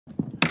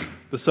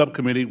The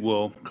subcommittee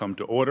will come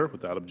to order.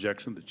 Without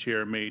objection, the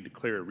chair may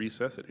declare a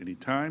recess at any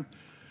time.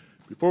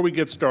 Before we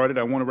get started,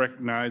 I want to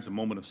recognize a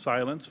moment of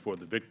silence for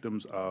the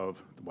victims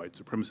of the white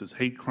supremacist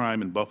hate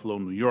crime in Buffalo,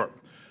 New York.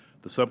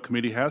 The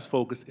subcommittee has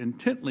focused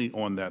intently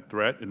on that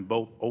threat in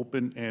both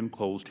open and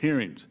closed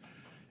hearings.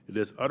 It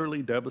is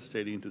utterly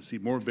devastating to see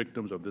more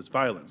victims of this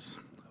violence.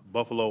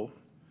 Buffalo,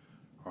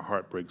 our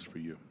heart breaks for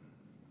you.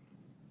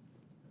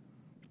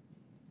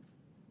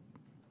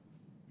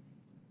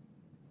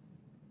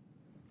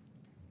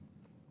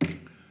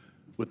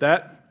 With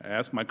that, I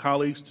ask my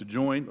colleagues to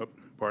join,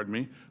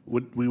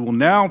 we will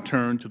now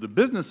turn to the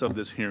business of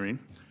this hearing.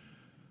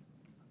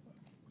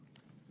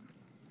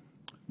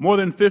 More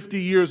than 50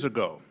 years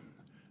ago,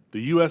 the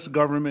U.S.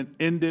 government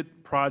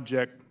ended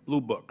Project Blue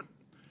Book,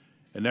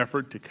 an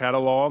effort to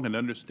catalog and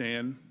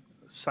understand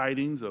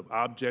sightings of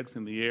objects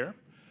in the air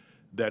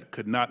that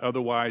could not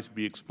otherwise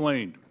be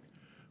explained.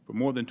 For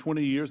more than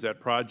 20 years, that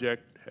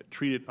project had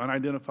treated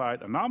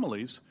unidentified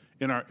anomalies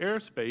in our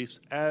airspace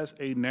as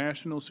a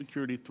national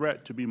security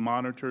threat to be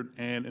monitored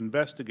and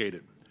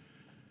investigated.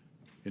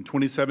 In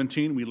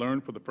 2017, we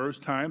learned for the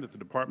first time that the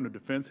Department of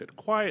Defense had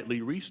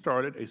quietly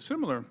restarted a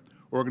similar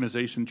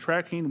organization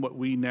tracking what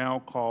we now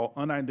call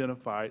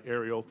unidentified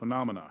aerial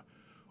phenomena,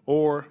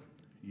 or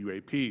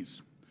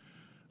UAPs.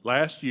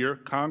 Last year,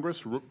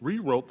 Congress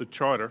rewrote the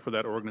charter for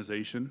that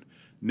organization,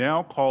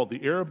 now called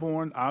the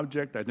Airborne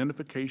Object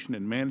Identification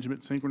and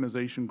Management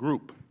Synchronization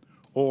Group,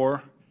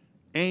 or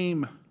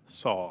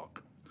AIM-SOG.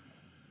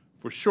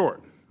 For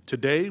short,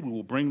 today we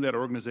will bring that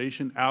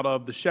organization out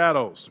of the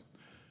shadows.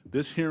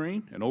 This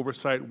hearing and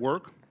oversight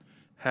work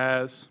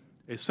has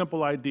a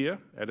simple idea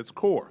at its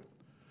core.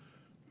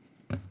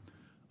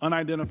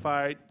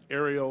 Unidentified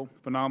aerial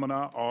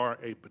phenomena are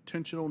a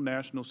potential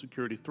national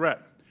security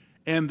threat,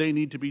 and they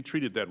need to be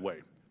treated that way.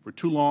 For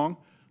too long,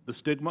 the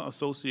stigma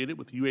associated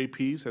with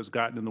UAPs has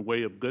gotten in the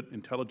way of good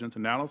intelligence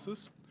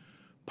analysis.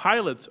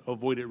 Pilots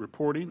avoided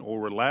reporting or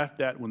were laughed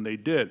at when they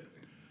did.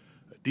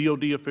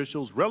 DoD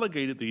officials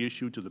relegated the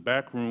issue to the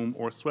back room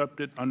or swept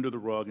it under the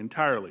rug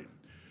entirely,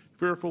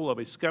 fearful of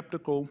a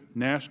skeptical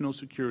national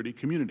security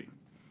community.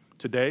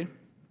 Today,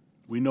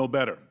 we know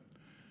better.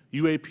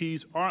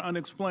 UAPs are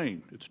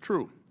unexplained, it's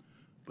true,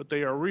 but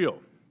they are real.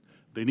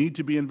 They need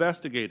to be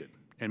investigated,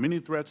 and many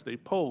threats they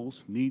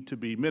pose need to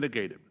be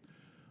mitigated.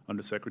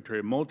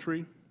 Undersecretary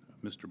Moultrie,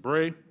 Mr.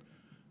 Bray,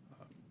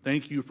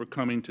 thank you for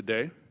coming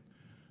today.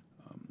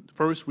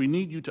 First, we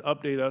need you to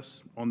update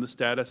us on the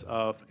status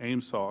of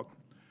AIM-SOG.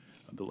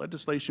 The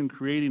legislation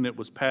creating it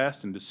was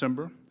passed in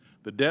December.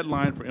 The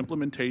deadline for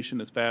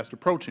implementation is fast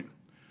approaching,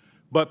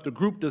 but the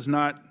group does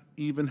not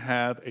even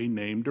have a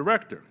named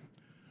director.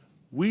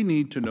 We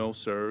need to know,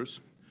 sirs,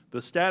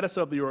 the status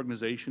of the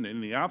organization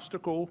and the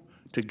obstacle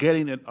to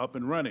getting it up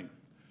and running.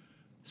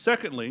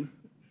 Secondly,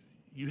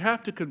 you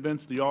have to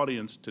convince the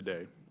audience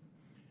today,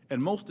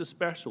 and most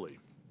especially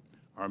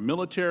our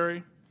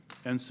military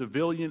and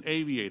civilian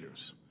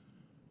aviators,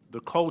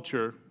 the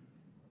culture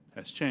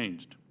has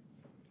changed.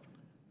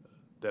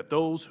 That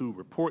those who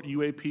report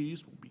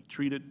UAPs will be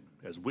treated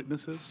as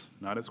witnesses,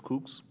 not as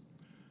kooks.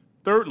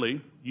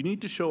 Thirdly, you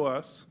need to show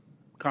us,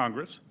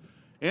 Congress,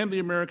 and the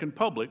American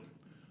public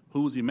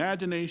whose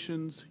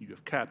imaginations you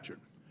have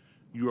captured.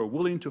 You are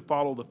willing to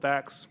follow the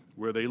facts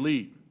where they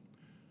lead.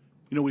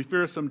 You know, we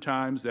fear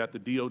sometimes that the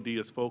DoD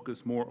is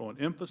focused more on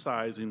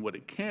emphasizing what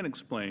it can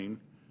explain,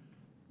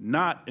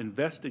 not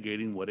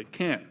investigating what it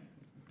can't.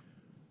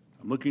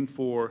 I'm looking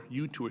for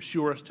you to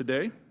assure us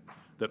today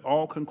that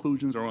all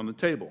conclusions are on the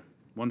table.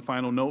 One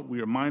final note, we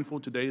are mindful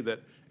today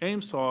that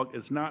AIM-SOG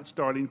is not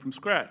starting from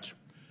scratch.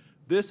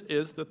 This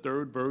is the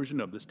third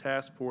version of this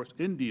task force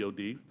in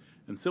DoD,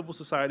 and civil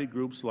society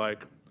groups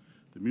like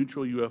the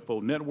Mutual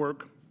UFO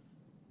Network,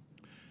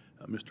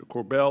 Mr.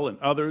 Corbell and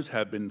others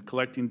have been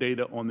collecting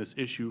data on this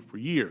issue for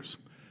years.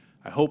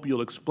 I hope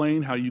you'll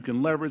explain how you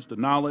can leverage the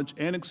knowledge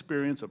and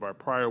experience of our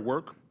prior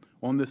work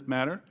on this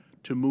matter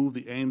to move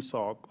the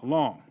AIM-SOG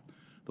along.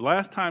 The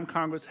last time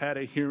Congress had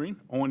a hearing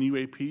on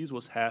UAPs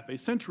was half a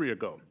century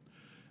ago.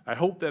 I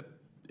hope that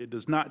it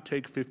does not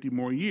take 50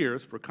 more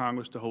years for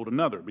Congress to hold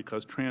another,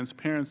 because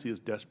transparency is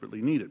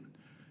desperately needed.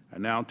 I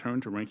now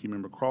turn to Ranking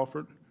Member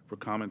Crawford for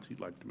comments he'd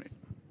like to make.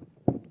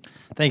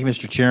 Thank you,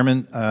 Mr.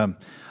 Chairman.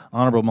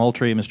 Honorable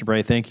Moultrie, Mr.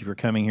 Bray, thank you for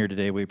coming here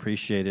today. We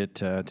appreciate it.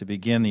 To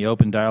begin the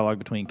open dialogue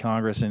between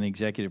Congress and the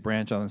executive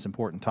branch on this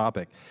important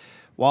topic.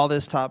 While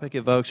this topic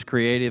evokes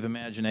creative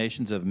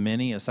imaginations of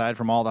many, aside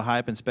from all the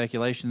hype and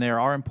speculation, there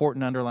are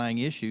important underlying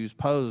issues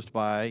posed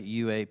by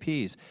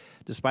UAPs.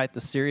 Despite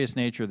the serious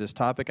nature of this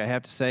topic, I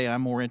have to say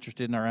I'm more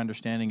interested in our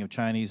understanding of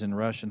Chinese and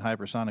Russian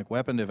hypersonic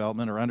weapon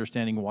development, or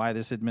understanding why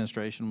this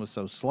administration was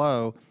so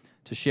slow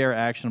to share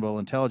actionable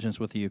intelligence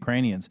with the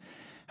Ukrainians.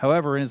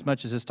 However,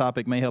 inasmuch as this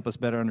topic may help us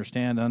better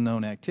understand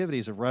unknown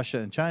activities of Russia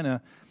and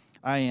China,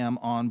 I am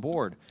on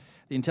board.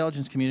 The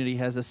intelligence community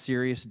has a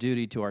serious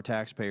duty to our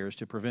taxpayers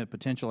to prevent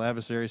potential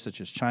adversaries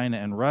such as China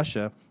and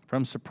Russia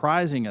from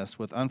surprising us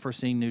with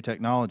unforeseen new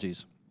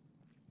technologies.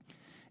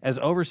 As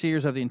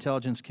overseers of the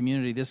intelligence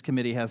community, this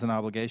committee has an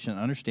obligation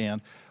to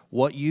understand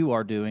what you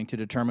are doing to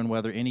determine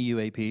whether any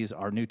UAPs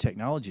are new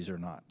technologies or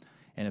not.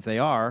 And if they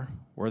are,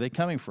 where are they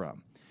coming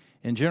from?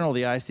 In general,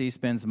 the IC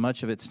spends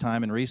much of its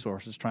time and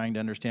resources trying to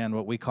understand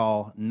what we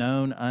call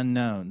known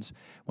unknowns.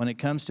 When it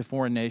comes to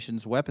foreign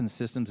nations' weapons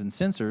systems and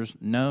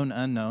sensors, known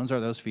unknowns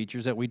are those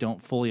features that we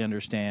don't fully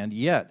understand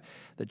yet.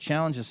 The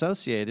challenge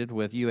associated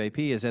with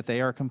UAP is that they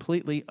are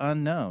completely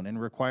unknown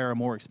and require a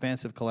more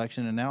expansive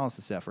collection and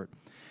analysis effort.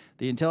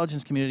 The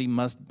intelligence community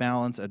must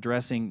balance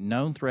addressing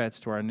known threats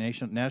to our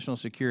national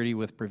security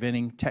with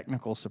preventing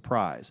technical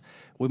surprise.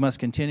 We must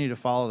continue to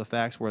follow the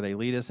facts where they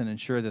lead us and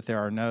ensure that there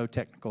are no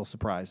technical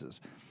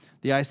surprises.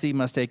 The IC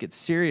must take it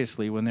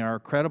seriously when there are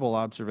credible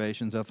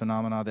observations of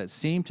phenomena that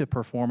seem to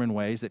perform in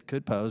ways that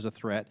could pose a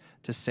threat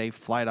to safe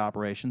flight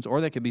operations,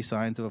 or that could be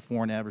signs of a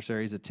foreign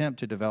adversary's attempt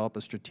to develop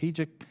a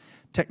strategic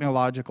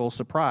technological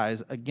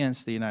surprise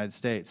against the United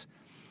States.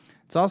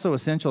 It's also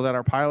essential that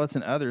our pilots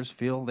and others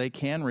feel they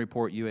can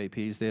report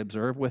UAPs they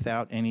observe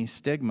without any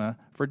stigma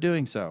for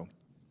doing so.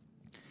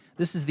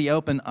 This is the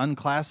open,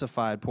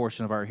 unclassified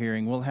portion of our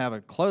hearing. We'll have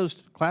a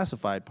closed,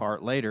 classified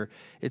part later.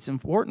 It's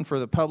important for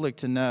the public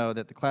to know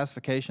that the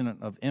classification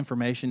of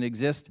information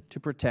exists to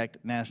protect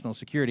national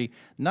security,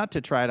 not to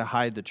try to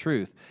hide the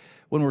truth.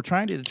 When we're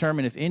trying to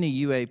determine if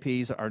any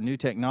UAPs are new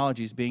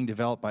technologies being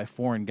developed by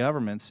foreign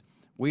governments,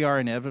 we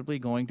are inevitably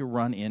going to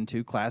run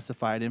into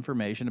classified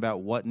information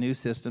about what new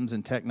systems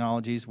and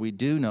technologies we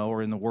do know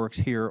are in the works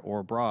here or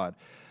abroad.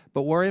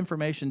 But where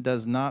information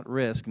does not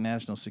risk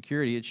national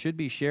security, it should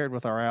be shared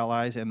with our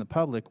allies and the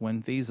public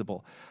when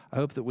feasible. I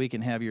hope that we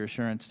can have your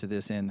assurance to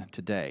this end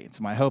today.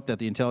 It's my hope that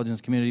the intelligence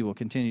community will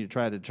continue to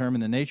try to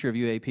determine the nature of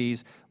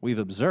UAPs we've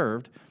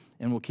observed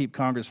and will keep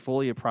Congress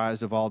fully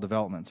apprised of all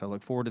developments. I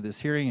look forward to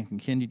this hearing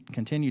and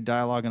continued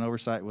dialogue and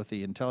oversight with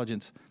the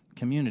intelligence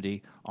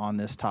community on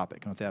this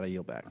topic. And with that, I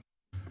yield back.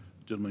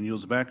 Gentleman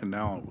yields back, and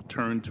now I will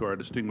turn to our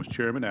distinguished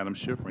chairman, Adam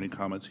Schiff, for any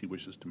comments he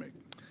wishes to make.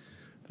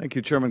 Thank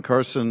you, Chairman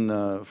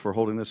Carson, for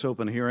holding this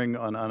open hearing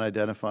on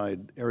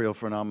unidentified aerial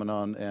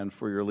phenomenon and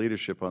for your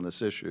leadership on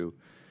this issue.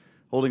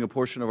 Holding a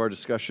portion of our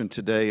discussion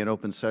today in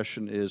open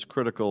session is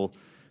critical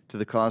to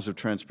the cause of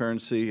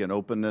transparency and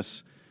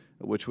openness,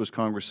 which was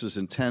Congress's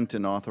intent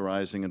in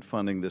authorizing and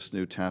funding this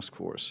new task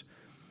force.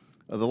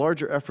 The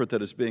larger effort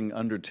that is being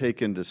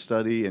undertaken to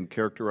study and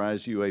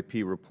characterize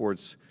UAP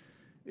reports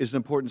is an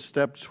important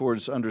step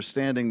towards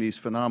understanding these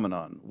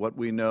phenomenon, what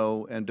we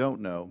know and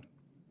don't know.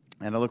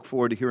 And I look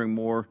forward to hearing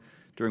more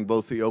during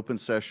both the open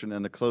session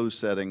and the closed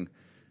setting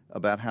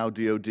about how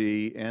DOD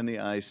and the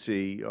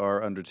IC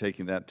are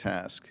undertaking that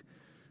task.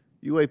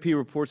 UAP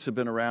reports have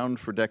been around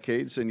for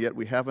decades, and yet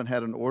we haven't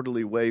had an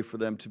orderly way for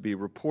them to be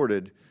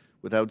reported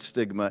without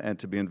stigma and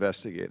to be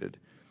investigated.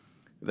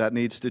 That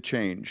needs to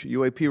change.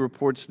 UAP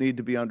reports need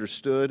to be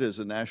understood as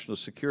a national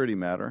security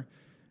matter,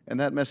 and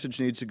that message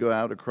needs to go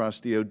out across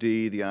DOD,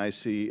 the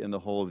IC, and the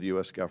whole of the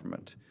U.S.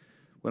 government.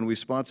 When we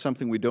spot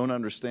something we don't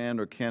understand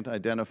or can't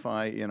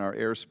identify in our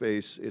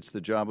airspace, it's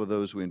the job of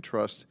those we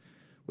entrust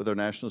with our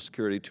national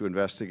security to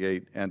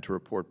investigate and to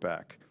report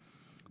back.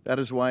 That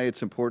is why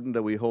it's important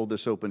that we hold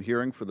this open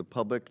hearing for the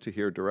public to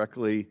hear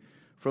directly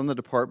from the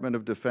Department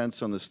of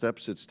Defense on the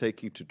steps it's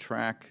taking to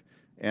track,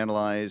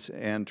 analyze,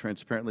 and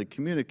transparently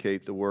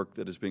communicate the work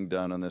that is being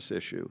done on this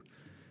issue.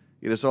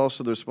 It is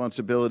also the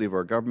responsibility of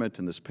our government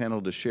and this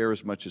panel to share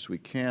as much as we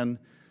can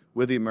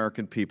with the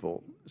American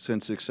people,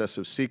 since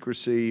excessive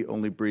secrecy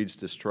only breeds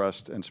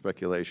distrust and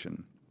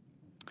speculation.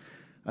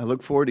 I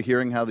look forward to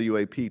hearing how the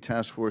UAP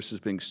task force is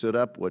being stood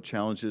up, what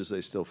challenges they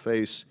still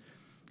face,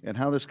 and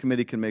how this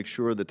committee can make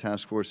sure the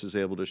task force is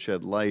able to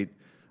shed light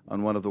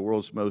on one of the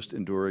world's most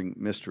enduring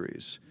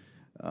mysteries.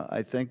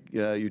 I thank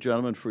you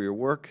gentlemen for your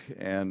work,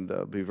 and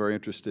be very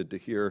interested to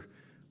hear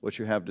what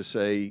you have to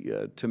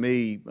say. To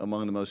me,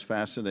 among the most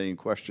fascinating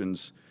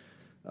questions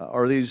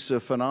are these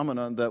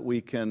phenomena that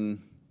we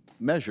can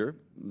measure.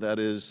 That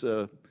is,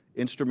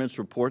 instruments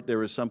report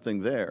there is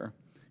something there.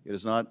 It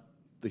is not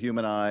the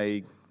human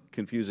eye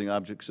confusing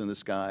objects in the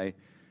sky.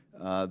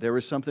 There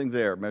is something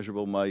there,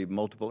 measurable by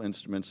multiple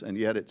instruments, and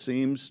yet it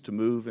seems to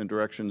move in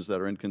directions that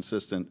are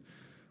inconsistent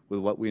with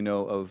what we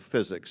know of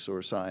physics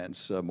or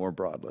science more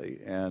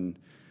broadly. And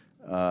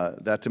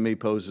that to me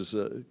poses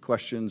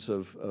questions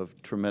of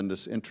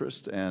tremendous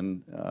interest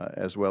and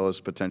as well as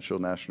potential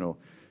national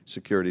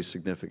security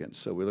significance.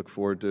 So we look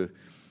forward to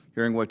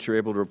hearing what you're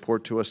able to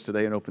report to us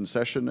today in open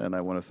session, and I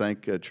want to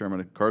thank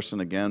Chairman Carson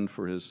again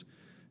for his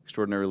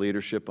extraordinary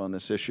leadership on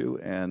this issue,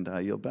 and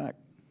I yield back.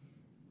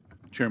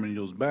 Chairman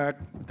yields back.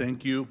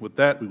 Thank you. With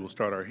that, we will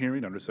start our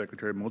hearing. Under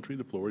Secretary Moultrie,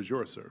 the floor is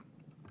yours, sir.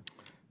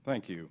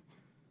 Thank you.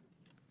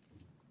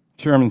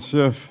 Chairman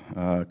Schiff,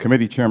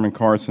 Committee Chairman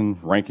Carson,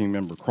 Ranking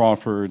Member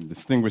Crawford,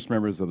 distinguished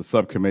members of the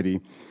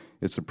subcommittee,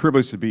 it's a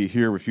privilege to be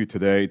here with you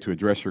today to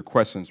address your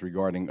questions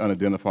regarding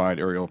unidentified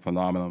aerial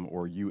phenomenon,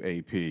 or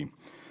UAP.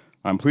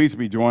 I'm pleased to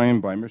be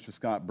joined by Mr.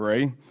 Scott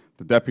Bray,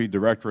 the Deputy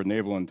Director of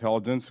Naval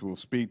Intelligence, who will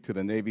speak to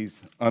the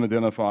Navy's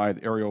Unidentified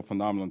Aerial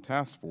Phenomenon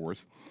Task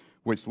Force,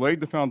 which laid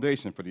the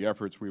foundation for the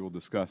efforts we will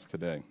discuss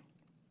today.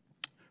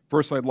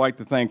 First, I'd like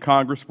to thank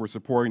Congress for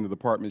supporting the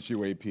Department's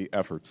UAP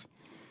efforts.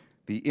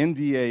 The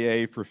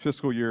NDAA for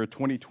fiscal year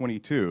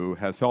 2022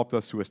 has helped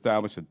us to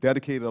establish a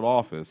dedicated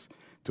office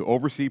to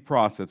oversee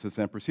processes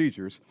and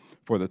procedures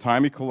for the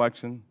timely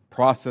collection,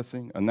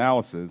 processing,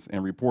 analysis,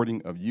 and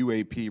reporting of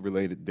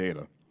UAP-related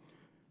data.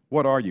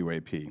 What are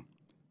UAP?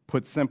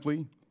 Put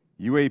simply,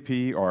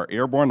 UAP are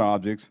airborne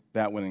objects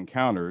that, when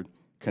encountered,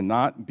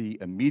 cannot be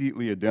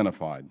immediately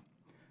identified.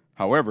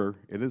 However,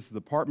 it is the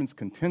Department's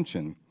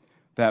contention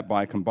that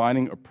by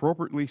combining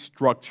appropriately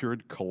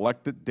structured,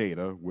 collected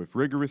data with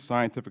rigorous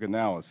scientific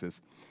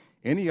analysis,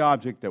 any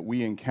object that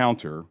we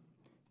encounter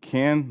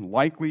can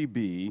likely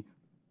be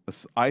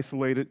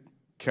isolated,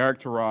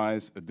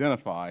 characterized,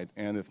 identified,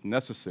 and, if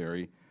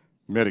necessary,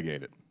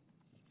 mitigated.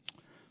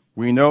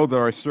 We know that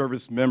our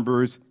service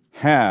members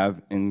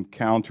have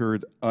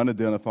encountered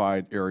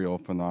unidentified aerial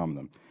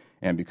phenomena,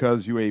 and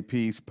because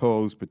UAPs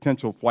pose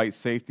potential flight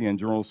safety and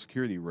general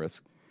security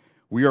risks,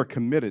 we are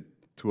committed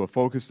to a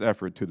focused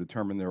effort to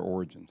determine their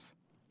origins.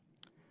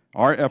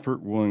 Our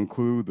effort will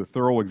include the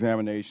thorough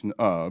examination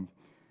of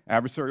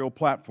adversarial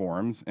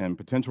platforms and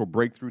potential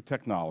breakthrough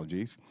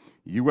technologies,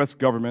 U.S.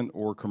 government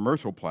or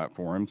commercial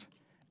platforms,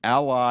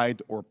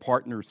 allied or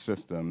partner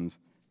systems,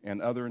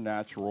 and other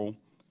natural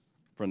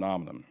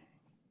phenomena.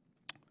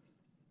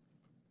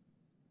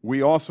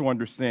 We also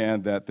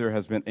understand that there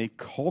has been a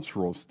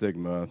cultural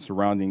stigma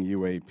surrounding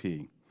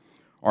UAP.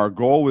 Our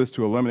goal is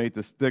to eliminate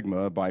the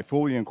stigma by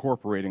fully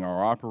incorporating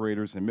our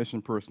operators and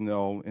mission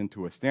personnel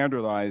into a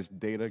standardized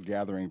data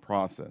gathering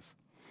process.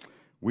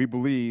 We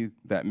believe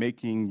that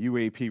making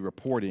UAP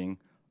reporting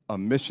a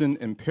mission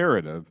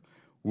imperative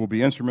will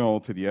be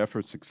instrumental to the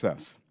effort's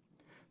success.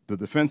 The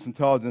Defense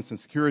Intelligence and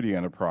Security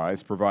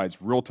Enterprise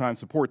provides real-time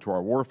support to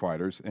our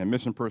warfighters and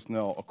mission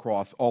personnel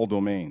across all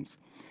domains.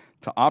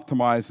 To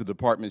optimize the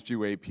Department's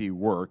UAP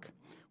work,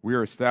 we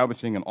are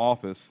establishing an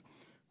office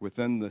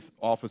within the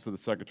Office of the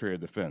Secretary of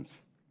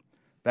Defense.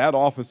 That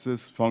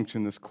office's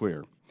function is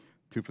clear: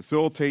 to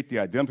facilitate the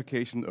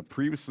identification of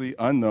previously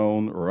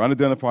unknown or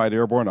unidentified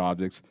airborne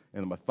objects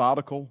in a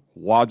methodical,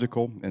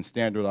 logical, and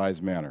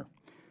standardized manner.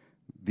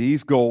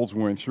 These goals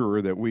will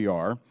ensure that we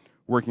are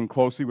working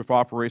closely with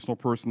operational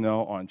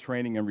personnel on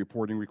training and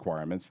reporting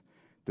requirements,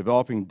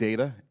 developing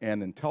data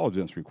and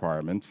intelligence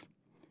requirements,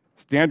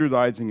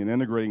 standardizing and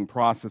integrating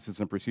processes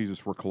and procedures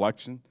for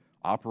collection,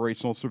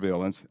 operational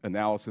surveillance,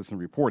 analysis, and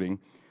reporting,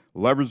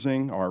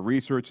 leveraging our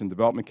research and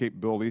development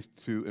capabilities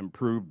to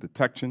improve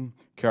detection,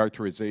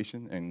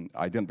 characterization, and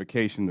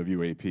identification of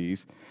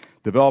UAPs,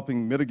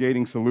 developing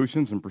mitigating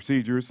solutions and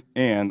procedures,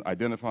 and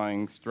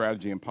identifying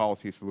strategy and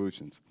policy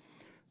solutions.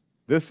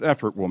 This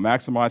effort will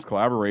maximize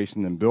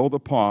collaboration and build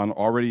upon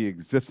already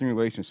existing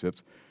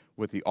relationships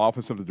with the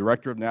Office of the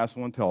Director of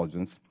National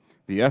Intelligence,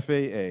 the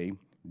FAA,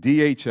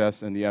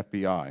 DHS, and the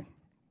FBI.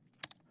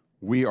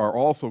 We are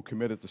also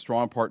committed to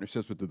strong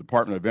partnerships with the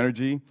Department of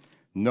Energy,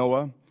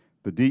 NOAA,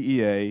 the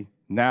DEA,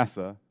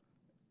 NASA,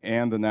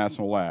 and the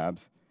national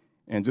labs,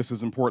 and just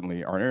as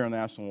importantly, our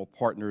international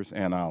partners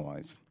and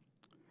allies.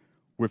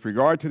 With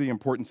regard to the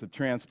importance of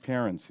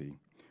transparency,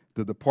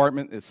 the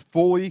Department is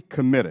fully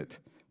committed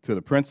to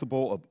the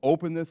principle of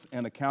openness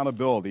and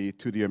accountability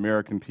to the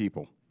American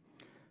people.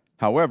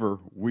 However,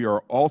 we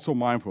are also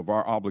mindful of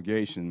our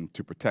obligation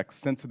to protect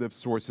sensitive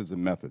sources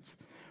and methods.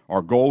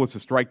 Our goal is to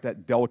strike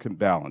that delicate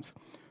balance,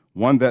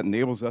 one that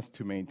enables us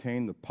to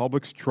maintain the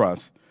public's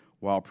trust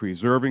while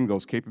preserving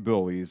those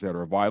capabilities that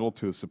are vital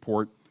to the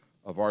support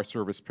of our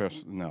service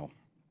personnel.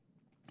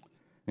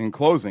 In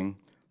closing,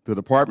 the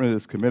Department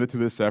is committed to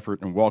this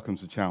effort and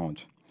welcomes the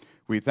challenge.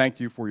 We thank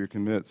you for your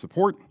committed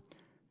support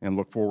and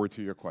look forward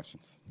to your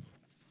questions.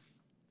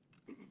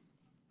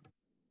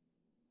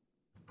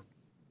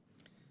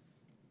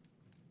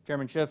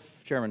 Chairman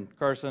Schiff, Chairman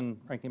Carson,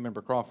 Ranking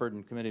Member Crawford,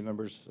 and committee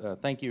members,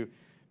 thank you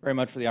very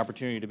much for the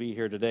opportunity to be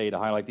here today to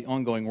highlight the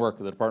ongoing work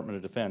of the Department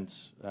of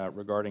Defense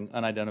regarding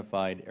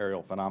unidentified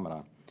aerial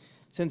phenomena.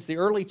 Since the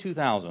early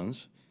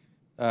 2000s,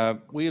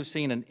 we have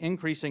seen an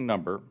increasing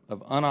number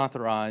of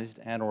unauthorized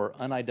and or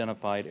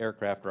unidentified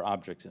aircraft or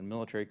objects in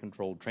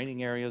military-controlled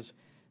training areas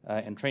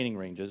and training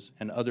ranges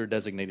and other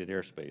designated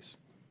airspace.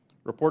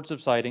 Reports of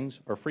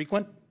sightings are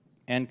frequent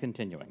and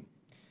continuing.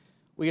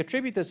 We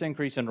attribute this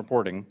increase in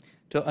reporting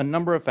to a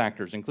number of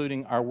factors,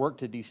 including our work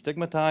to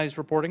destigmatize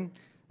reporting,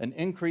 an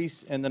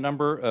increase in the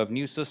number of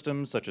new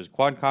systems such as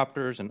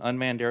quadcopters and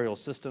unmanned aerial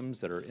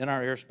systems that are in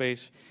our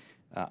airspace,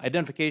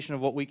 identification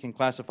of what we can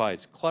classify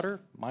as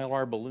clutter,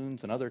 mylar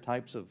balloons, and other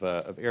types of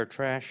air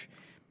trash,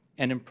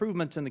 and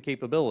improvements in the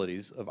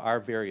capabilities of our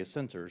various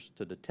sensors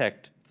to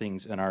detect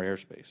things in our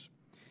airspace.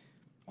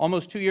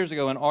 Almost 2 years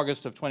ago, in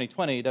August of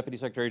 2020, Deputy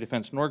Secretary of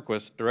Defense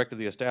Nordquist directed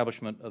the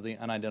establishment of the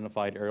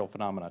Unidentified Aerial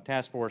Phenomena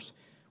Task Force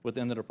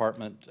within the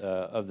Department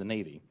of the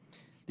Navy.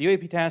 The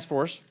UAP Task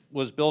Force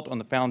was built on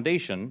the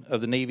foundation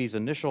of the Navy's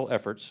initial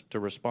efforts to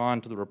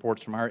respond to the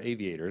reports from our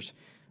aviators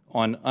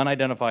on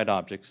unidentified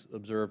objects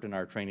observed in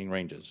our training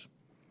ranges.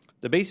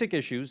 The basic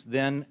issues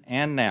then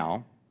and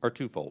now are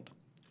twofold.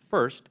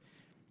 First,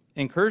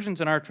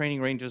 Incursions in our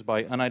training ranges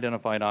by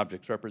unidentified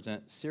objects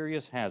represent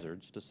serious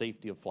hazards to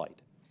safety of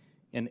flight.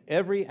 In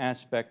every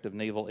aspect of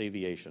naval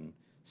aviation,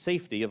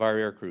 safety of our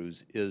air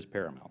crews is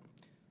paramount.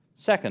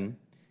 Second,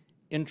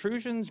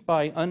 intrusions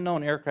by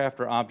unknown aircraft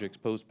or objects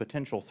pose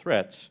potential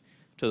threats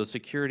to the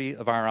security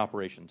of our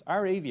operations.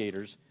 Our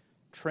aviators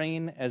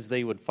train as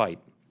they would fight.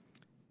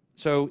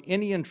 So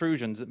any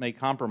intrusions that may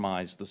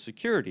compromise the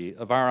security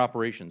of our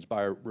operations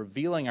by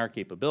revealing our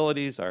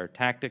capabilities, our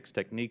tactics,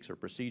 techniques, or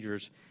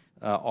procedures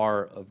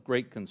are of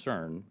great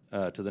concern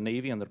to the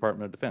Navy and the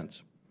Department of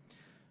Defense.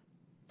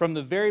 From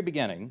the very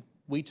beginning,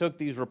 we took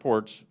these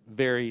reports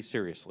very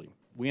seriously.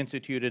 We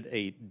instituted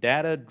a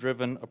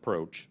data-driven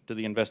approach to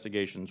the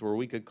investigations where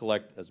we could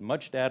collect as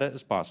much data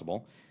as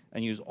possible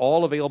and use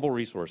all available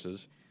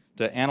resources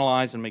to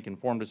analyze and make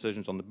informed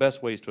decisions on the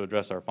best ways to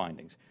address our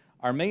findings.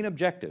 Our main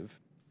objective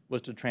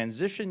was to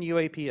transition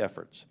UAP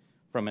efforts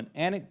from an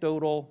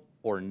anecdotal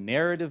or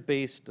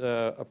narrative-based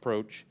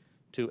approach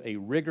to a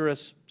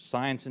rigorous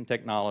science and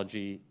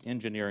technology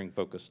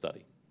engineering-focused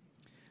study.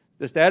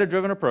 This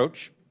data-driven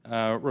approach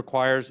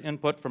requires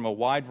input from a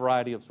wide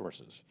variety of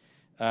sources.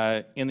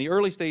 In the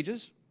early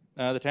stages,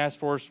 the task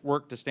force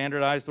worked to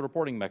standardize the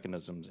reporting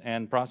mechanisms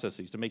and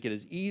processes to make it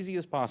as easy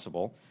as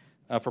possible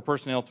for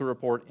personnel to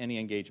report any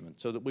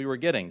engagement so that we were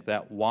getting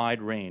that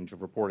wide range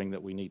of reporting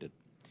that we needed.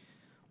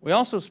 We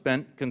also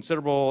spent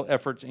considerable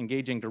efforts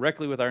engaging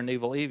directly with our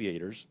naval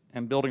aviators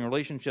and building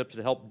relationships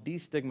to help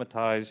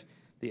destigmatize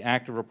the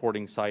act of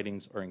reporting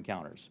sightings or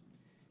encounters.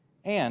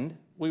 And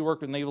we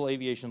worked with naval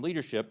aviation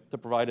leadership to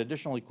provide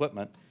additional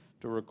equipment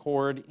to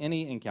record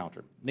any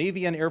encounter.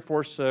 Navy and Air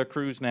Force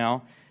crews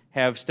now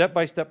have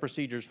step-by-step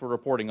procedures for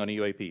reporting on a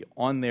UAP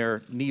on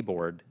their knee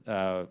board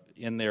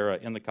in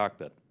the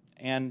cockpit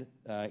and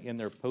in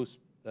their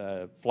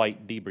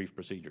post-flight debrief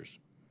procedures.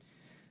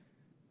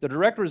 The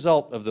direct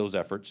result of those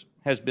efforts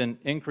has been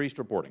increased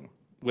reporting,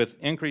 with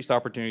increased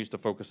opportunities to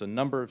focus a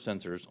number of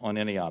sensors on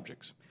any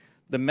objects.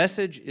 The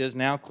message is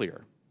now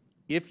clear.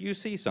 If you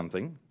see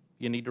something,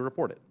 you need to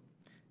report it.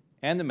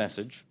 And the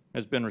message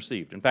has been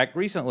received. In fact,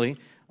 recently,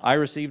 I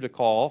received a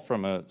call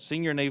from a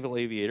senior naval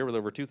aviator with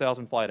over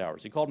 2,000 flight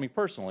hours. He called me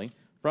personally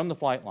from the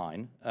flight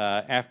line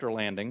after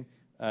landing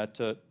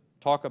to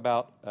talk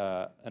about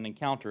an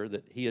encounter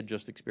that he had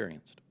just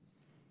experienced.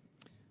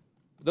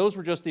 Those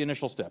were just the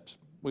initial steps.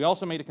 We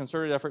also made a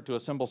concerted effort to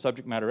assemble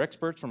subject matter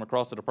experts from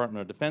across the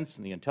Department of Defense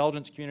and the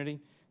intelligence community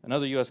and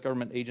other U.S.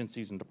 government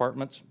agencies and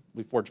departments.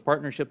 We forged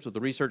partnerships with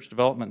the research,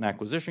 development, and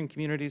acquisition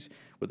communities,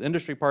 with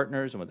industry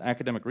partners, and with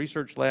academic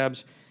research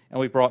labs, and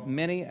we brought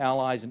many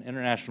allies and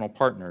international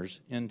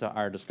partners into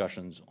our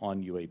discussions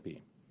on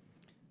UAP.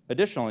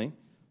 Additionally,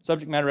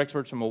 subject matter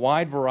experts from a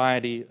wide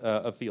variety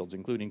of fields,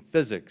 including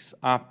physics,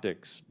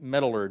 optics,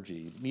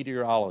 metallurgy,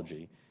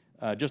 meteorology,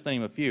 just to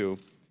name a few,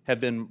 have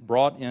been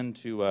brought in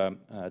to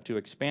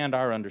expand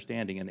our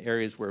understanding in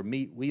areas where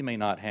we may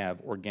not have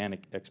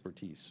organic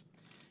expertise.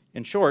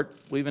 In short,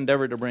 we've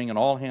endeavored to bring an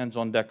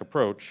all-hands-on-deck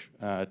approach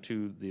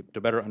to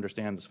better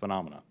understand this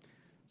phenomena.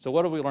 So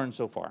what have we learned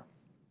so far?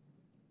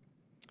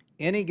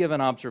 Any given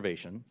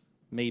observation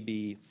may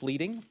be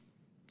fleeting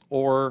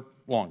or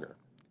longer.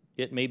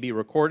 It may be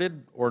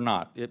recorded or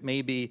not. It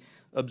may be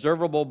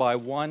observable by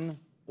one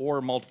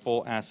or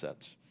multiple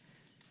assets.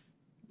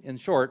 In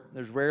short,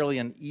 there's rarely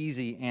an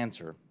easy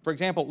answer. For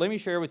example, let me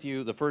share with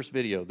you the first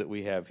video that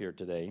we have here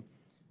today,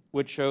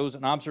 which shows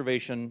an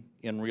observation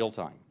in real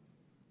time.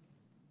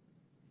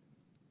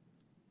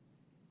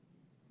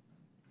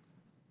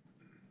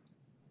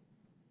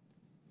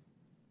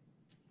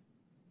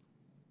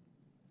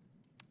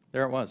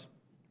 There it was.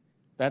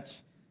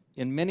 That's,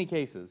 in many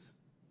cases,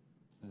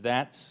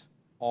 that's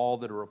all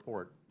that a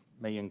report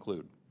may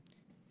include.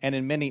 And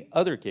in many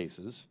other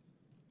cases,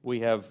 we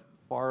have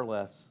far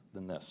less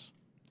than this.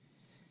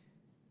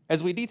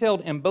 As we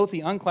detailed in both the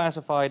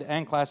unclassified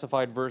and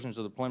classified versions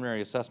of the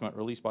preliminary assessment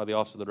released by the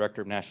Office of the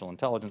Director of National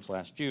Intelligence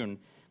last June,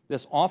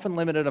 this often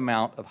limited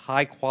amount of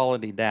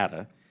high-quality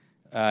data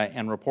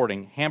and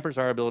reporting hampers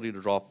our ability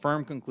to draw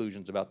firm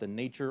conclusions about the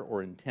nature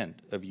or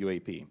intent of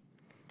UAP.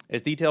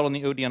 As detailed in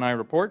the ODNI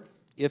report,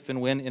 if and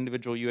when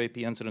individual UAP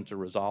incidents are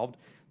resolved,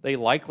 they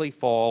likely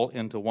fall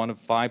into one of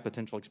 5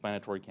 potential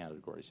explanatory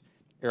categories: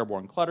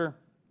 airborne clutter,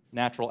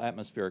 natural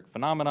atmospheric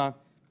phenomena,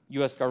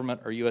 U.S. government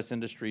or U.S.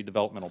 industry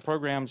developmental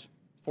programs,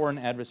 foreign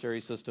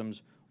adversary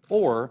systems,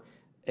 or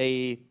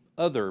a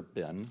other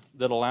bin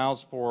that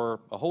allows for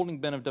a holding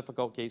bin of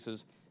difficult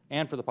cases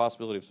and for the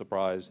possibility of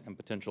surprise and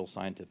potential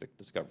scientific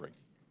discovery.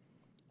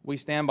 We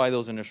stand by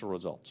those initial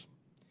results.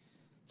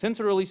 Since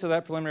the release of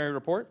that preliminary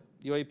report,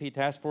 the UAP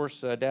Task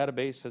Force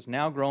database has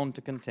now grown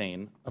to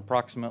contain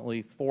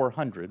approximately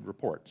 400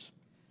 reports.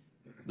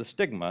 The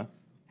stigma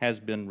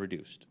has been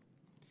reduced.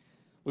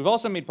 We've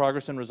also made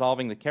progress in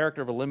resolving the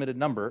character of a limited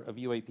number of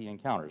UAP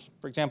encounters.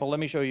 For example,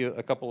 let me show you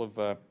a couple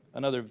of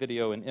another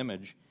video and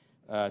image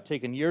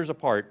taken years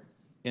apart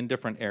in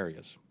different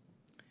areas.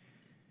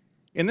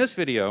 In this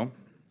video,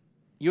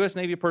 U.S.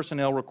 Navy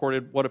personnel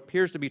recorded what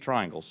appears to be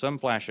triangles, some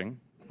flashing,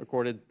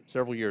 recorded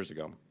several years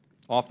ago,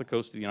 off the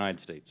coast of the United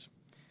States.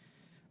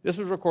 This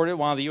was recorded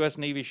while the U.S.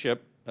 Navy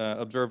ship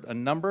observed a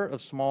number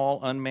of small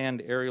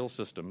unmanned aerial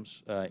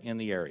systems in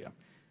the area.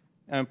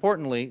 And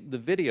importantly, the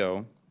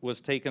video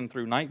was taken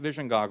through night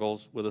vision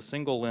goggles with a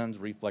single lens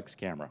reflex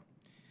camera.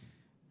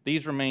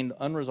 These remained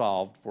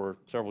unresolved for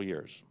several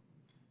years.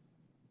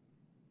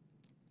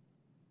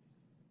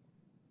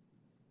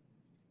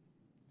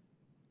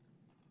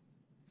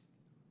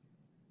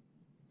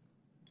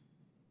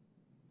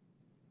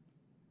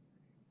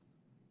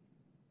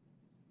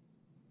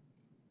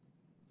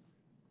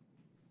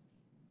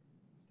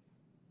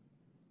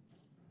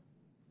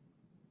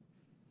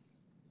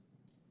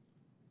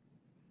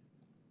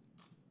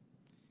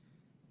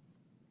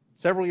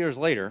 Several years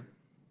later,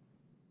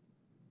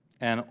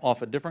 and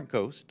off a different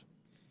coast,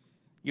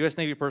 U.S.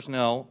 Navy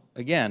personnel,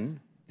 again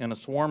in a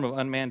swarm of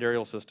unmanned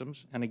aerial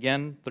systems, and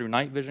again through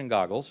night vision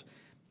goggles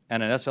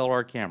and an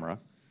SLR camera,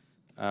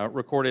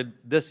 recorded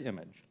this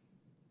image.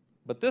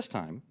 But this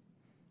time,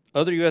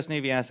 other U.S.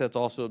 Navy assets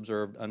also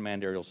observed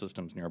unmanned aerial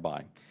systems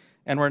nearby,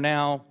 and we're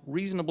now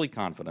reasonably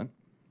confident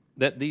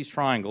that these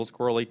triangles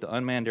correlate to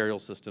unmanned aerial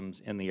systems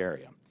in the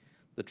area.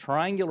 The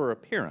triangular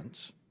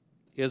appearance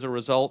is a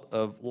result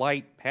of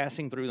light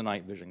passing through the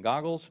night vision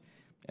goggles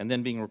and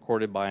then being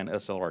recorded by an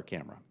SLR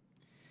camera.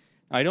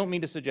 Now, I don't mean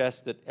to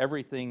suggest that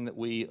everything that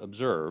we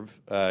observe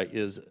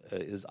is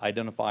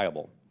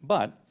identifiable,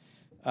 but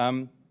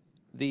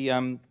this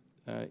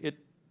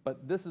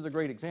is a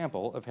great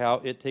example of how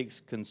it takes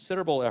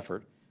considerable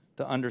effort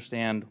to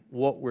understand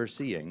what we're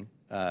seeing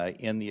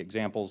in the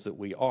examples that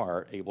we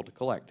are able to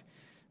collect.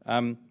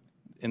 In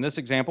this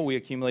example, we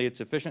accumulated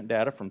sufficient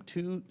data from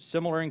 2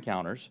 similar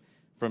encounters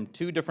from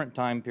 2 different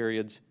time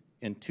periods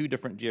in 2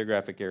 different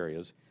geographic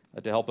areas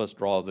to help us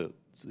draw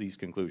these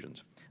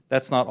conclusions.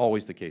 That's not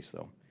always the case,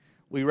 though.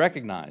 We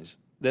recognize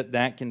that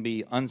that can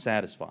be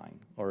unsatisfying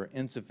or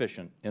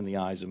insufficient in the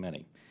eyes of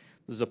many.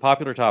 This is a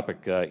popular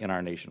topic in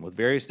our nation, with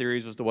various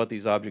theories as to what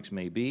these objects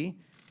may be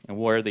and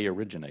where they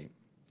originate.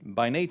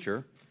 By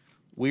nature,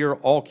 we are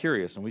all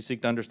curious and we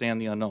seek to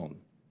understand the unknown.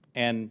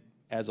 And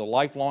as a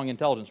lifelong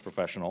intelligence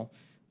professional,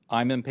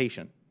 I'm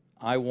impatient.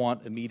 I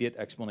want immediate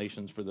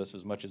explanations for this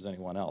as much as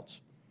anyone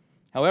else.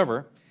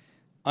 However,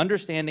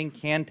 understanding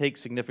can take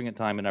significant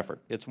time and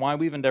effort. It's why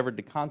we've endeavored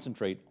to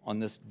concentrate on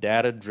this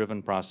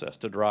data-driven process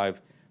to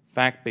derive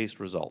fact-based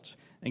results.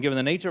 And given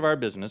the nature of our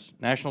business,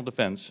 national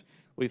defense,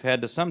 we've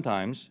had to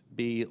sometimes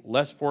be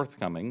less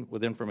forthcoming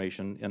with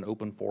information in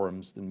open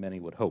forums than many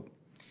would hope.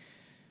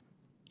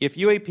 If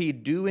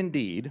UAP do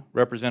indeed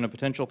represent a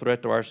potential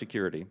threat to our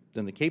security,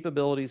 then the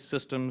capabilities,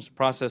 systems,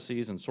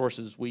 processes, and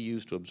sources we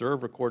use to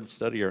observe, record,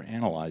 study, or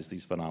analyze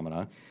these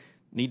phenomena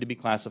need to be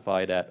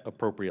classified at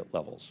appropriate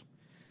levels.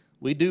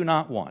 We do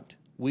not want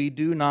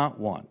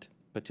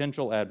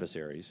potential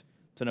adversaries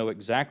to know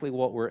exactly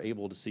what we're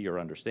able to see or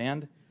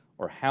understand,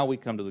 or how we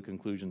come to the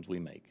conclusions we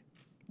make.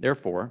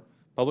 Therefore,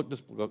 public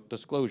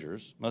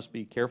disclosures must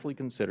be carefully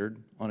considered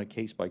on a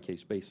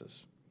case-by-case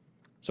basis.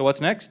 So what's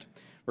next?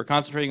 We're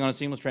concentrating on a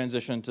seamless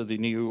transition to the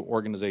new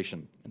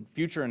organization, and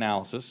future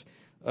analysis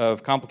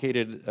of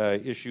complicated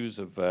issues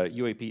of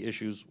UAP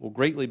issues will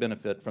greatly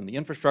benefit from the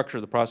infrastructure,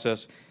 the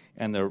process,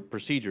 and the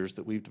procedures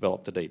that we've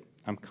developed to date.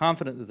 I'm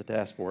confident that the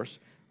task force,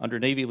 under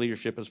Navy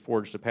leadership, has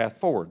forged a path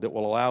forward that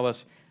will allow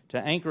us to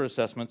anchor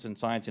assessments in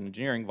science and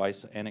engineering by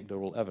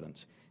anecdotal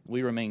evidence.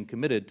 We remain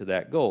committed to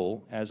that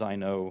goal, as I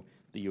know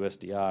the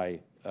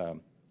USDI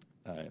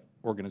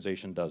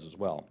organization does as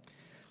well.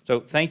 So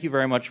thank you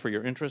very much for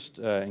your interest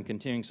and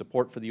continuing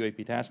support for the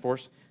UAP Task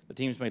Force. The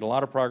team's made a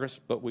lot of progress,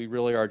 but we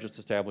really are just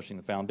establishing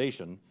the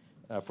foundation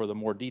for the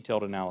more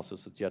detailed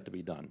analysis that's yet to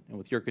be done. And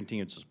with your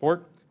continued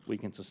support, we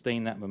can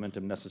sustain that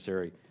momentum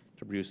necessary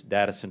to produce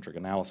data-centric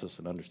analysis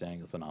and understanding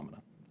of the phenomena.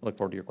 I look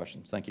forward to your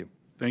questions. Thank you.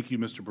 Thank you,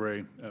 Mr.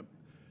 Bray.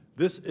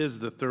 This is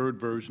the 3rd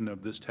version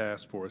of this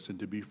task force, and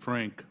to be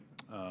frank,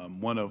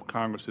 one of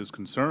Congress's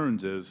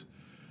concerns is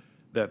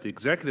that the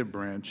executive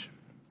branch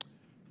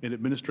and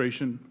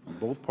administration from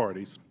both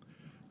parties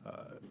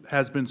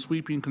has been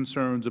sweeping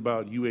concerns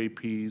about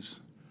UAPs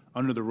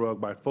under the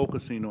rug by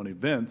focusing on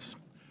events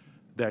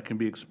that can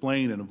be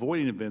explained and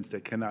avoiding events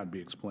that cannot be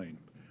explained.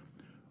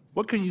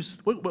 What can you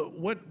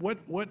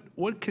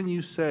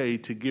say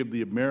to give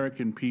the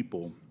American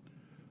people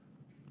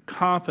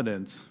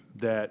confidence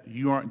that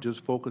you aren't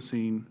just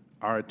focusing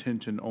our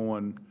attention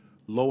on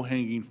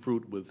low-hanging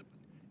fruit with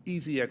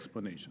easy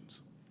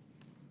explanations?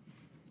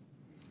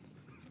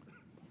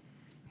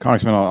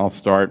 Congressman, I'll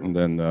start, and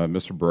then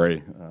Mr.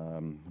 Bray,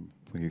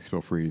 please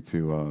feel free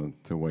to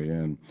weigh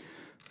in.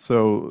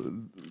 So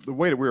the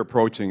way that we're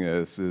approaching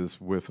this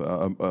is with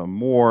a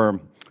more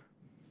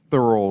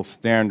thorough,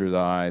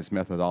 standardized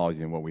methodology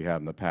than what we have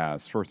in the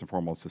past. First and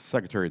foremost, the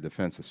Secretary of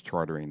Defense is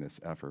chartering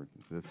this effort.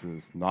 This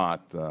is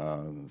not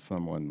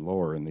someone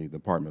lower in the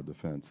Department of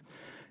Defense.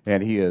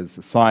 And he has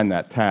assigned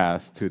that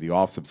task to the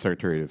Office of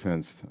Secretary of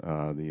Defense,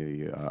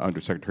 the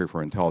Undersecretary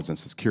for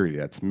Intelligence and Security,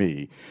 that's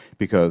me,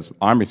 because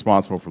I'm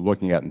responsible for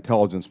looking at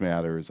intelligence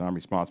matters, I'm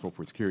responsible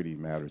for security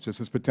matters. This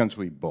is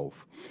potentially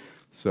both.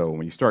 So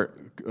when you start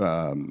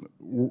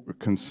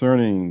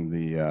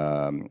concerning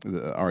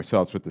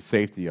ourselves with the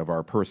safety of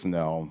our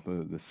personnel,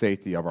 the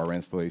safety of our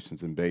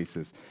installations and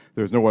bases,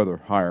 there's no other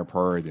higher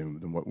priority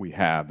than what we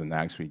have than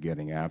actually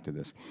getting after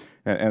this.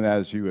 And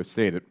as you have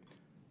stated,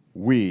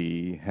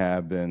 we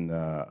have been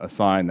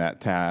assigned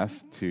that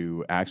task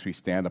to actually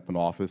stand up an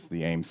office,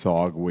 the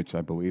AIM-SOG, which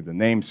I believe the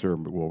name, sir,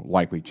 will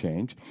likely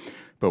change.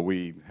 But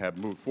we have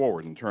moved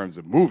forward in terms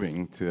of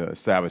moving to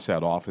establish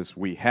that office.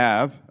 We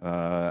have,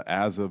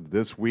 as of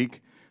this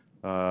week,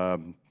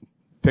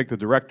 picked a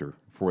director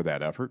for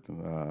that effort,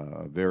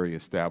 a very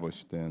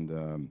established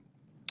and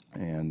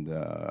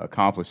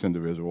accomplished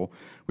individual.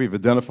 We've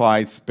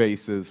identified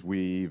spaces.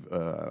 We've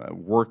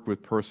worked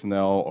with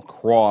personnel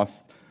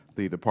across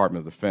the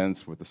Department of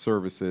Defense with the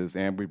services,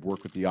 and we've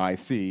worked with the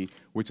IC,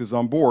 which is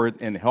on board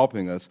in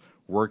helping us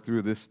work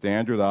through this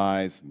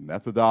standardized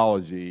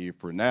methodology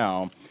for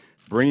now,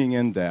 bringing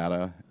in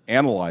data,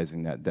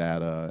 analyzing that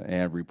data,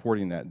 and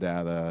reporting that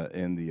data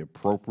in the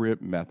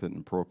appropriate method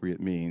and appropriate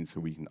means so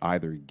we can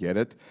either get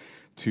it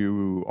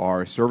to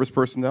our service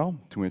personnel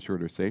to ensure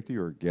their safety,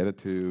 or get it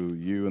to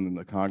you and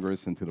the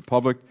Congress and to the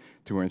public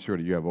to ensure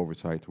that you have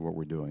oversight to what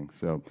we're doing.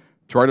 So,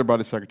 chartered by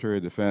the Secretary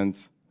of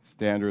Defense,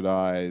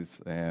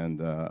 standardized, and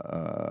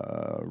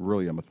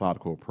really a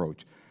methodical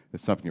approach.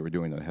 It's something that we're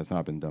doing that has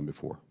not been done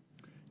before.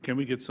 Can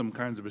we get some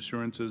kinds of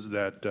assurances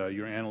that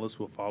your analysts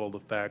will follow the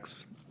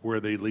facts where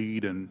they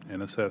lead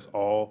and assess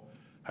all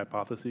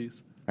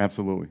hypotheses?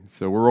 Absolutely.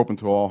 So we're open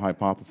to all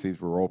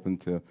hypotheses. We're open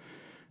to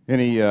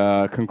any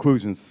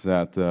conclusions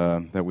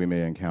that we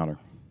may encounter.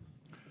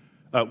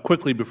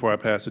 Quickly, before I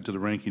pass it to the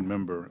ranking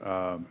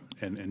member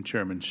and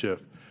Chairman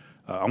Schiff,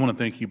 I want to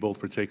thank you both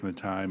for taking the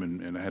time,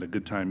 and I had a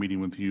good time meeting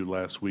with you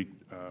last week,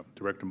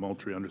 Director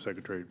Moultrie,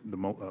 Undersecretary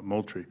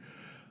Moultrie.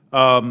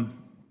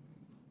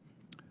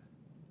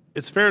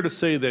 It's fair to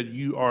say that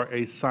you are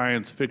a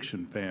science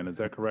fiction fan, is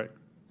that correct?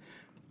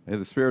 It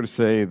is fair to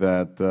say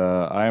that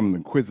I am an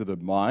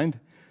inquisitive mind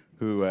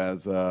who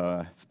has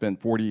spent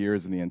 40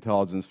 years in the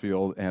intelligence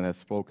field and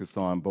has focused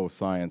on both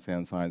science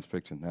and science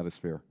fiction. That is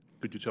fair.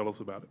 Could you tell us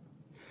about it?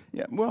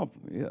 Yeah, well,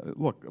 yeah,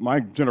 look, my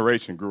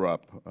generation grew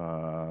up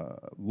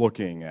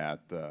looking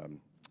at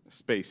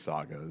space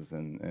sagas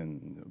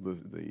and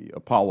the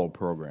Apollo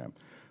program.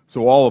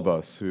 So all of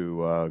us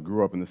who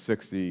grew up in the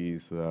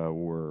 60s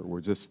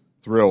were just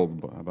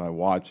thrilled by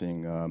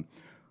watching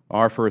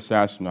our first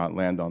astronaut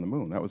land on the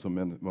moon. That was a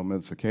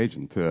momentous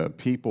occasion. To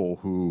people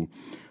who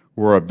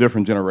were of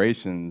different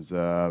generations,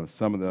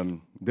 some of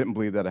them didn't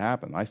believe that it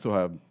happened. I still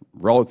have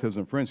relatives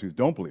and friends who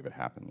don't believe it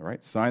happened,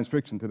 right? Science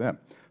fiction to them.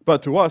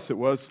 But to us, it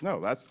was, no,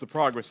 that's the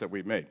progress that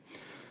we've made.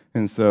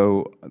 And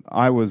so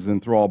I was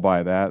enthralled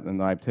by that,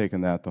 and I've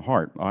taken that to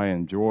heart. I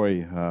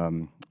enjoy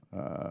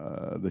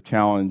the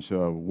challenge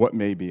of what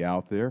may be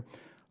out there.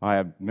 I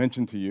have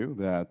mentioned to you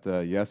that,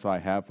 yes, I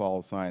have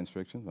followed science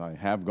fiction. I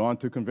have gone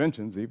to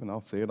conventions, even.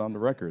 I'll say it on the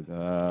record.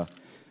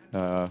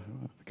 Got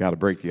to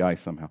break the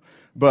ice somehow.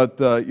 But,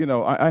 you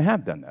know, I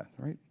have done that,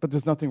 right? But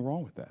there's nothing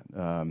wrong with that.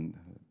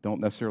 Don't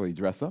necessarily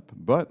dress up,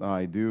 but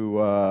I do,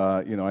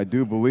 you know, I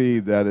do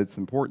believe that it's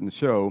important to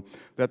show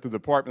that the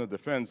Department of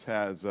Defense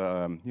has,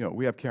 you know,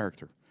 we have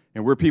character.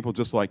 And we're people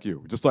just like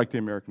you, just like the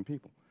American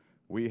people.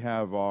 We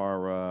have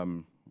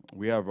our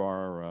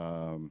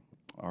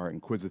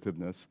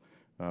inquisitiveness.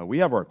 We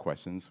have our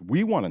questions.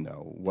 We want to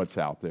know what's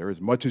out there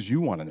as much as you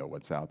want to know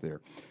what's out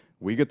there.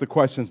 We get the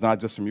questions not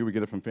just from you, we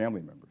get it from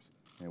family members.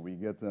 And we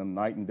get them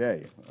night and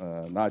day,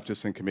 not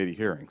just in committee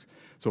hearings.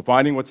 So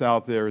finding what's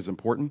out there is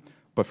important,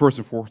 but first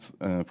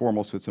and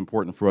foremost, it's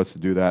important for us to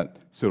do that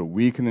so that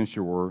we can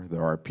ensure that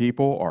our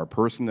people, our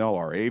personnel,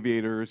 our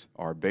aviators,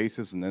 our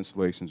bases and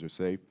installations are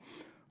safe.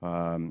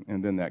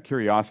 And then that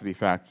curiosity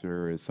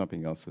factor is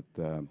something else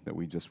that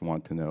we just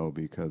want to know,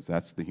 because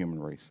that's the human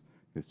race.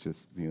 It's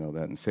just, you know,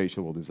 that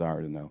insatiable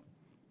desire to know.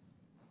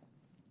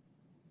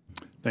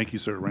 Thank you,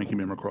 sir. Ranking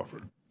Member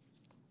Crawford.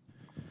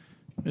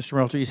 Mr.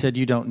 Moultrie, you said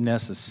you don't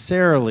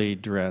necessarily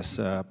dress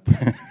up.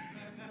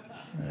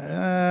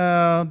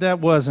 That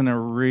wasn't a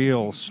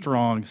real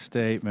strong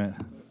statement.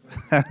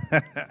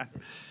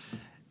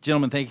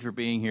 Gentlemen, thank you for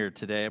being here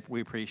today.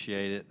 We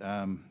appreciate it.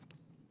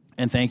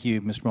 And thank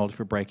you, Mr. Moultrie,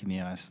 for breaking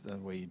the ice the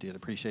way you did.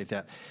 Appreciate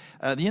that.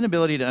 The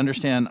inability to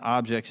understand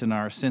objects in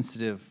our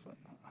sensitive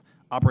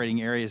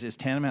operating areas is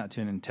tantamount to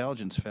an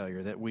intelligence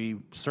failure that we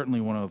certainly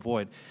want to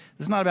avoid.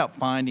 This is not about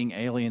finding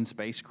alien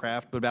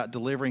spacecraft, but about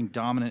delivering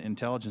dominant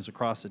intelligence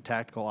across the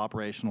tactical,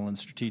 operational, and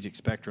strategic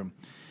spectrum.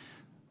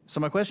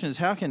 So my question is,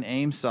 how can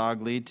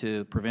AIM-SOG lead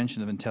to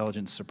prevention of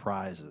intelligence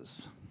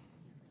surprises?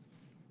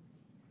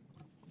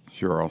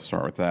 Sure, I'll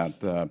start with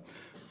that.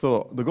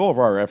 So the goal of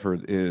our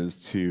effort is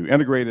to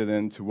integrate it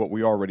into what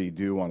we already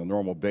do on a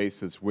normal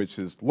basis, which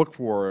is look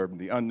for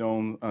the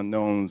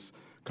unknowns,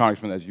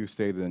 Congressman, as you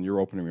stated in your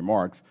opening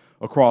remarks,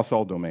 across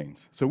all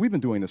domains. So we've been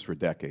doing this for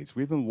decades.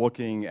 We've been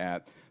looking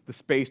at the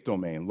space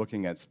domain,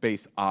 looking at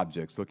space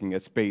objects, looking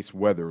at space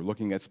weather,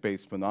 looking at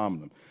space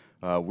phenomenon.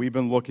 We've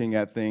been looking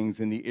at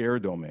things in the air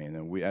domain,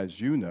 and we, as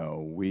you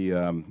know,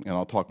 and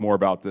I'll talk more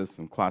about this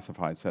in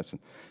classified session,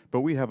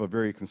 but we have a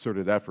very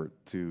concerted effort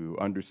to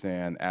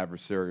understand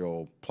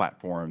adversarial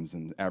platforms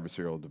and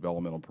adversarial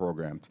developmental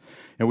programs.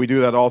 And we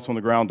do that also in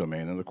the ground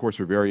domain. And of course,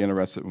 we're very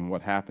interested in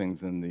what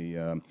happens in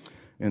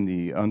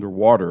the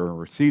underwater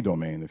or sea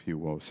domain, if you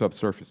will,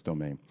 subsurface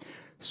domain.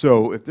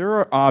 So if there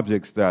are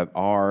objects that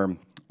are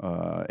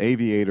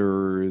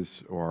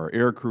aviators or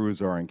air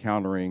crews are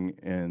encountering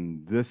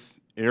in this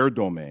air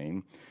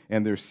domain,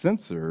 and their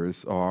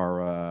sensors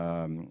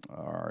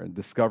are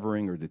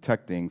discovering or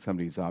detecting some of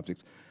these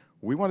objects,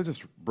 we want to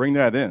just bring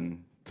that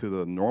in to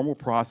the normal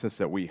process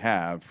that we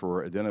have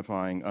for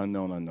identifying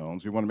unknown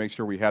unknowns. We want to make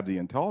sure we have the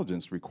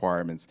intelligence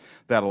requirements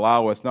that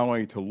allow us not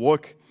only to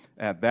look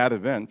at that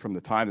event from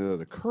the time that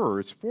it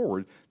occurs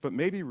forward, but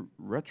maybe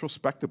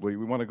retrospectively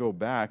we want to go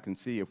back and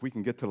see if we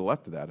can get to the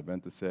left of that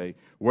event to say,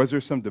 was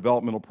there some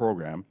developmental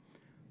program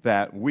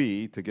that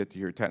we, to get to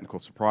your technical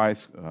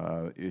surprise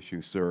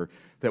issue, sir,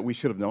 that we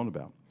should have known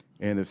about?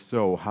 And if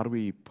so, how do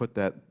we put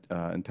that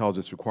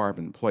intelligence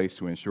requirement in place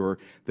to ensure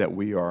that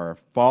we are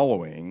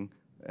following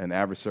an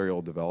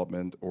adversarial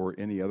development or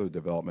any other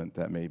development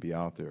that may be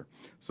out there?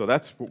 So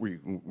that's what we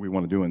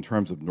want to do in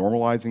terms of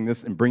normalizing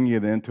this and bringing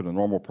it into the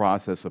normal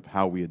process of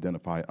how we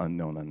identify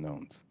unknown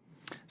unknowns.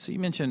 So you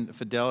mentioned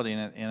fidelity,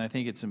 and I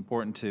think it's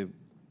important to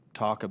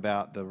talk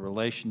about the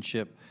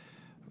relationship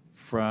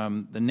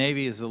from the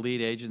Navy as the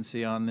lead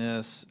agency on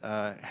this.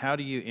 How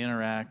do you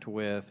interact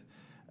with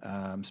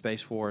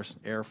Space Force,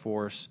 Air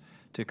Force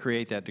to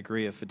create that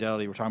degree of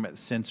fidelity? We're talking about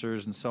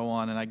sensors and so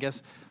on, and I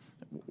guess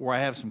where I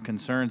have some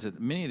concerns that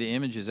many of the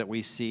images that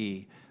we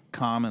see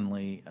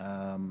commonly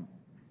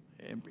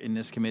in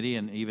this committee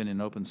and even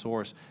in open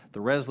source,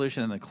 the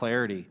resolution and the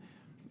clarity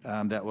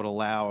that would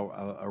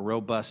allow a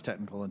robust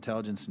technical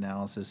intelligence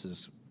analysis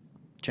is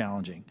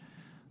challenging.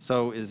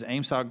 So is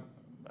AIMSOC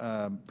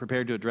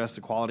prepared to address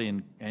the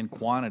quality and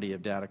quantity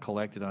of data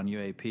collected on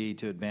UAP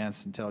to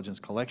advance intelligence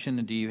collection?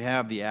 And do you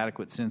have the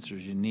adequate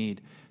sensors you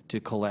need to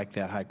collect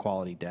that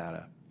high-quality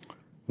data?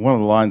 One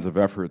of the lines of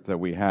effort that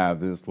we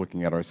have is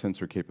looking at our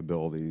sensor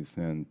capabilities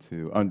and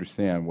to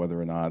understand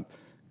whether or not,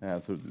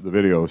 as the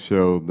video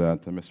showed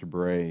that Mr.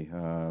 Bray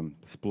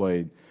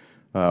displayed,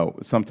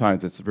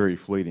 sometimes it's very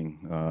fleeting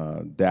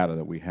data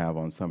that we have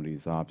on some of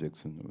these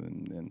objects.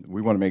 And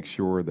we want to make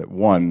sure that,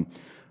 one,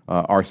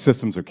 our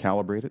systems are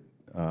calibrated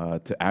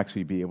to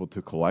actually be able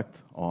to collect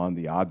on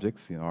the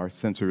objects. You know, our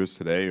sensors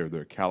today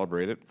they're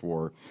calibrated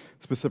for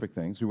specific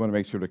things. We want to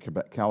make sure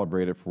they're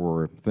calibrated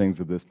for things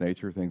of this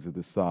nature, things of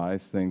this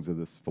size, things of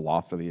this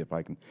velocity, if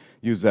I can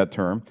use that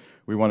term.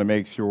 We want to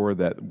make sure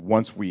that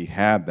once we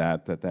have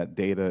that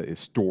data is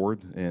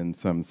stored in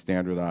some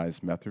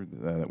standardized method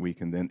that we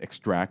can then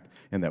extract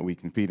and that we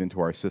can feed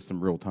into our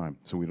system real time.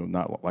 So we do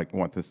not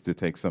want this to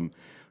take some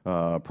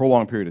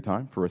prolonged period of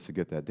time for us to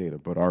get that data.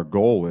 But our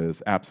goal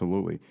is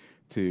absolutely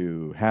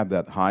to have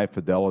that high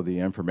fidelity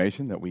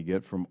information that we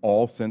get from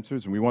all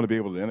sensors, and we want to be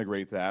able to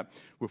integrate that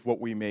with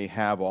what we may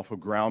have off of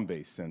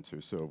ground-based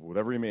sensors. So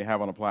whatever we may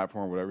have on a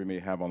platform, whatever we may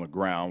have on the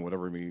ground,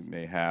 whatever we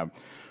may have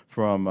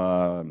from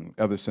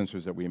other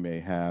sensors that we may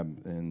have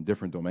in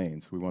different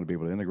domains, we want to be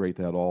able to integrate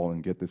that all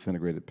and get this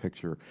integrated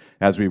picture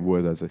as we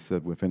would, as I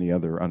said, with any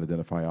other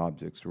unidentified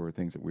objects or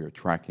things that we are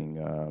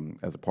tracking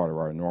as a part of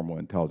our normal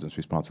intelligence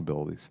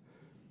responsibilities.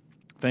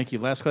 Thank you.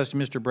 Last question,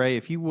 Mr. Bray,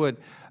 if you would.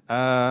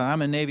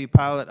 I'm a Navy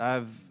pilot.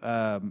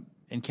 I've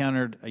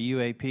encountered a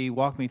UAP.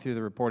 Walk me through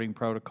the reporting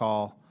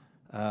protocol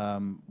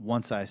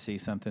once I see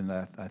something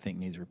that I think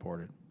needs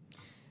reported.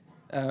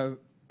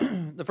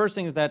 The first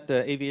thing that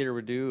aviator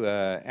would do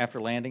after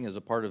landing as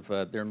a part of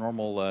their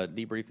normal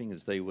debriefing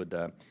is they would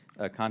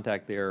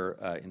contact their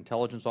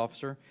intelligence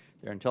officer.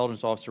 Their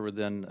intelligence officer would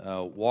then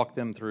walk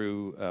them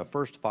through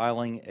first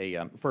filing a,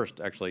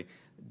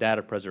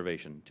 data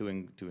preservation to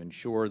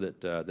ensure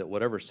that, that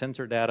whatever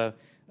sensor data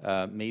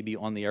may be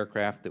on the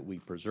aircraft, that we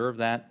preserve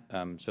that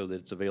so that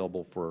it's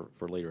available for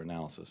later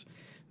analysis.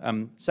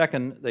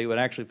 Second, they would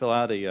actually fill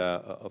out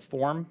a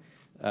form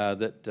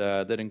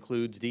that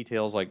includes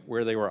details like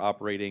where they were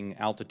operating,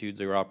 altitudes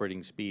they were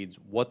operating, speeds,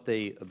 what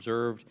they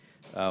observed,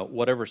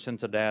 whatever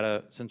sensor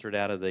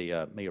data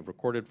they may have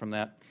recorded from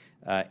that.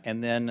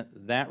 And then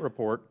that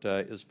report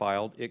is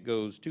filed. It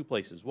goes two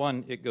places.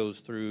 One, it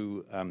goes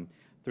through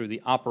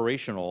the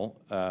operational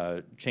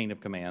chain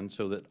of command,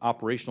 so that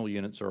operational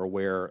units are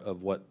aware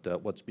of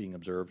what's being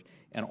observed,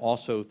 and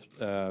also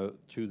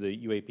through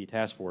the UAP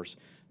task force,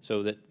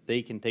 so that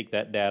they can take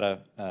that data,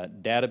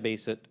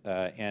 database it,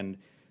 and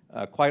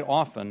quite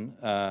often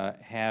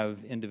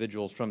have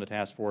individuals from the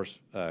task force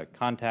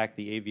contact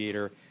the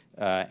aviator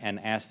and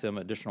ask them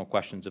additional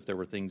questions if there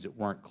were things that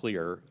weren't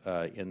clear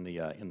in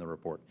the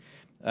report.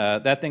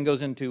 That then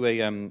goes into a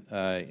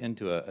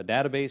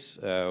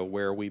database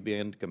where we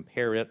begin to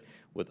compare it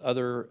with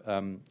other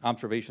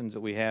observations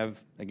that we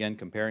have, again,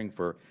 comparing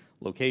for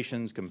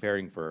locations,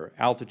 comparing for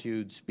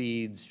altitudes,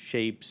 speeds,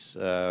 shapes,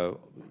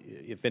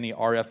 if any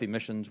RF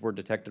emissions were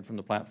detected from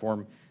the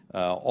platform,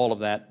 all of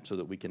that, so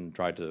that we can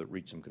try to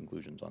reach some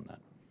conclusions on that.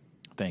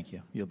 Thank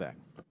you. Yield back.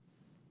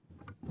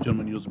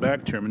 Gentleman yields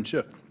back. Chairman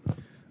Schiff.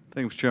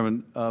 Thank you, Mr.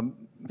 Chairman.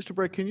 Mr.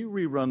 Bray, can you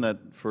rerun that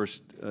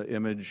first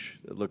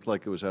image that looked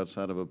like it was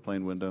outside of a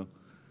plane window?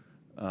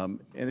 And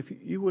if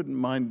you wouldn't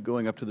mind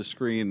going up to the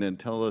screen and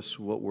tell us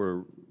what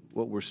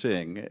we're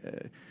seeing.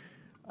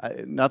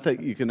 Not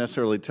that you can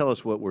necessarily tell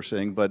us what we're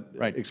seeing, but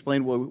Right.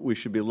 explain what we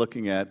should be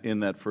looking at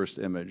in that first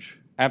image.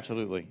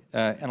 Absolutely.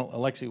 And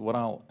Alexi, what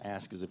I'll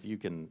ask is if you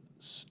can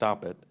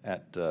stop it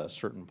at a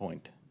certain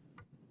point.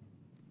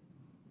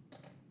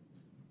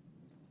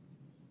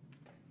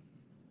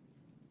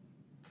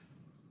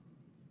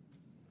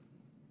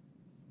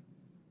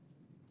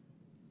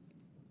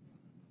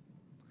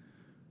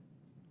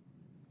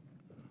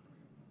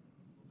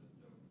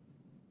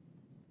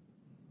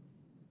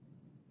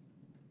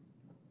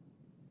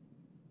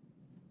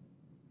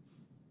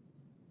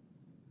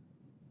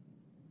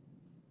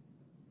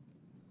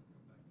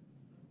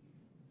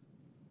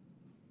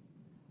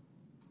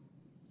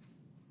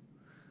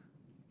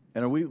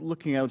 And are we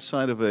looking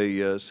outside of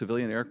a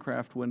civilian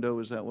aircraft window?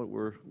 Is that what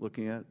we're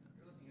looking at?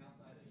 You're looking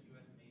outside a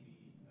U.S. Navy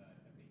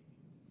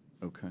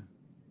F-18. Okay. And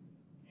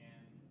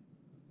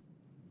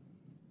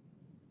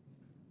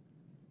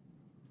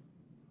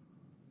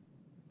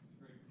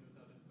great, shows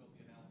how difficult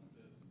the analysis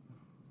is.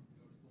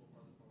 Go just a little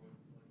farther forward.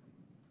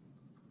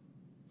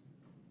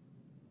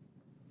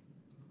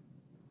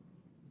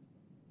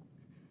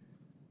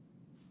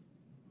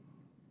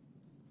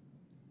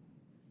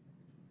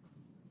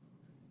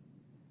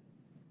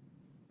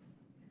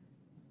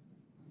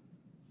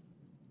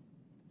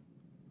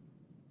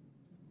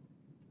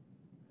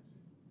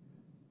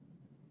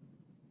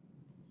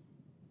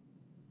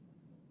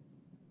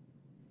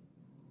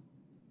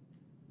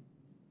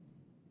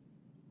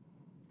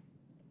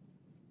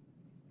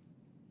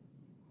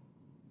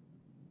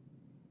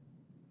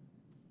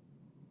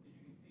 As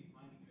you can see,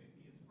 finding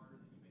UAP is harder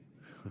than you may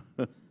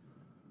think.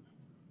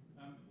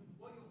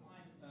 What you'll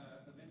find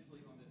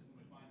eventually on this,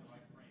 when we find the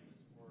right frame, is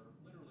for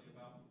literally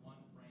about one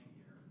frame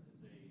here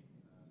is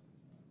a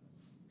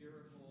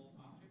spherical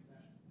object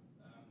that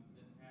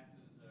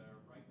passes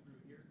right through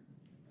here,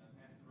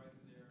 passes right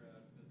through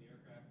there because the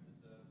aircraft is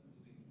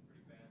moving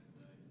pretty fast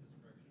in this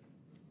direction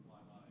with the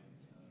flyby of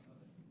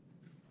it.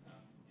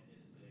 And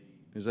it is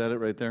a, Is that it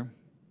right there?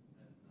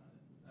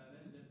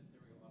 that is it.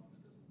 There we go, off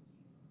in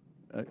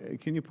the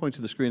distance. Can you point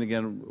to the screen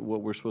again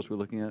what we're supposed to be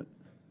looking at?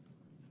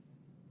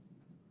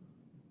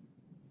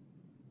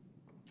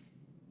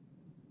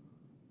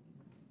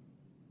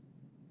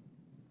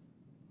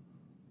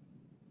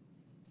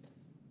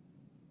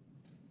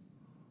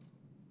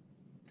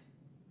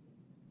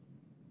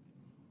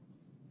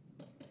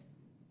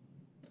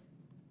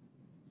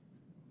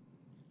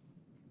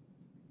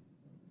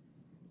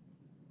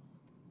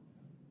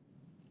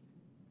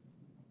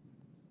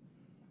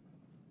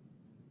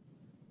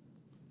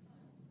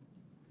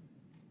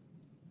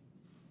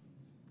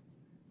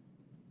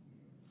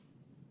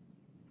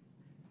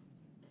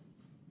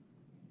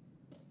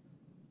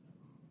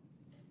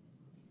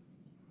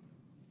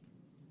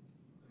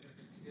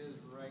 Is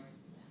right.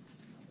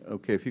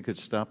 Okay, if you could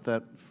stop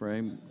that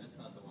frame. That's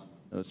not the one.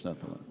 No, it's not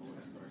the one.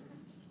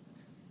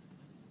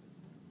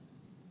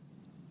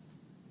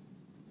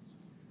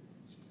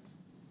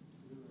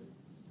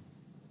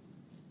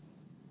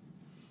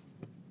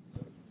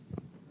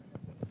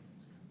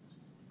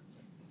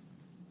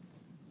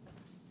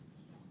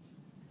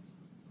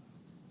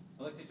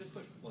 Alexi, just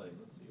push play.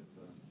 Let's see if.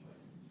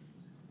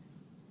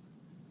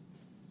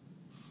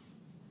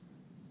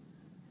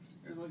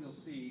 Here's what you'll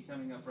see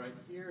coming up right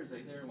here is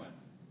there it went.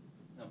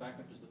 Now back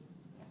up just a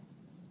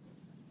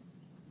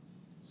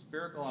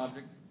spherical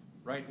object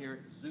right here.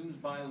 It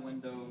zooms by the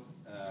window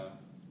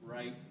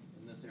right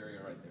in this area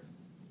right there.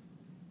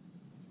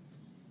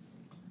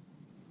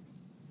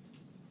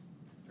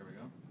 There we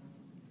go.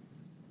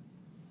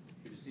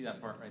 Could you see that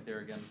part right there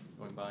again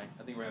going by?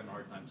 I think we're having a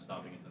hard time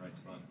stopping it in the right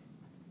spot.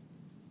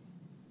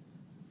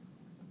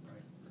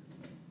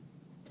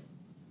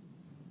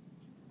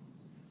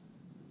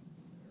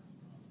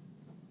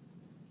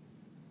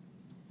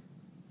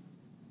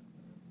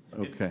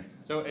 Okay.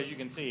 So as you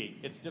can see,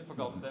 it's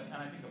difficult, and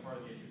I think a part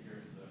of the issue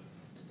here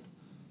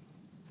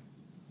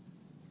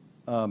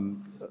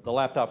is the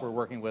laptop we're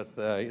working with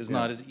is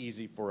not as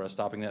easy for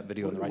stopping that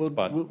video in the right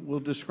spot. We'll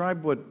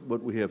describe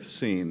what we have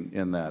seen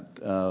in that.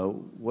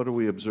 What are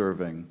we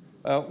observing?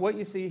 What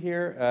you see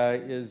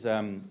here is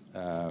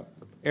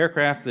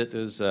aircraft that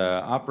is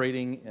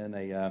operating in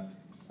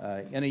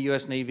a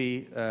U.S.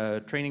 Navy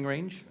training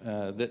range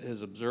that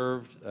has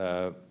observed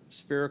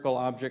spherical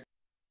object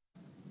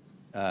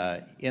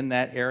in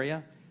that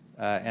area,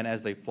 and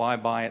as they fly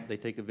by it, they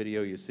take a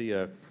video. You see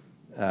it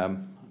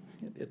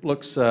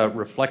looks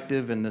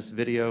reflective in this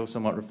video,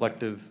 somewhat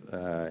reflective,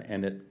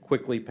 and it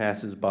quickly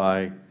passes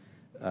by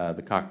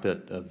the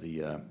cockpit of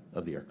the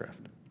aircraft.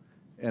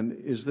 And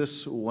is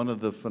this one of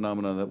the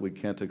phenomena that we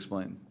can't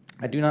explain?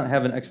 I do not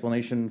have an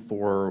explanation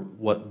for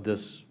what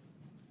this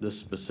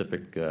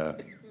specific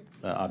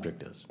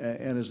object is.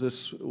 And is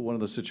this one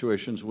of the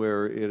situations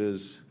where it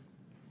is,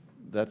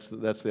 that's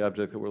the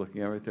object that we're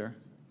looking at right there?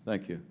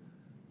 Thank you.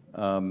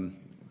 And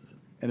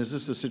is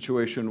this a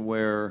situation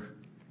where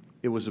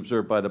it was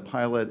observed by the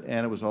pilot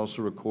and it was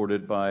also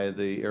recorded by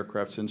the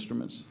aircraft's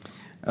instruments?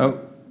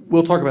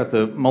 We'll talk about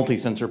the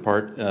multi-sensor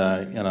part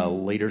in a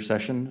later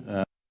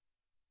session.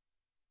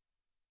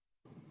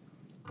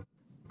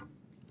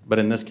 But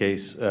in this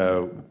case,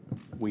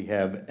 we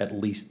have at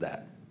least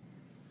that.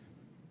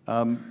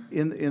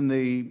 In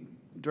the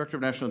Director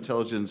of National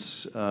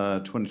Intelligence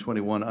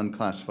 2021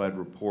 unclassified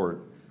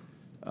report,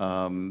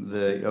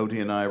 the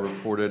ODNI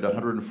reported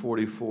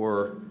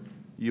 144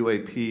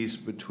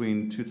 UAPs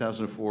between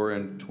 2004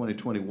 and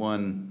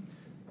 2021,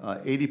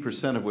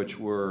 80% of which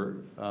were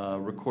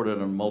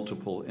recorded on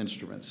multiple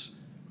instruments.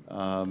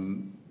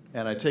 And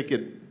I take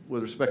it,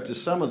 with respect to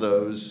some of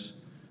those,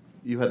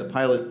 you had a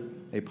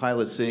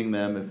pilot seeing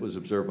them if it was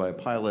observed by a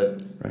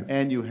pilot, right,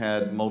 and you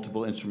had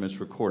multiple instruments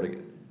recording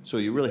it. So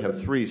you really have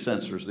three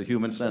sensors, the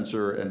human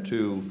sensor and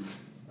two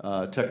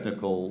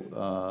technical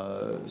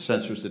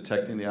sensors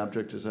detecting the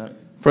object, is that?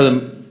 For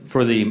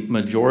the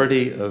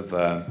majority of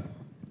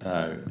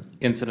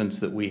incidents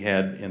that we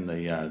had in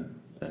the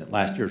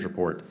last year's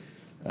report,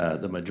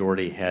 the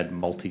majority had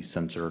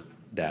multi-sensor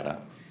data.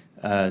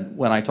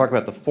 When I talk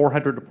about the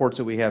 400 reports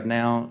that we have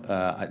now,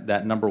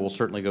 that number will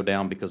certainly go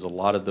down because a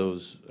lot of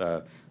those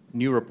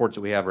new reports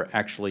that we have are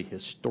actually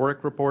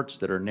historic reports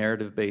that are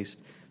narrative-based.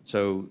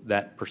 So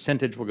that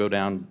percentage will go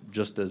down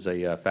just as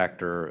a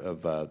factor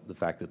of the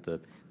fact that the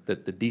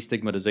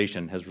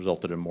destigmatization has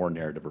resulted in more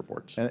narrative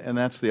reports. And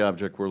that's the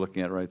object we're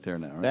looking at right there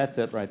now, right? That's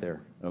it right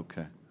there.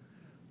 Okay.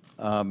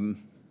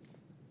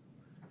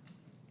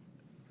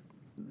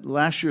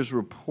 Last year's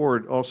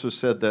report also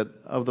said that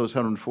of those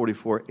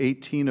 144,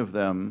 18 of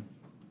them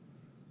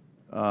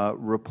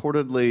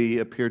reportedly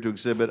appeared to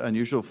exhibit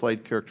unusual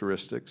flight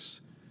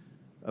characteristics,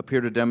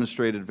 appear to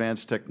demonstrate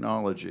advanced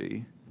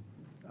technology,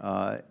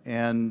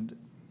 and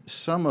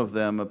some of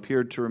them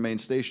appeared to remain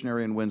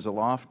stationary in winds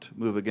aloft,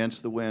 move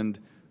against the wind,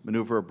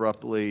 maneuver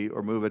abruptly,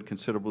 or move at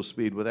considerable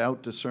speed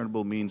without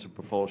discernible means of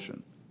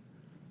propulsion.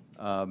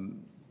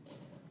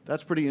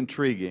 That's pretty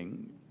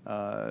intriguing.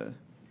 And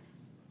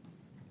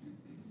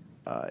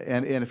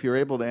if you're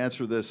able to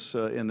answer this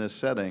in this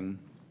setting,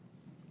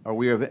 are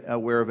we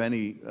aware of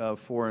any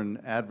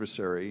foreign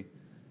adversary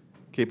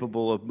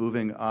capable of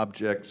moving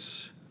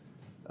objects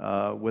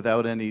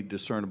without any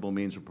discernible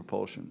means of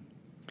propulsion?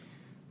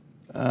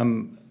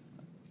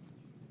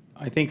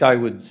 I think I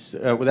would,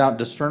 without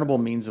discernible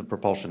means of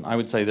propulsion, I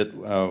would say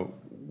that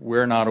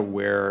we're not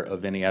aware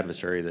of any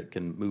adversary that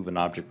can move an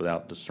object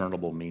without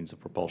discernible means of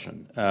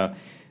propulsion.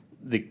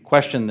 The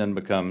question then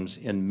becomes,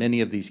 in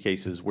many of these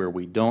cases where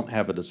we don't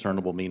have a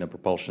discernible mean of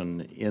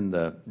propulsion in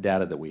the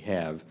data that we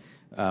have,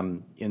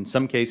 in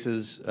some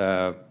cases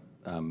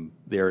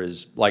there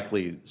is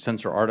likely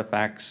sensor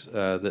artifacts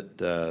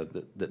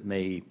that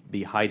may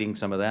be hiding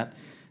some of that.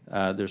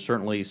 There's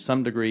certainly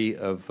some degree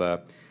of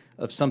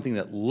something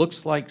that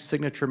looks like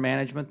signature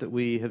management that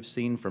we have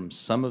seen from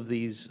some of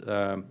these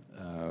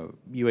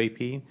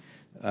UAP,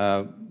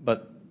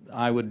 but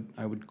I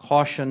would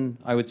caution.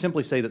 I would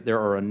simply say that there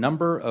are a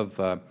number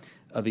of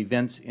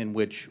events in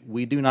which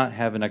we do not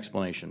have an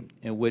explanation,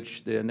 and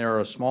there are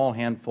a small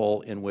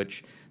handful in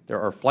which there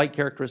are flight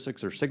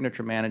characteristics or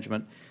signature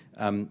management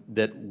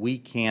that we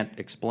can't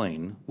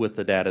explain with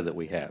the data that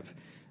we have.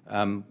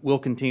 We'll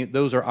continue.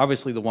 Those are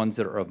obviously the ones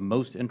that are of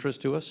most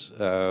interest to us.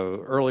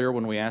 Earlier,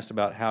 when we asked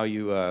about how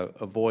you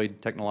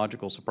avoid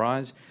technological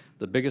surprise,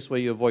 the biggest way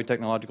you avoid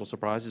technological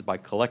surprise is by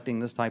collecting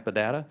this type of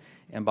data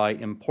and by,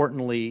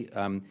 importantly,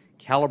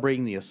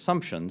 calibrating the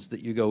assumptions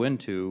that you go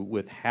into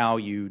with how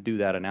you do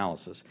that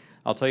analysis.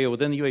 I'll tell you,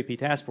 within the UAP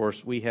task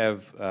force, we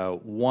have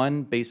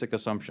one basic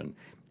assumption,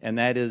 and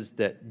that is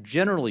that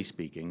generally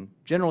speaking,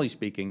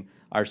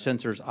 our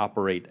sensors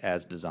operate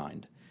as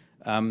designed.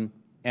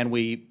 And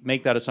we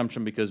make that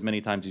assumption because many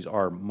times these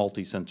are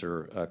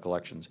multi-sensor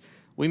collections.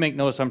 We make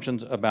no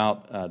assumptions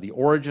about the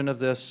origin of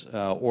this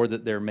or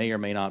that there may or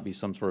may not be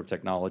some sort of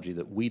technology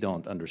that we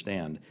don't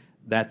understand.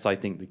 That's, I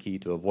think, the key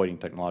to avoiding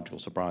technological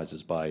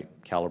surprises, by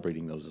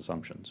calibrating those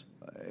assumptions.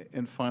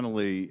 And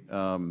finally,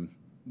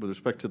 with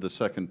respect to the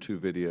second two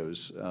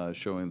videos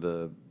showing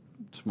the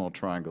small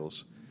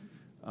triangles,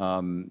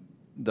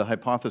 the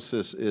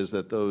hypothesis is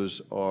that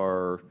those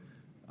are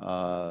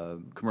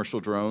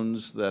commercial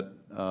drones that,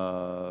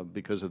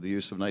 because of the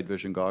use of night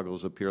vision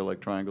goggles, appear like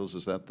triangles.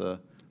 Is that the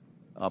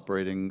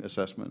operating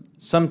assessment?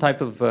 Some type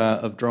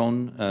of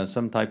drone,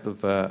 some type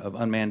of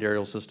unmanned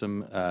aerial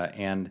system,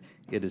 and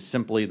it is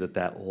simply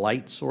that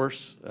light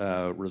source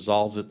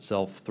resolves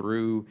itself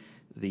through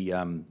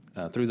the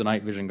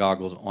night vision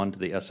goggles onto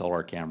the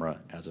SLR camera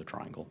as a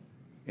triangle.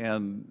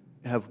 And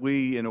have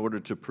we, in order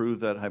to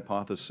prove that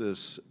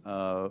hypothesis,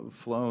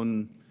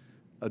 flown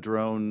a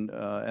drone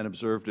and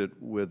observed it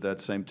with that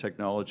same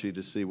technology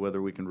to see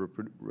whether we can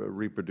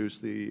reproduce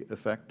the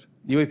effect?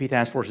 The UAP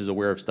Task Force is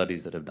aware of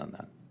studies that have done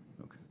that.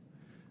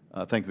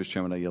 Okay. Thank you, Mr.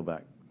 Chairman. I yield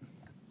back.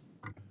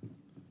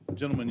 The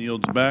gentleman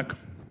yields back.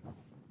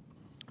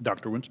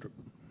 Dr. Winstrup.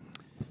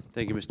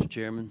 Thank you, Mr.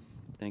 Chairman.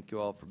 Thank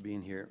you all for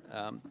being here.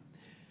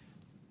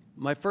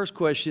 My first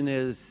question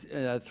is,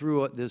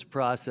 through this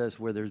process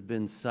where there's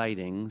been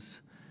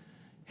sightings,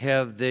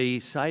 have the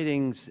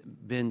sightings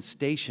been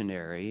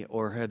stationary,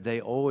 or have they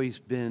always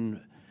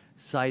been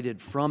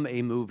sighted from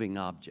a moving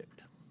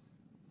object,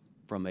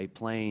 from a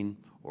plane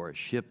or a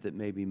ship that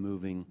may be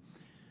moving?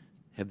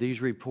 Have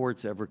these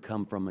reports ever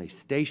come from a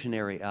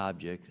stationary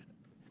object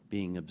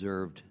being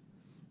observed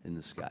in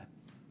the sky?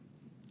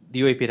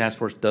 The UAP Task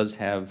Force does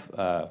have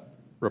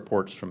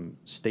reports from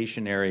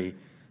stationary,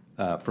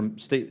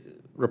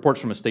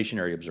 reports from a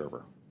stationary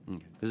observer.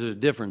 Because there's a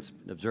difference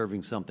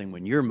observing something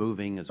when you're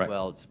moving as Right.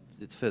 well.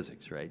 It's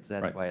physics, right? So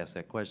that's Right. why I asked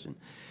that question.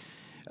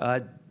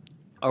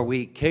 Are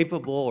we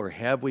capable, or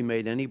have we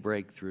made any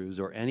breakthroughs,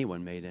 or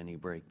anyone made any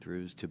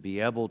breakthroughs, to be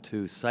able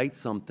to cite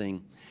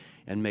something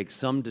and make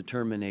some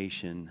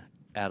determination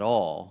at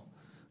all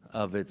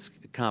of its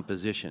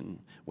composition,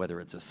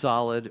 whether it's a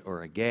solid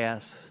or a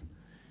gas?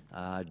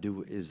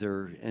 Is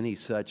there any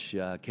such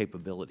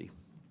capability?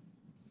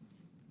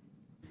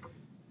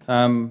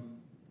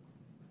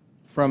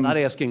 From Not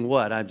asking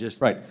what, I'm just...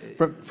 Right.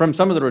 From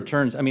some of the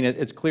returns, I mean,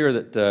 it's clear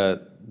that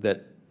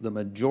that the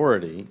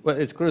majority, well,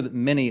 it's clear that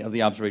many of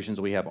the observations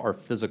that we have are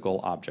physical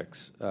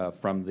objects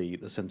from the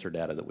sensor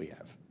data that we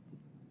have.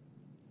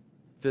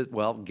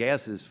 Well,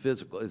 gas is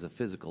physical, is a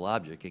physical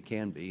object. It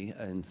can be,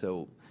 and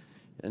so,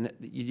 and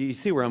you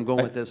see where I'm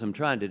going with this. I'm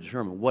trying to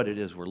determine what it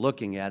is we're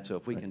looking at. So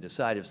if we can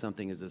decide if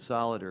something is a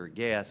solid or a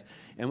gas,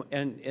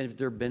 and if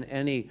there have been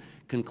any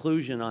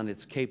conclusion on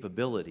its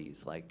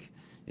capabilities, like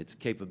its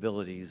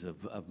capabilities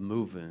of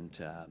movement,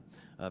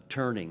 of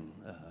turning,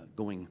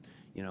 going,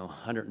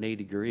 180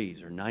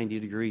 degrees or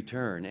 90-degree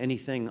turn,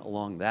 anything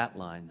along that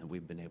line that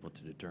we've been able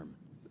to determine.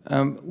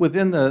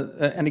 Within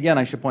the, and again,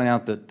 I should point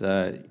out that,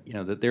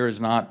 that there is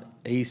not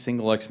a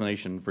single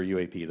explanation for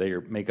UAP.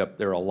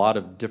 There are a lot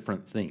of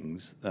different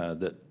things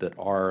that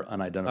are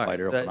unidentified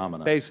aerial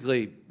phenomena.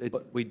 Basically,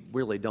 we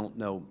really don't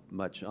know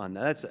much on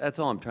that. That's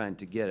all I'm trying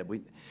to get at.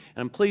 And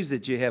I'm pleased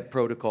that you have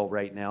protocol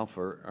right now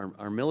for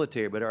our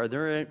military, but are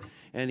there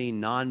any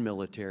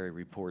non-military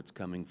reports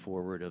coming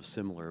forward of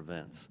similar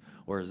events,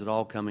 or is it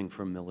all coming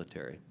from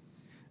military?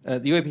 The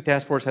UAP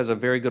Task Force has a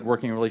very good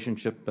working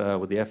relationship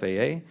with the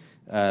FAA.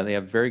 They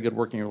have very good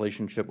working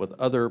relationship with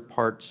other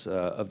parts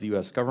of the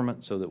U.S.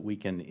 government so that we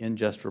can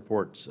ingest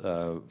reports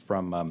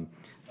from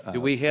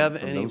Do we have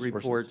from any those sources.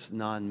 reports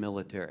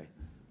non-military?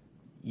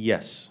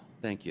 Yes.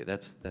 Thank you.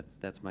 That's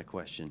my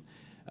question.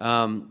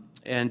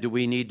 And do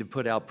we need to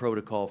put out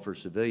protocol for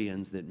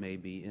civilians that may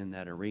be in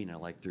that arena,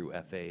 like through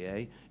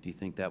FAA? Do you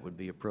think that would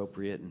be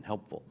appropriate and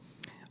helpful?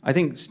 I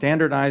think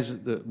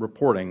standardized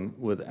reporting,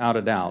 without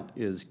a doubt,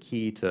 is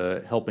key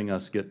to helping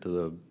us get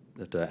to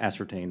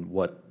ascertain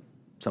what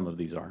some of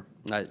these are.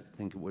 I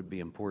think it would be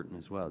important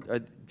as well.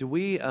 Do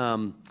we,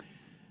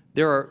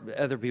 there are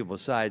other people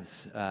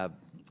besides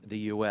the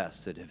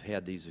U.S. that have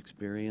had these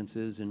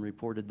experiences and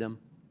reported them?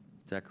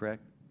 Is that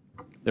correct?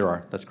 There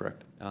are, that's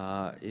correct.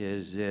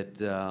 Is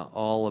it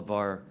all of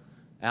our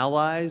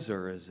allies,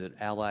 or is it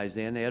allies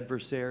and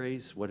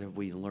adversaries? What have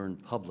we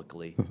learned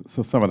publicly?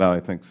 So some of that, I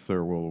think,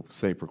 sir, we'll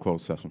save for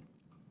closed session.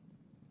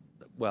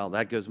 Well,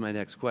 that goes to my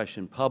next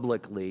question.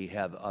 Publicly,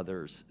 have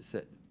others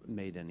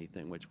made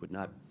anything which would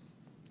not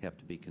have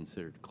to be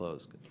considered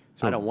closed?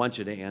 I don't want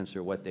you to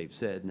answer what they've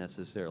said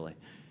necessarily.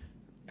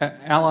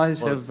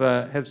 Allies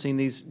have seen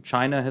these.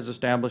 China has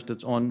established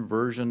its own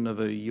version of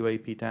a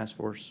UAP task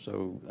force,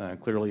 so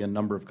clearly a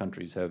number of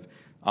countries have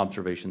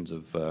observations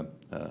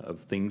of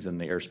things in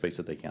the airspace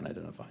that they can't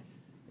identify.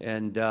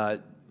 And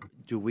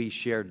do we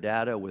share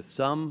data with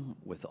some,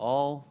 with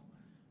all?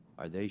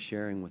 Are they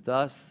sharing with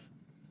us?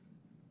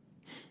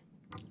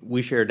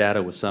 We share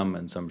data with some,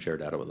 and some share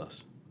data with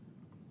us.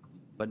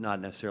 But not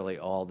necessarily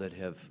all that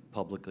have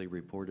publicly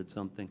reported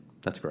something?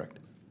 That's correct.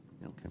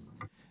 Okay.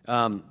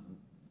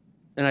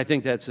 And I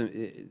think that's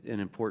an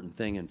important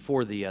thing, and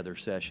for the other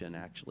session,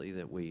 actually,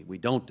 that we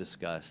don't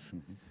discuss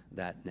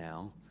that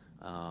now.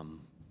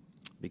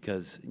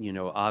 Because,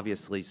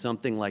 obviously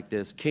something like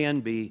this can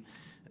be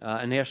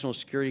a national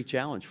security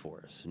challenge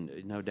for us,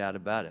 no doubt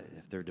about it.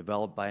 If they're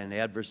developed by an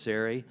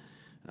adversary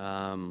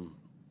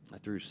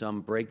through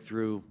some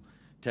breakthrough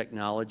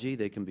technology,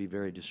 they can be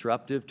very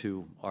disruptive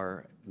to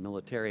our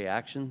military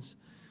actions,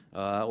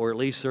 or at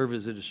least serve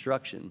as a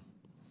distraction.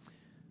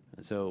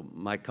 So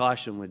my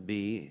caution would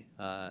be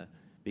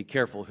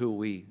careful who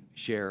we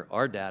share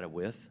our data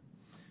with,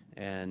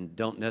 and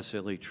don't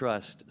necessarily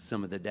trust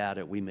some of the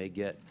data we may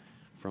get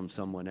from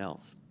someone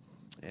else.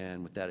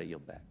 And with that, I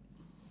yield back.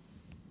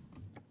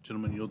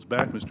 Gentleman yields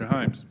back. Mr.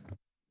 Himes.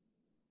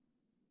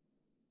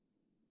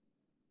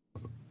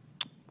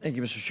 Thank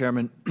you, Mr.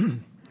 Chairman.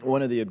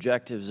 One of the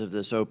objectives of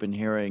this open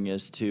hearing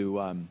is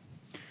to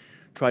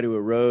try to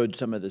erode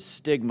some of the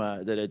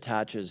stigma that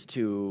attaches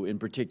to, in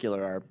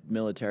particular, our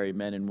military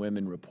men and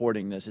women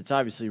reporting this. It's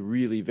obviously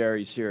really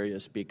very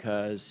serious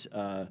because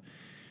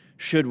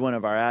should one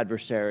of our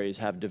adversaries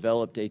have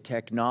developed a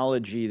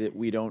technology that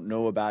we don't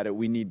know about it,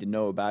 we need to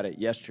know about it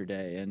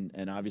yesterday.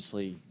 And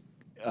obviously,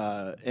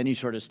 any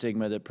sort of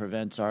stigma that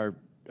prevents our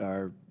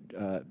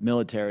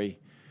military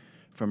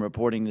from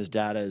reporting this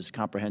data as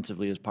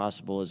comprehensively as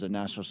possible as a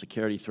national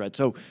security threat.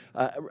 So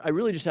I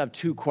really just have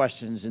two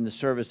questions in the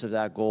service of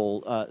that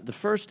goal. The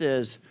first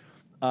is,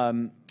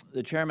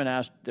 the chairman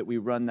asked that we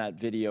run that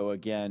video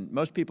again.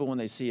 Most people, when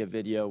they see a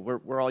video,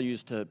 we're all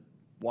used to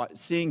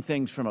seeing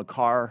things from a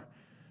car,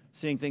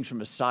 seeing things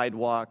from a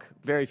sidewalk.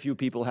 Very few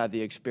people have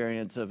the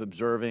experience of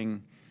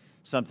observing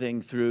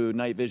something through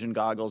night vision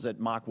goggles at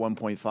Mach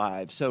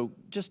 1.5. So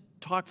just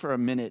talk for a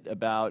minute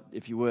about,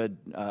 if you would,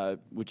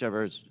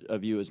 whichever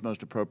of you is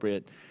most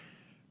appropriate,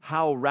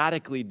 how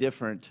radically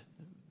different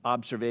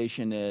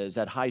observation is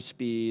at high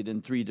speed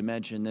and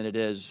 3-dimension than it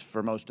is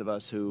for most of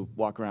us who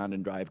walk around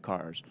and drive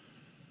cars.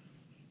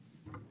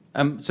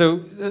 So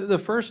the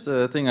first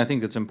thing I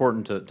think that's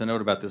important to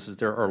note about this is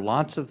there are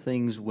lots of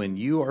things when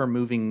you are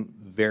moving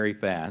very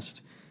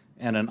fast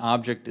and an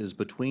object is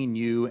between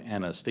you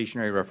and a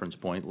stationary reference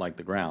point like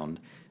the ground,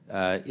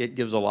 it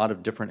gives a lot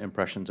of different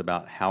impressions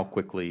about how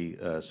quickly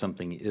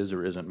something is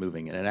or isn't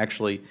moving. And it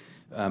actually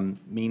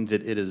means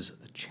that it is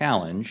a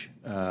challenge,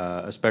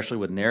 especially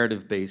with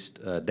narrative-based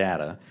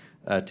data,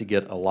 to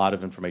get a lot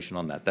of information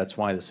on that. That's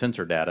why the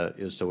sensor data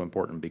is so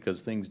important,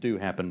 because things do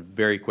happen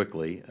very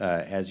quickly,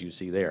 as you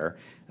see there.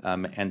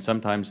 And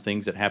sometimes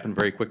things that happen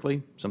very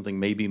quickly, something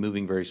may be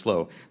moving very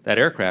slow. That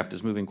aircraft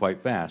is moving quite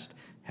fast.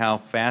 How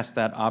fast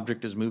that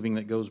object is moving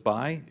that goes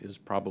by is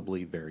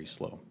probably very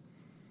slow.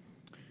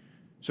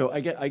 So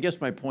I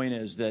guess my point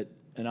is that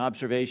an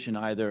observation,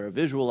 either a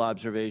visual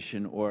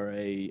observation or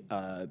a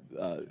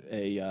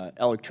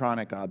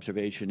electronic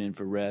observation,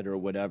 infrared or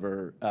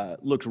whatever,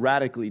 looks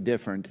radically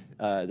different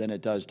than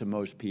it does to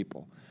most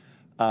people.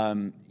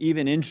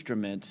 Even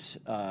instruments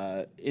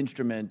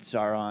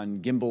are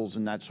on gimbals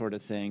and that sort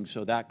of thing,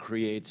 so that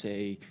creates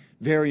a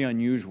very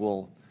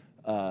unusual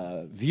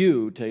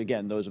view to,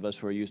 again, those of us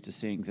who are used to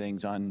seeing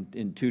things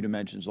in 2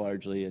 dimensions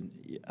largely.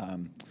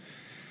 And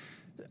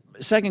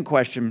second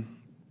question.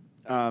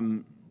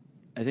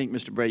 I think,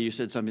 Mr. Bray, you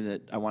said something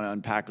that I want to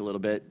unpack a little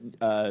bit.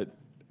 A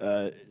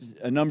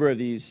number of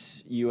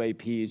these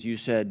UAPs, you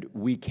said,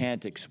 we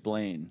can't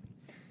explain.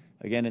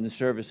 Again, in the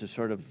service of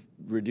sort of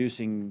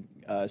reducing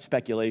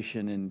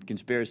speculation and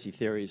conspiracy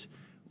theories,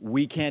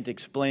 we can't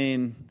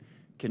explain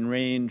can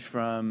range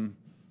from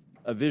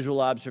a visual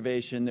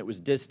observation that was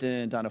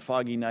distant on a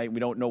foggy night, we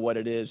don't know what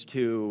it is,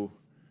 to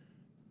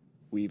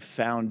we've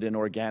found an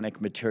organic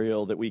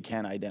material that we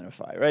can't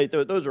identify, right?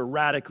 Those are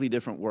radically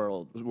different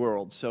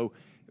worlds. So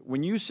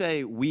when you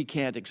say we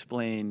can't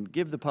explain,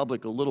 give the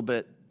public a little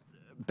bit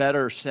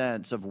better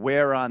sense of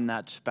where on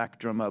that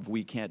spectrum of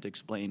we can't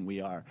explain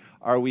we are.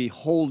 Are we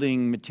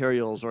holding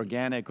materials,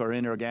 organic or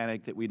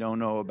inorganic, that we don't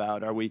know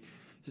about? Are we,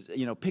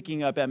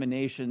 picking up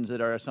emanations that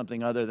are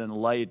something other than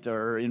light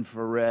or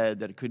infrared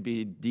that could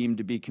be deemed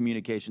to be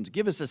communications?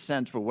 Give us a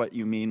sense for what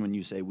you mean when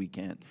you say we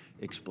can't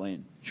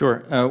explain.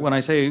 Sure. When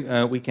I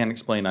say we can't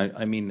explain,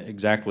 I mean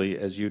exactly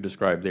as you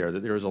described there,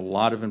 that there is a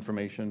lot of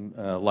information,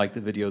 like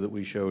the video that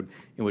we showed,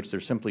 in which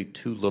there's simply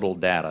too little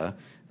data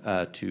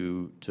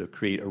to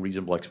create a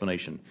reasonable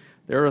explanation.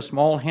 There are a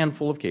small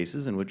handful of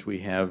cases in which we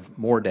have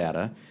more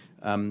data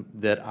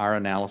that our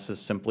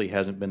analysis simply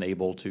hasn't been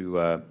able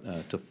to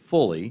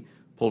fully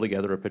pull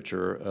together a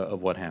picture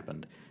of what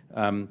happened.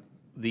 And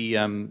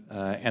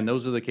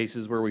those are the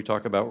cases where we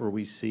talk about where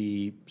we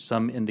see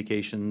some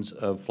indications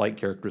of flight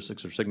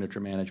characteristics or signature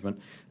management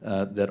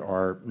that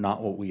are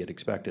not what we had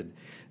expected.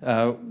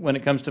 When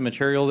it comes to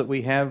material that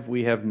we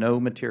have no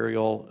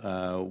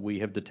material. We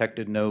have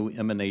detected no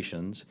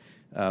emanations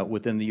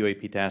within the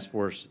UAP task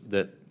force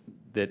that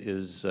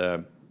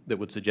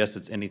would suggest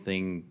it's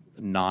anything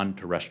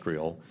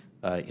non-terrestrial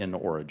in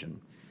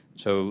origin.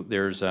 So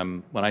there's,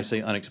 when I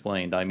say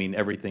unexplained, I mean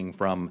everything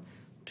from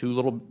too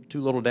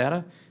little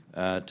data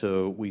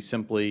to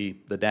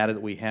the data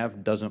that we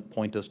have doesn't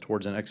point us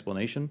towards an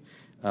explanation,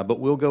 but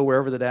we'll go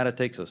wherever the data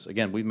takes us.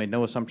 Again, we've made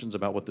no assumptions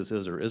about what this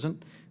is or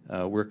isn't.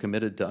 We're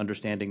committed to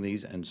understanding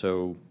these, and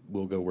so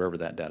we'll go wherever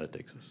that data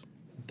takes us.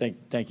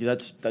 Thank you.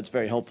 That's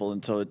very helpful,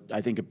 and so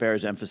I think it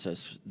bears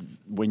emphasis.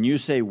 When you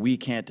say we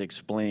can't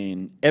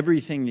explain,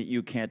 everything that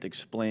you can't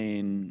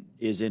explain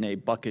is in a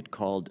bucket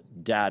called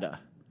data.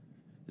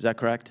 Is that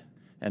correct?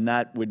 And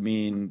that would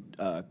mean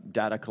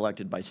data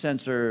collected by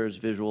sensors,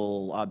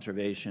 visual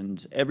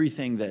observations,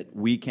 everything that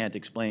we can't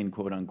explain,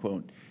 quote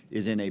unquote,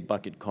 is in a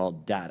bucket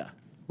called data.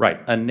 Right.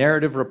 A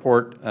narrative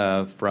report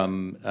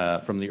from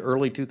the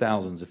early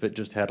 2000s, if it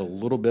just had a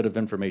little bit of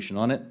information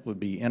on it, would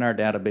be in our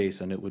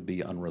database and it would be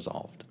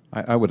unresolved.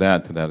 I would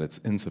add to that it's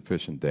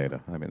insufficient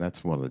data. I mean,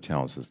 that's one of the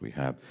challenges we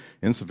have.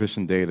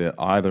 Insufficient data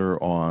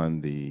either on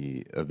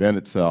the event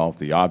itself,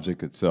 the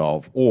object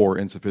itself, or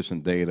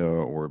insufficient data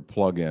or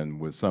plug-in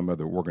with some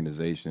other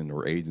organization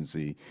or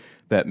agency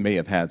that may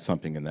have had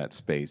something in that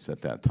space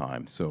at that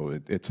time. So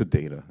it's a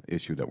data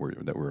issue that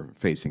we're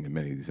facing in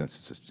many of these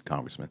instances,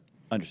 Congressman.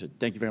 Understood.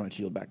 Thank you very much.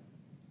 Yield back.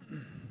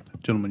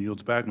 Gentleman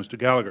yields back. Mr.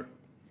 Gallagher.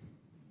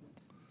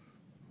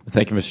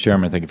 Thank you, Mr.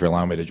 Chairman. Thank you for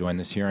allowing me to join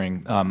this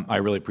hearing. I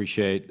really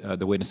appreciate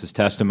the witness's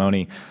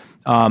testimony.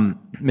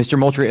 Mr.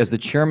 Moultrie, as the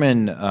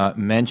chairman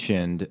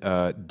mentioned,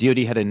 DoD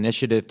had an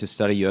initiative to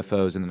study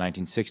UFOs in the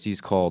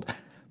 1960s called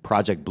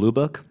Project Blue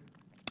Book.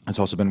 It's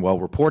also been well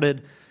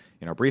reported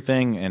in our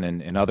briefing and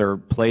in other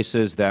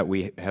places that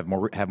we have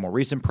more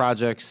recent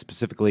projects,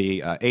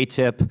 specifically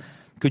ATIP.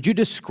 Could you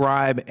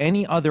describe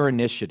any other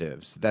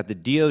initiatives that the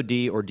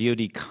DoD or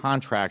DoD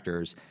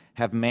contractors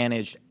have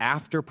managed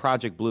after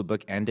Project Blue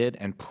Book ended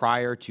and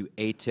prior to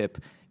ATIP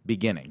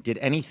beginning? Did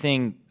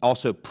anything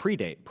also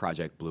predate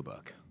Project Blue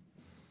Book?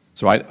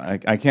 So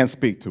I can't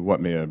speak to what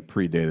may have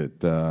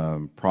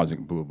predated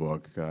Project Blue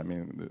Book. I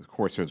mean, of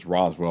course, there's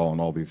Roswell and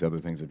all these other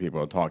things that people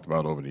have talked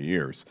about over the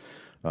years.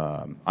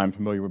 I'm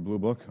familiar with Blue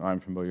Book.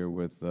 I'm familiar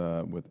with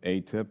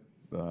ATIP.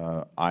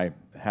 I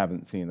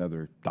haven't seen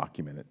other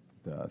documented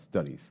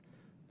studies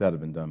that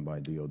have been done by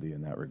DoD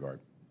in that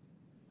regard.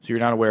 So you're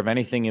not aware of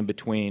anything in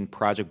between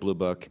Project Blue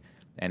Book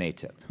and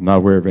ATIP? I'm not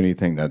aware of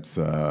anything that's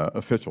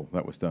official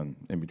that was done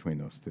in between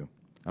those two.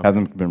 Okay.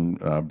 Hasn't been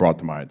brought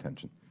to my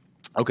attention.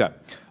 Okay.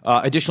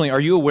 Additionally, are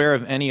you aware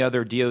of any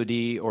other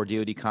DoD or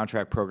DoD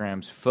contract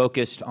programs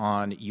focused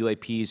on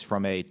UAPs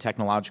from a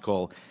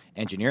technological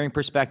engineering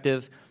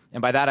perspective?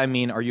 And by that I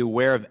mean, are you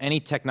aware of any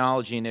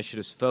technology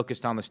initiatives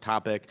focused on this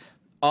topic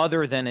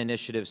other than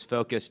initiatives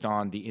focused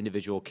on the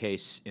individual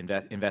case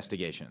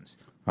investigations?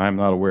 I am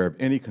not aware of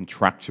any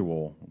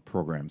contractual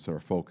programs that are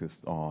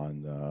focused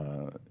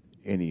on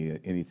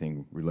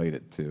anything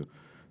related to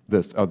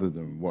this other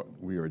than what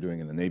we are doing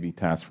in the Navy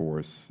Task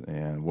Force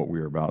and what we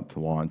are about to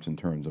launch in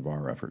terms of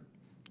our effort.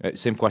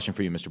 Same question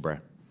for you, Mr. Bray.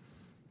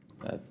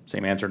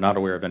 Same answer, not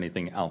aware of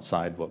anything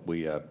outside what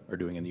we are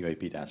doing in the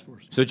UAP Task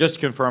Force. So just to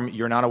confirm,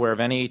 you're not aware of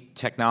any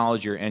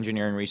technology or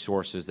engineering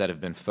resources that have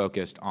been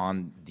focused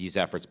on these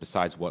efforts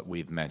besides what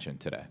we've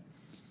mentioned today?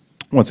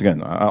 Once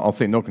again, I'll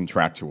say no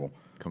contractual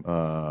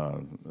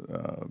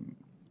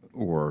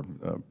or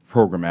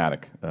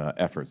programmatic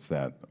efforts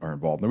that are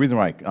involved. And the reason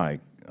why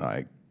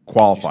I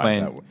qualify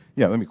it that way,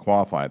 let me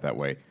qualify it that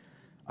way.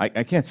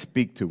 I can't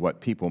speak to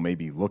what people may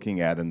be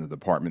looking at in the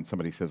department.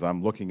 Somebody says,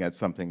 I'm looking at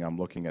something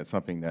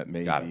that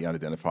may be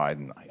unidentified,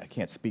 and I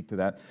can't speak to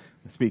that.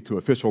 I speak to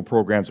official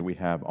programs that we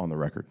have on the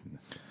record.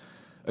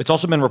 It's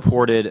also been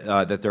reported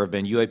that there have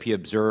been UAP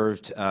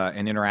observed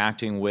and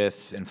interacting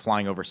with and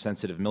flying over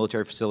sensitive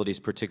military facilities,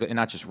 particularly, and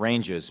not just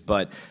ranges,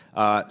 but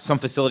some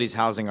facilities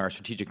housing our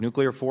strategic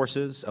nuclear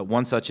forces.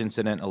 One such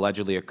incident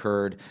allegedly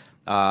occurred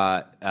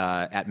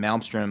at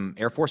Malmstrom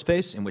Air Force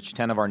Base, in which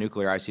 10 of our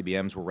nuclear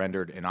ICBMs were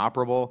rendered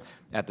inoperable.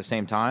 At the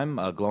same time,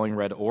 a glowing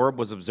red orb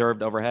was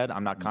observed overhead.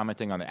 I'm not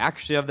commenting on the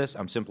accuracy of this.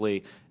 I'm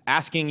simply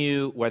asking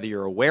you whether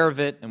you're aware of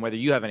it and whether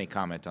you have any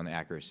comment on the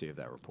accuracy of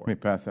that report. Let me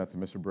pass that to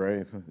Mr. Bray,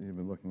 if you've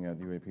been looking at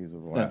UAPs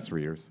over the last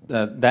 3 years.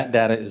 That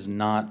data is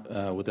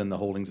not within the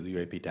holdings of the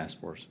UAP Task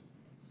Force.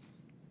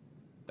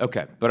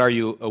 Okay, but are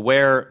you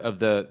aware of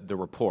the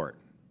report,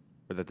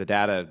 or that the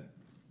data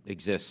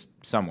exists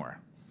somewhere?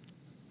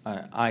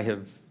 I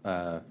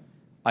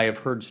have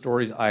heard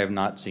stories. I have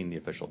not seen the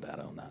official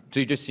data on that. So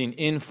you've just seen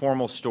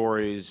informal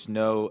stories,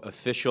 no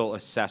official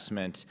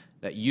assessment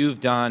that you've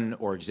done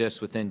or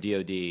exists within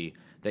DoD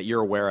that you're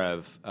aware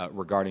of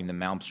regarding the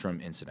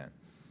Malmstrom incident?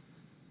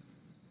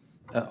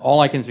 All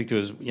I can speak to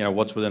is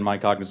what's within my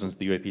cognizance of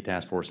the UAP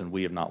Task Force, and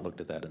we have not looked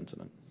at that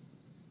incident.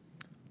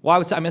 Well, I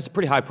would say, it's a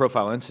pretty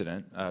high-profile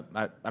incident.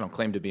 I don't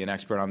claim to be an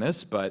expert on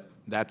this, but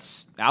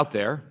that's out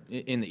there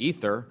in the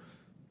ether.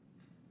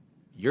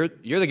 You're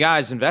the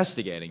guys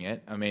investigating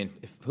it. I mean,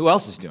 who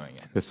else is doing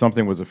it? If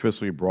something was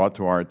officially brought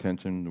to our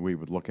attention, we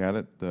would look at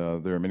it.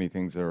 There are many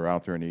things that are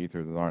out there in the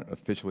ether that aren't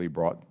officially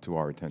brought to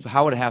our attention. So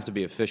how would it have to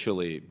be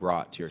officially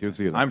brought to your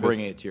attention? I'm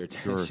bringing it to your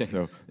attention.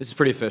 Sure, this is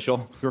pretty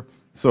official. Sure.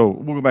 So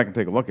we'll go back and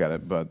take a look at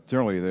it, but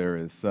generally there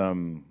is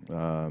some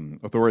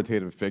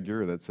authoritative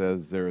figure that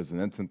says there is an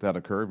incident that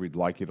occurred. We'd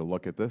like you to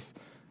look at this.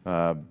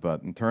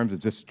 But in terms of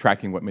just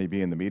tracking what may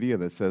be in the media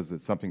that says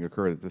that something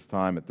occurred at this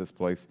time, at this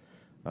place,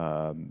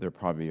 there are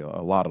probably a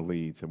lot of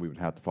leads that we would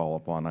have to follow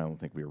up on. I don't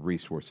think we have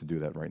resource to do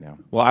that right now.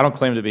 Well, I don't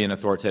claim to be an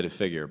authoritative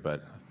figure,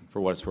 but for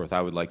what it's worth,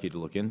 I would like you to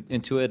look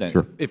into it. And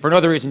sure. If for no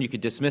other reason, you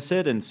could dismiss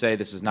it and say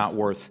this is not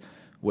worth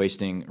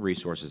wasting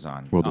resources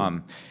on. Will do.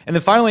 And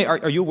then finally,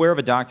 are you aware of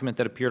a document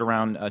that appeared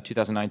around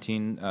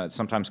 2019,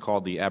 sometimes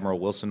called the Admiral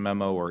Wilson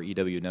Memo or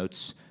EW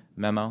Notes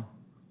Memo?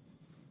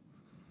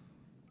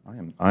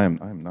 I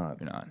am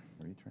not. You're not.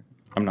 Are you tracking?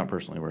 I'm not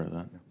personally aware of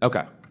that.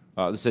 Okay.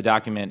 This is a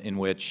document in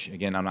which,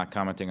 again, I'm not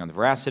commenting on the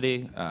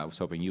veracity. I was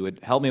hoping you would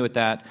help me with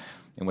that,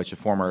 in which a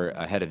former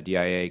head of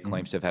DIA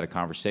claims to have had a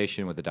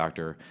conversation with the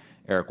Dr.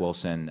 Eric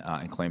Wilson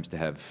and claims to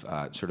have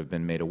sort of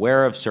been made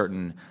aware of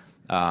certain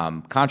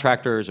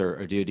contractors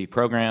or DoD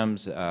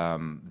programs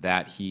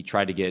that he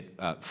tried to get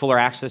fuller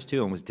access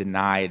to and was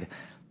denied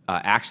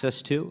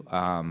access to.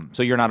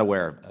 So you're not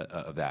aware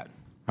of that?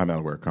 I'm not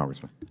aware,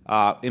 Congressman.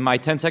 In my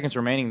 10 seconds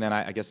remaining, then,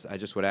 I guess I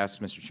just would ask,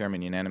 Mr.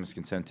 Chairman, unanimous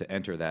consent to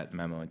enter that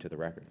memo into the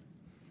record.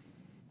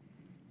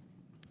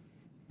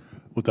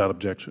 Without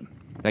objection.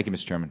 Thank you,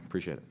 Mr. Chairman.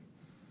 Appreciate it.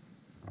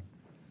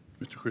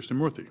 Mr.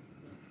 Krishnamurthy.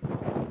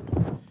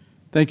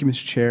 Thank you,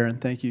 Mr. Chair, and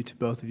thank you to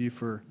both of you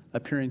for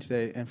appearing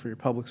today and for your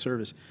public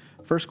service.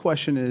 First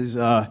question is,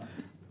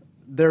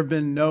 there have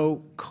been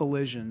no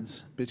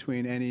collisions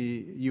between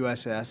any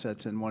U.S.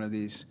 assets in one of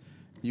these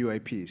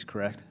UAPs,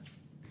 correct?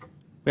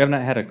 We have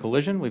not had a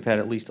collision. We've had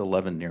at least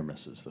 11 near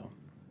misses, though.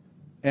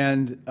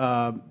 And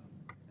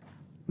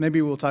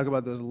maybe we'll talk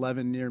about those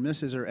 11 near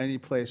misses or any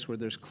place where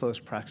there's close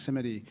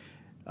proximity.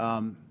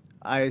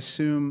 I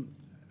assume,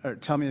 or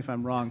tell me if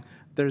I'm wrong,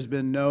 there's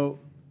been no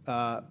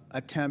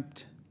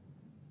attempt,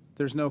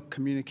 there's no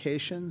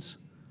communications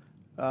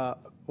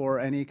or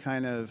any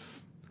kind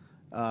of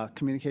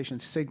communication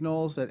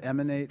signals that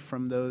emanate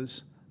from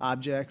those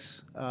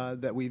objects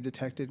that we've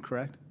detected,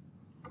 correct?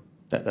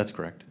 That's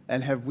correct.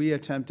 And have we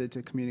attempted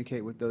to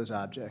communicate with those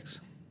objects?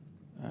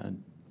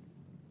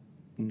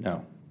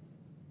 No.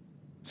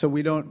 So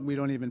we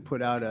don't even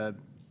put out a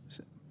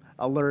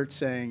alert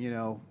saying,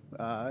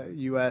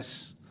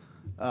 U.S.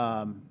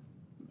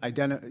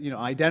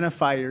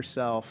 Identify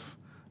yourself.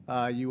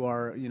 You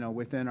are,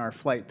 within our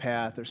flight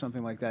path or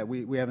something like that.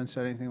 We haven't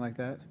said anything like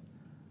that.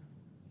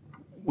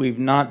 We've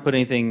not put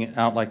anything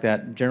out like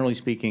that. Generally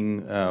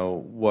speaking,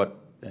 for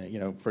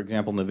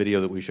example, in the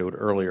video that we showed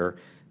earlier,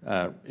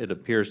 it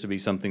appears to be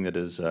something that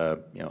is,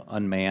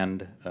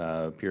 unmanned,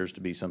 appears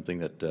to be something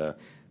that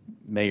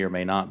may or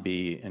may not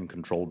be in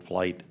controlled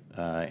flight,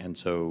 and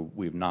so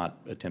we've not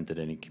attempted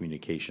any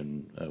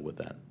communication with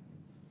that.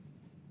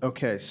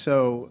 Okay,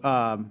 so,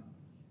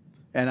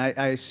 and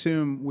I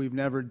assume we've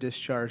never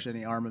discharged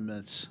any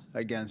armaments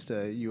against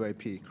a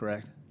UAP,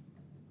 correct?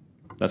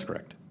 That's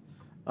correct.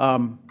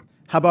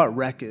 How about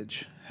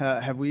wreckage?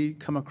 Have we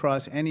come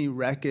across any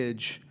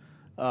wreckage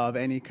of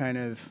any kind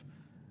of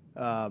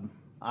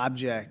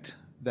object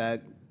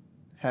that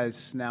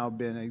has now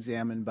been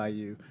examined by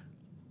you?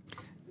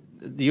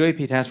 The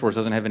UAP task force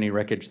doesn't have any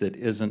wreckage that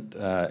isn't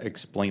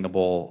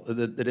explainable,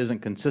 that isn't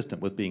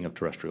consistent with being of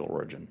terrestrial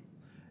origin.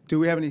 Do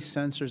we have any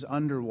sensors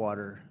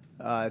underwater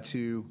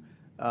to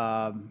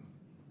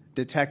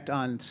detect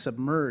on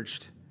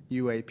submerged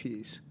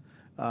UAPs?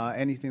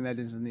 Anything that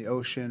is in the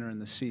ocean or in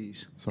the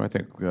seas? So I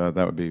think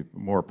that would be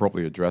more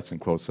appropriately addressed in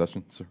closed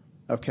session, sir.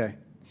 Okay.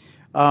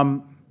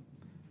 I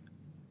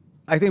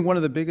think one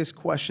of the biggest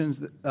questions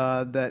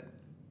that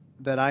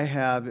I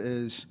have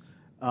is,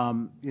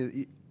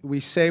 we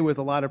say with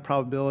a lot of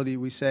probability,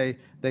 we say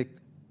they,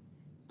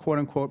 quote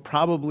unquote,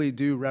 probably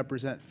do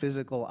represent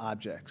physical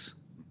objects,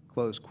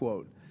 close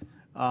quote.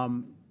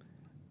 When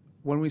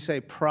we say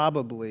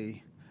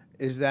probably,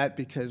 is that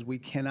because we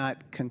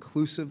cannot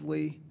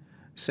conclusively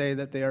say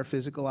that they are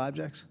physical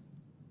objects?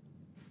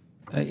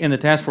 In the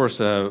task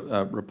force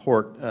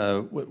report,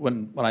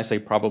 when I say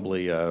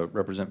probably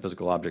represent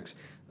physical objects,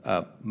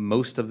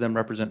 most of them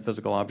represent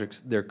physical objects.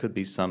 There could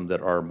be some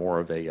that are more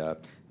of a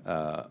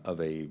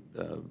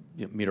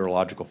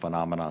meteorological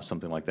phenomena,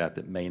 something like that,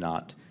 that may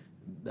not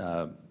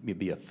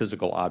be a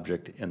physical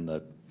object in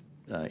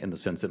the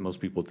sense that most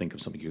people think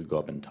of something you could go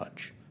up and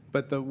touch.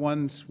 But the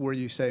ones where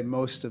you say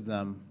most of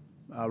them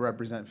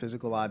represent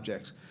physical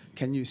objects,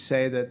 can you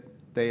say that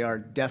they are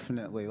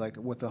definitely, like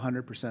with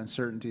 100%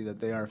 certainty, that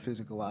they are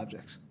physical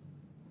objects?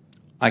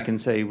 I can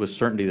say with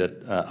certainty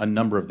that a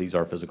number of these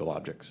are physical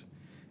objects.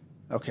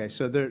 Okay,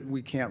 so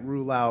we can't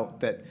rule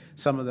out that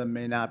some of them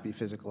may not be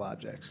physical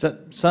objects. So,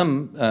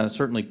 some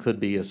certainly could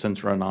be a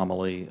sensor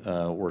anomaly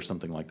or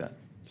something like that.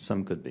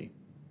 Some could be.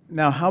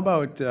 Now, how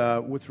about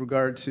with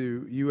regard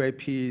to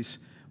UAPs?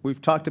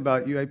 We've talked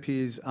about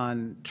UAPs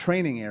on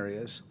training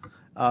areas,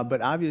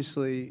 but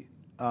obviously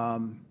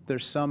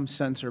there's some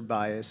sensor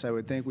bias. I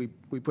would think we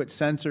put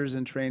sensors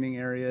in training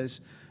areas.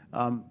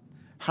 How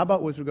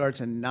about with regard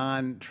to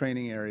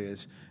non-training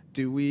areas?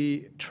 Do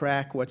we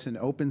track what's in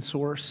open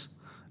source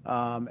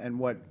and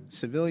what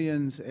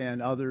civilians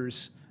and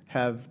others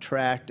have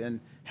tracked,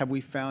 and have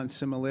we found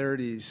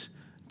similarities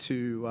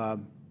to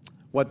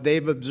what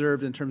they've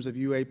observed in terms of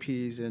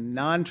UAPs in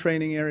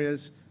non-training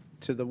areas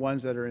to the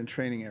ones that are in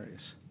training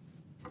areas?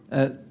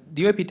 The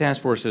UAP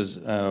task force has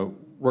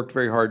worked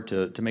very hard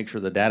to make sure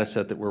the data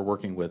set that we're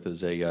working with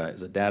is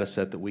a data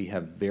set that we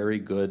have very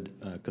good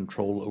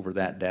control over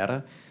that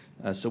data.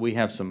 So we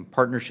have some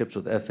partnerships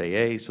with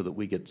FAA so that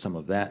we get some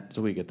of that,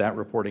 so we get that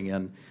reporting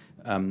in.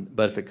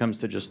 But if it comes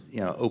to just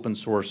open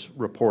source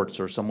reports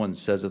or someone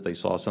says that they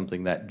saw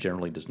something, that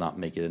generally does not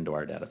make it into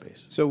our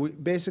database. So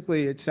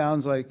basically, it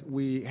sounds like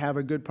we have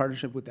a good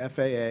partnership with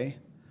FAA,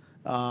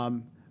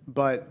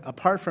 but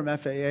apart from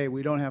FAA,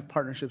 we don't have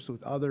partnerships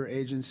with other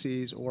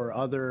agencies or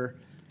other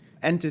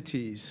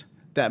entities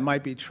that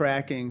might be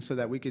tracking so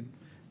that we could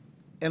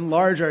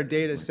enlarge our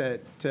data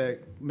set to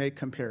make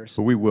comparisons.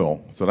 So we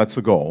will. So that's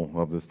the goal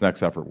of this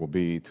next effort, will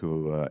be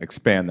to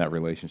expand that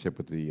relationship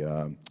with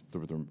the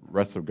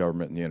rest of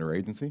government and the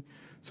interagency,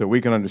 so we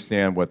can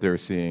understand what they're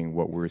seeing,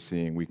 what we're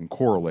seeing. We can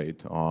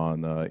correlate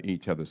on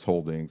each other's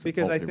holdings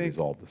Because and I hopefully think,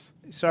 resolve this.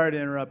 sorry to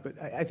interrupt, but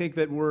I think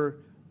that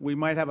we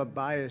might have a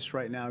bias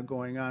right now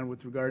going on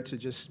with regard to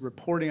just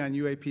reporting on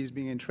UAPs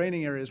being in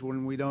training areas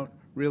when we don't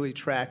really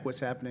track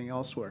what's happening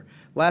elsewhere.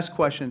 Last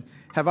question,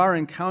 have our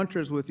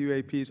encounters with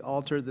UAPs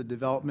altered the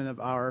development of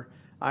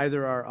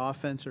either our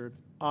offensive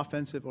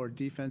or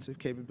defensive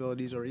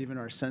capabilities or even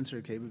our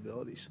sensor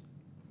capabilities?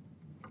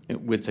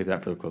 We'd save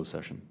that for the closed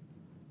session.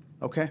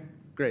 Okay,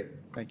 great,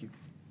 thank you.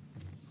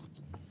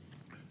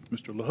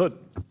 Mr. LaHood.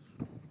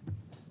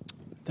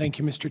 Thank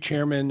you, Mr.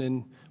 Chairman,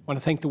 and want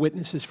to thank the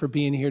witnesses for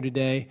being here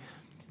today.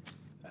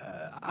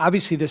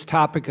 Obviously, this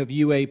topic of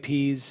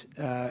UAPs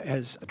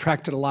has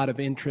attracted a lot of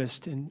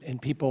interest in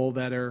people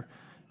that are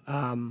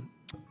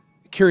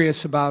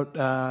curious about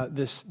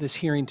this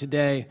hearing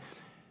today.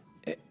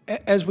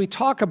 As we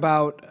talk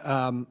about,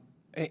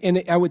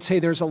 and I would say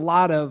there's a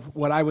lot of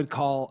what I would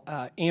call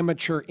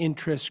amateur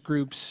interest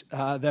groups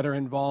that are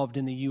involved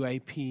in the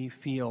UAP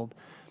field.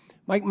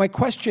 My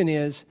question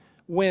is,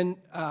 when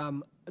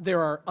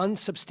there are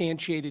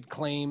unsubstantiated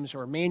claims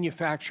or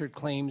manufactured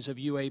claims of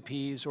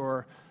UAPs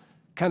or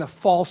kind of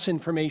false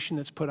information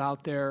that's put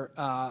out there,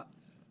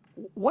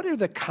 what are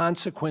the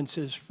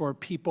consequences for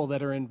people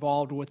that are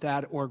involved with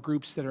that or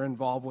groups that are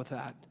involved with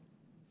that?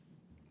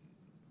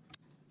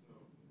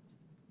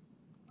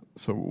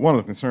 So one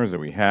of the concerns that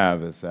we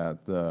have is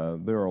that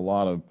there are a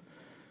lot of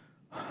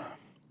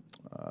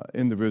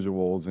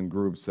individuals and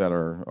groups that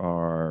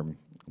are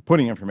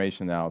putting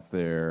information out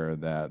there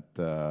that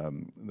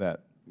that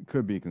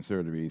could be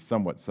considered to be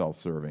somewhat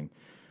self-serving.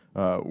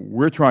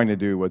 We're trying to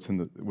do what's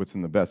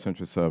in the best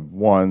interest of,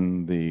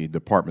 one, the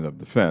Department of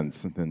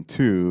Defense, and then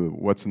two,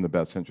 what's in the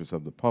best interest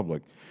of the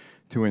public,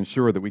 to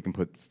ensure that we can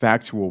put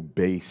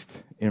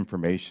factual-based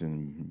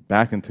information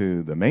back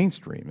into the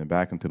mainstream and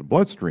back into the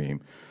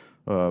bloodstream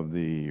of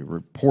the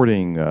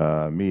reporting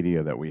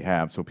media that we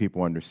have, so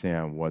people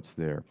understand what's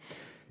there.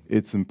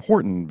 It's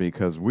important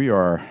because we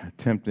are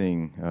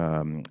attempting,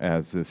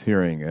 as this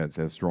hearing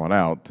has drawn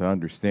out, to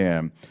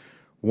understand,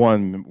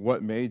 one,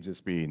 what may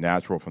just be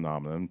natural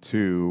phenomenon,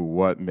 two,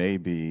 what may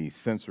be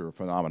sensor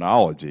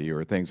phenomenology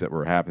or things that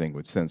were happening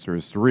with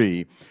sensors,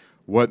 three,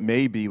 what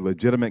may be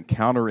legitimate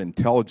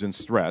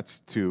counterintelligence threats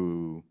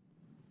to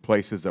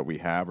places that we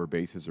have or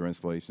bases or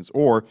installations,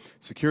 or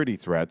security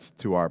threats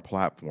to our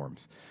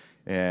platforms.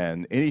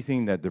 And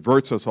anything that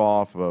diverts us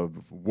off of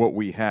what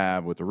we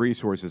have with the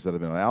resources that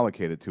have been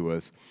allocated to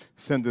us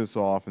send us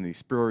off in these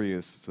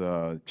spurious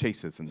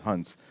chases and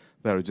hunts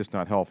that are just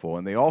not helpful.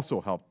 And they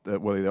also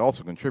they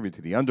also contribute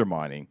to the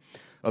undermining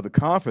of the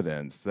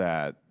confidence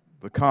that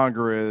the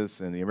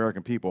Congress and the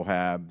American people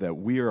have that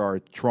we are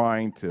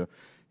trying to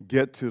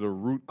get to the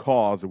root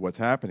cause of what's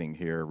happening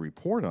here,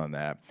 report on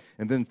that,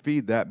 and then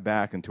feed that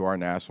back into our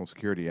national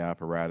security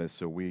apparatus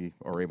so we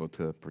are able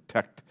to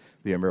protect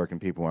the American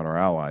people and our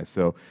allies.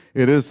 So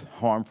it is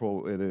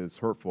harmful, it is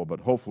hurtful, but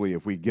hopefully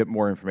if we get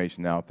more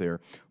information out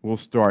there, we'll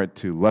start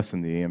to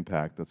lessen the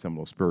impact of some of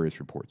those spurious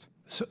reports.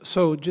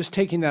 So just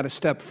taking that a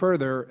step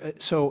further,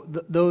 so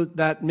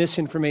that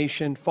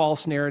misinformation,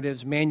 false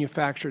narratives,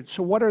 manufactured,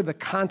 so what are the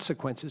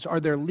consequences?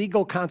 Are there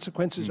legal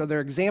consequences? Are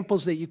there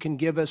examples that you can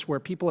give us where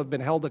people have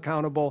been held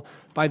accountable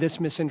by this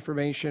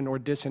misinformation or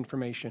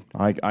disinformation?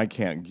 I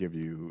can't give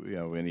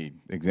you, any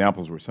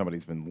examples where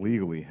somebody's been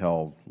legally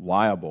held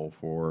liable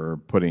for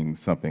putting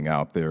something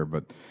out there,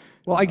 but...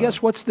 Well, I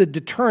guess what's the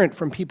deterrent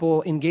from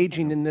people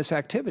engaging in this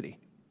activity?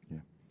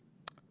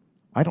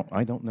 I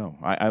don't know.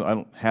 I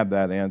don't have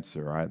that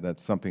answer.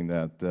 That's something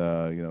that,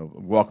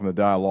 welcome the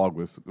dialogue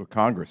with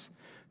Congress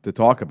to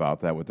talk about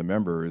that with the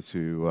members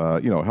who,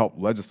 help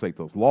legislate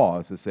those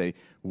laws to say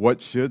what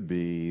should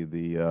be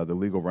the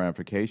legal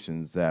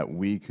ramifications that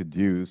we could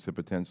use to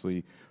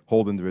potentially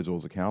hold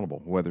individuals accountable,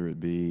 whether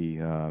it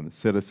be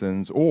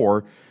citizens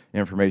or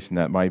information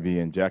that might be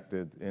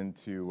injected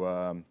into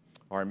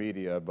our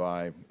media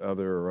by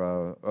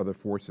other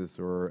forces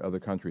or other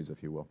countries,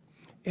 if you will.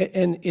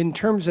 And in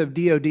terms of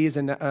DOD's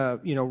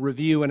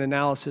review and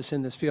analysis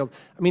in this field,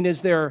 I mean,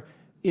 is there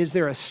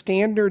a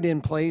standard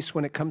in place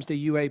when it comes to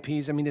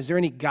UAPs? I mean, is there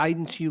any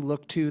guidance you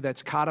look to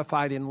that's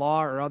codified in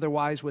law or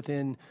otherwise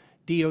within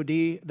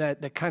DOD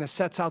that kind of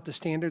sets out the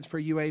standards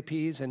for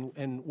UAPs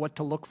and what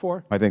to look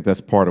for? I think that's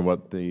part of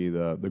what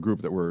the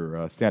group that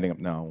we're standing up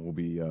now will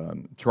be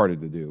chartered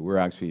to do. We're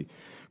actually,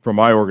 from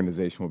my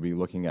organization, we'll be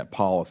looking at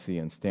policy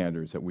and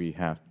standards that we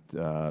have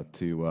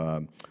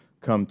to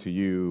come to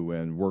you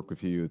and work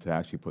with you to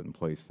actually put in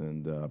place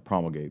and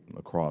promulgate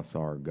across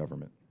our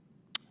government.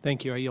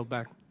 Thank you. I yield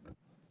back.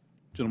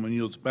 Gentleman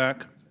yields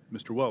back.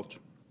 Mr.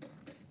 Welch.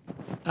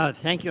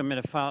 Thank you. I'm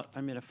going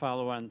to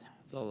follow on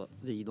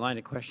the line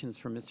of questions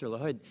from Mr.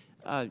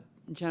 LaHood.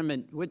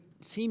 Gentlemen, what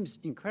seems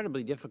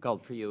incredibly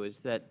difficult for you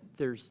is that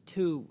there's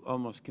two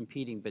almost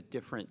competing but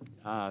different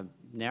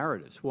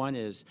narratives. One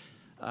is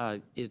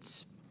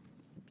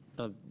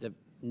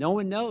no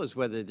one knows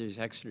whether there's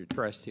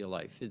extraterrestrial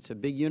life. It's a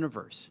big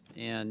universe,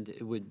 and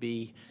it would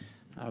be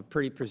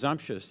pretty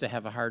presumptuous to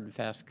have a hard and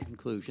fast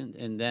conclusion.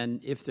 And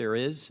then if there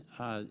is,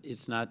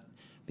 it's not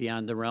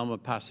beyond the realm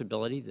of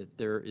possibility that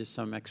there is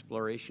some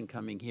exploration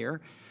coming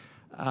here.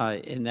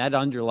 And that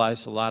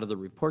underlies a lot of the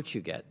reports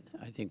you get.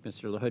 I think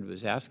Mr. LaHood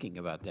was asking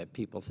about that.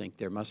 People think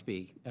there must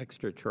be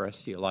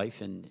extraterrestrial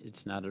life, and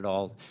it's not at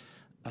all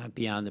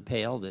beyond the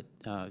pale that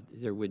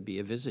there would be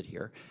a visit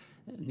here.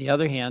 On the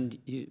other hand,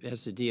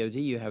 as the DoD,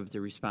 you have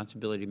the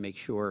responsibility to make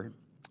sure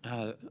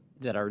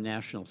that our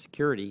national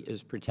security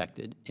is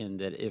protected, and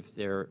that if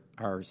there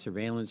are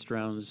surveillance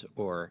drones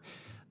or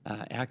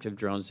active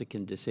drones that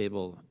can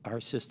disable our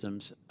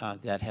systems,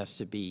 that has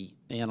to be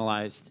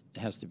analyzed,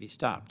 has to be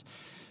stopped.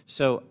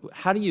 So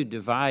how do you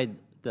divide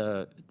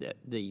how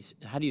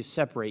do you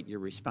separate your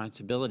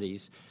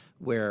responsibilities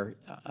where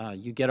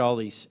you get all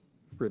these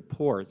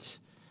reports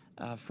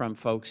from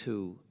folks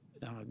who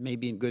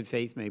maybe in good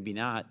faith, maybe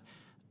not,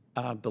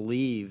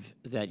 believe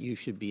that you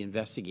should be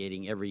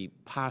investigating every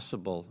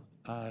possible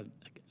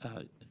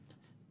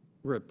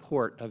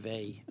report of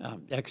a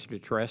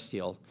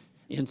extraterrestrial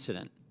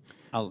incident?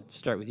 I'll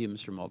start with you,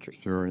 Mr. Moultrie.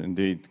 Sure,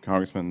 indeed,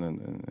 Congressman,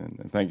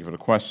 and thank you for the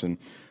question.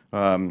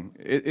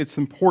 It's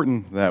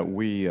important that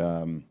we,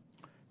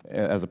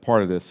 as a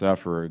part of this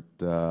effort,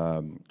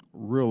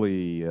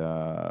 really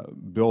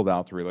build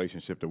out the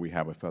relationship that we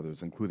have with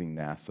others, including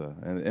NASA,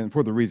 and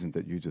for the reasons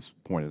that you just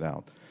pointed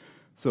out.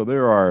 So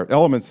there are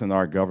elements in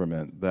our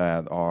government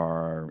that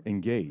are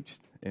engaged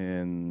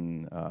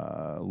in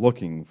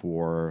looking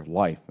for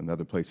life in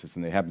other places,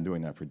 and they have been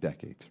doing that for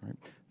decades, right?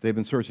 They've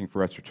been searching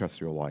for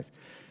extraterrestrial life.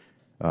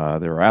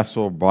 There are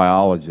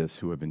astrobiologists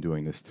who have been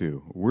doing this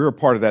too. We're a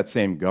part of that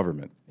same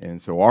government,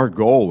 and so our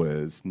goal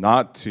is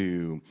not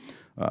to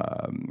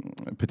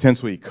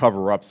potentially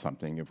cover up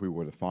something if we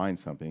were to find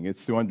something.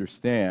 It's to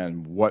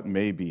understand what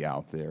may be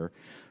out there,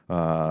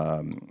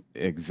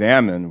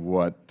 examine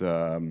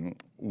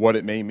what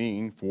it may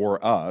mean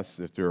for us,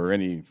 if there are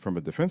any, from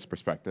a defense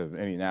perspective,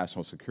 any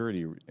national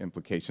security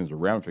implications or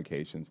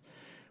ramifications,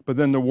 but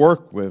then to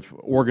work with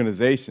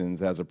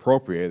organizations as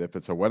appropriate, if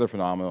it's a weather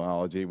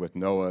phenomenology with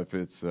NOAA, if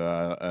it's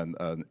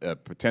a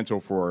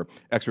potential for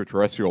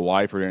extraterrestrial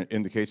life or an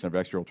indication of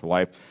extraterrestrial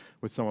life,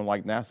 with someone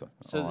like NASA.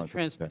 So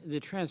the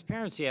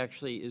transparency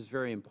actually is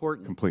very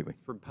important. Completely.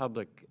 For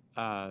public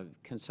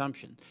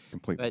consumption.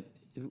 Completely. But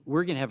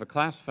we're going to have a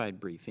classified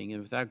briefing,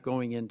 and without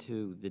going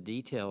into the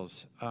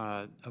details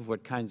of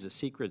what kinds of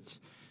secrets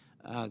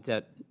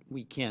that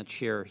we can't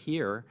share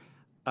here,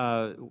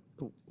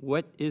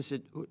 what is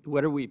it,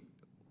 what are we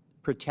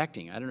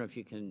protecting? I don't know if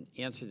you can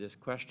answer this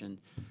question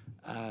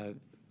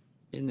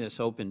in this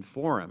open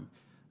forum,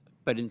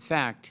 but in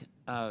fact,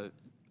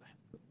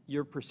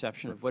 your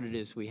perception of what it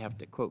is we have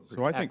to, quote, protect.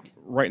 So I think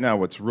right now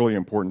what's really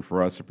important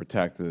for us to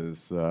protect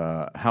is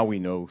how we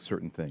know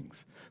certain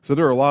things. So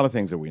there are a lot of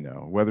things that we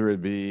know, whether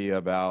it be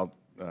about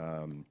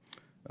the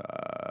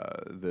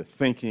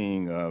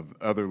thinking of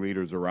other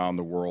leaders around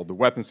the world, the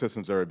weapon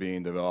systems that are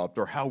being developed,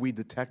 or how we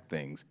detect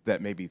things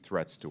that may be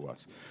threats to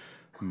us.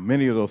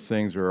 Many of those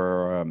things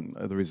are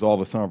the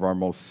result of some of our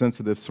most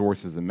sensitive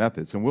sources and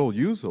methods, and we'll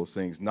use those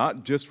things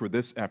not just for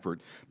this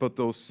effort, but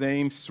those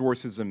same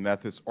sources and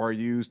methods are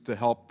used to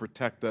help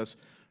protect us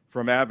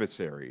from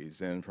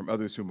adversaries and from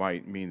others who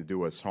might mean to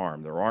do us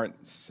harm. There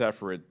aren't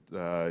separate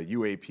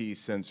UAP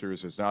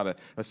sensors. There's not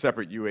a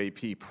separate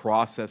UAP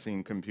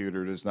processing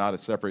computer. There's not a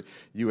separate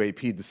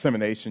UAP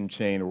dissemination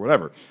chain or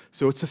whatever.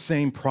 So it's the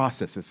same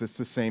process. It's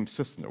the same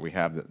system that we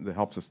have that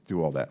helps us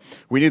do all that.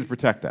 We need to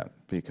protect that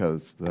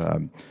because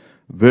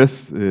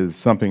this is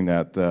something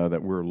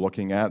that we're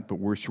looking at, but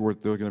we're sure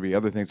there are going to be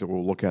other things that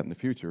we'll look at in the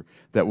future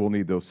that will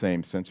need those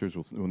same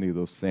sensors, we'll need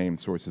those same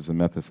sources and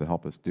methods to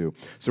help us do.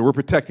 So we're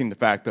protecting the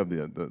fact of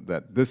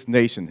that this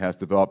nation has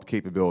developed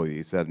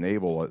capabilities that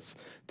enable us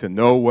to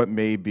know what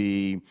may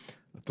be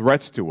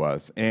threats to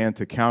us and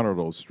to counter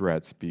those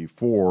threats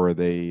before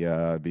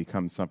they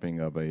become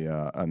something of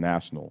a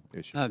national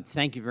issue.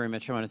 Thank you very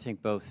much. I want to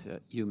thank both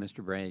you,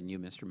 Mr. Bray, and you,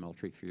 Mr.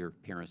 Moultrie, for your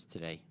appearance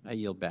today. I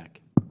yield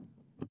back.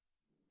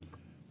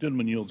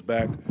 Gentleman yields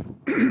back.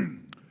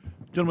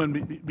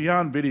 Gentlemen,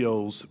 beyond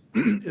videos,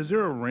 is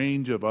there a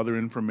range of other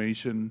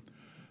information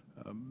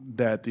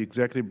that the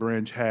executive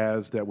branch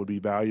has that would be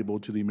valuable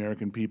to the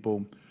American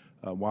people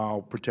while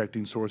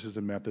protecting sources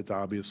and methods,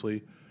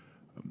 obviously?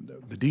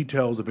 The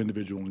details of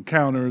individual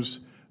encounters,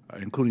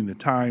 including the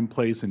time,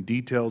 place, and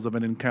details of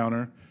an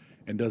encounter,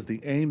 and does the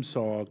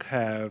AIMSOG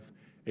have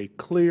a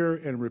clear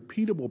and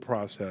repeatable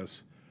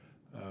process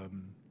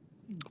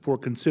for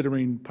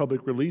considering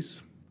public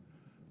release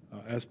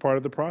as part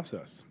of the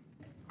process?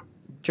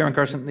 Chairman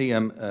Carson,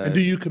 and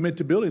do you commit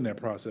to building that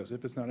process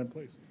if it's not in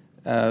place?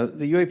 The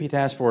UAP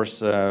Task Force,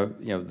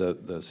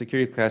 the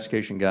security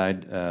classification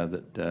guide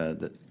that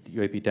the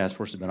UAP Task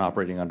Force has been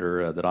operating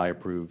under that I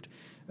approved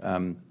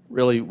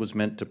really was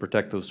meant to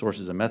protect those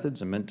sources and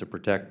methods and meant to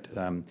protect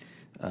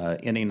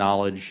any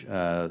knowledge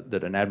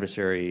that an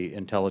adversary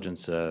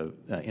intelligence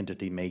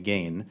entity may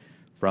gain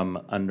from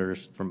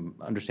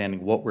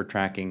understanding what we're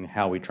tracking,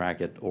 how we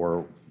track it,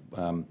 or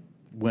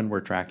when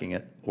we're tracking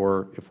it,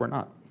 or if we're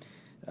not.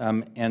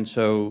 And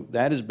so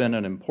that has been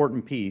an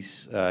important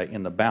piece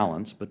in the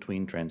balance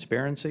between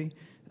transparency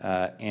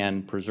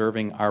and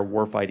preserving our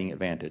warfighting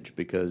advantage,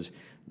 because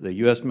the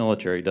U.S.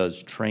 military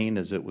does train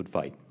as it would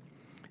fight.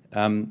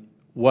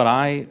 What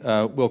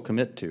I will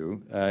commit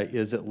to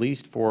is, at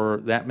least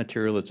for that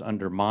material that's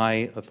under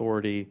my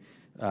authority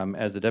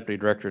as the Deputy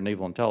Director of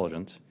Naval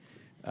Intelligence,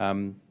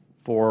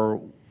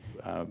 for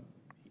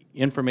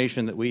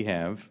information that we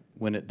have,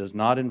 when it does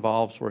not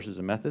involve sources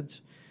and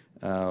methods,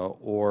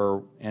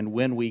 and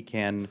when we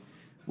can,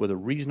 with a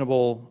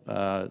reasonable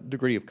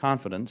degree of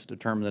confidence,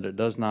 determine that it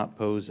does not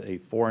pose a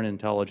foreign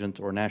intelligence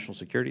or national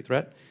security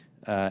threat,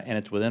 and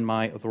it's within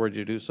my authority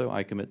to do so,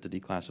 I commit to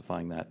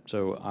declassifying that.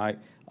 So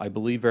I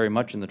believe very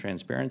much in the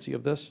transparency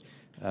of this,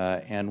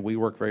 and we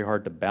work very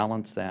hard to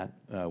balance that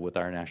with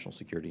our national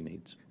security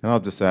needs. And I'll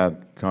just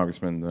add,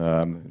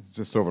 Congressman,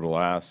 just over the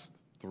last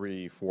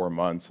 3-4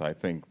 months, I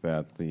think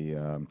that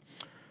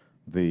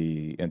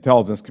the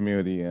intelligence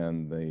community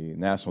and the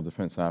national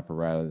defense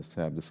apparatus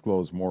have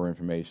disclosed more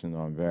information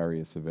on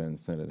various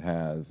events than it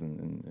has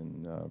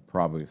in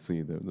probably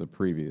the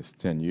previous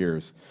 10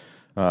 years.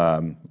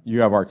 You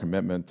have our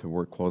commitment to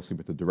work closely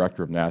with the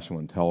Director of National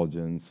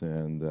Intelligence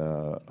and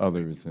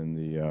others in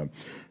the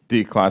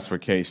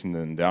declassification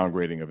and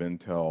downgrading of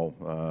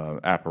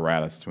intel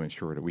apparatus to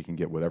ensure that we can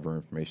get whatever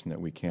information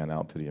that we can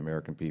out to the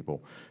American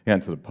people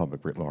and to the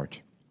public writ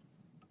large.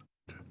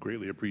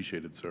 Greatly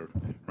appreciated, sir.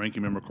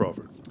 Ranking Member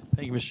Crawford.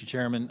 Thank you, Mr.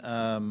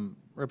 Chairman.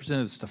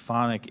 Representative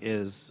Stefanik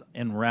is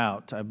en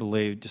route, I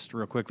believe, just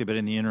real quickly, but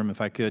in the interim,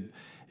 if I could,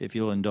 if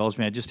you'll indulge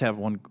me, I just have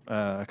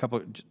a couple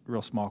of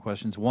real small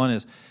questions. One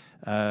is,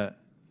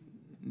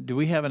 do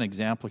we have an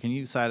example? Can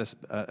you cite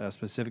a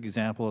specific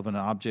example of an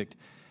object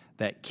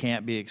that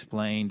can't be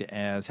explained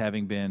as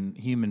having been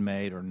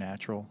human-made or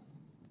natural?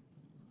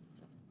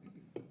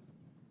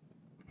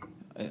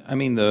 I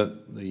mean,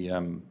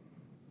 the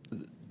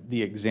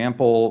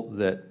example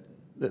that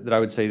I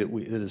would say that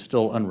that is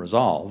still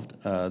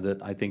unresolved, that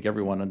I think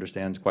everyone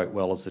understands quite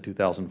well, is the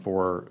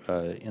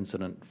 2004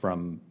 incident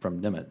from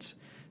Nimitz.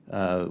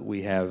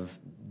 We have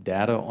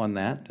data on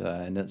that,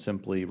 and it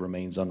simply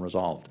remains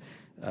unresolved.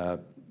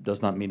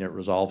 Does not mean it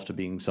resolves to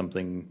being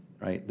something,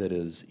 right, that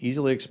is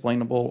easily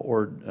explainable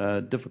or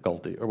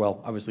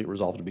well, obviously it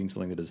resolves to being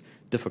something that is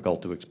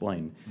difficult to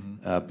explain.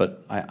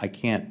 But I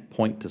can't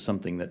point to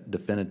something that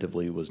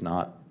definitively was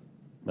not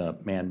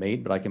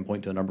man-made, but I can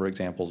point to a number of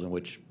examples in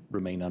which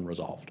remain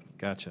unresolved.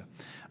 Gotcha.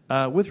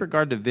 With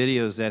regard to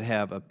videos that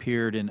have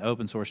appeared in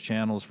open source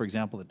channels, for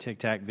example, the Tic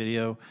Tac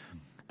video,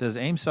 does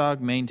AIMSOG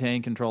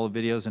maintain control of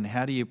videos, and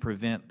how do you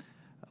prevent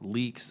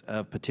leaks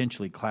of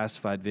potentially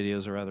classified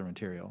videos or other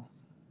material?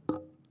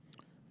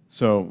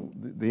 So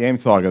the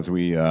AIMSOG, as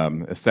we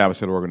establish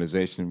that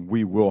organization,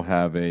 we will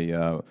have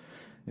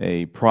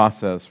a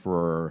process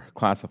for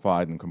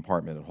classified and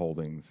compartmented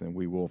holdings, and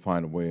we will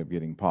find a way of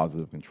getting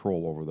positive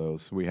control over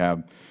those. We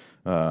have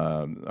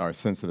our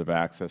sensitive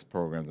access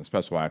programs and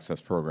special access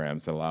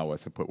programs that allow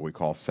us to put what we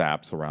call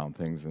SAPs around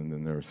things, and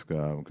then there's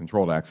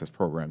controlled access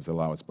programs that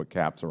allow us to put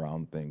caps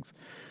around things.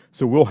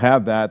 So we'll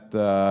have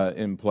that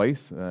in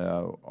place.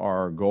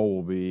 Our goal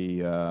will be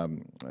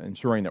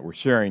ensuring that we're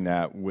sharing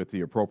that with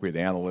the appropriate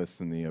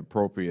analysts and the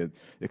appropriate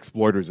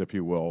exploiters, if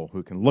you will,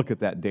 who can look at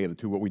that data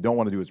too. What we don't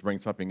want to do is bring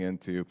something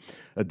into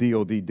a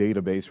DoD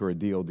database or a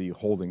DoD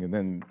holding and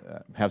then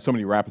have so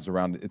many wrappers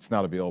around it, it's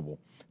not available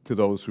to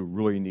those who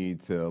really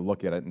need to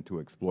look at it and to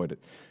exploit it.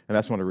 And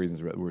that's one of the reasons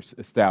that we're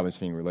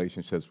establishing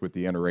relationships with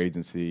the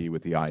interagency,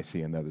 with the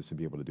IC and others to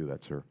be able to do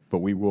that, sir. But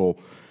we will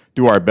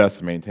do our best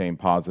to maintain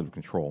positive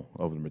control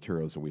over the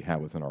materials that we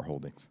have within our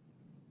holdings.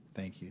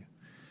 Thank you.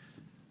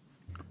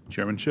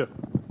 Chairman Schiff.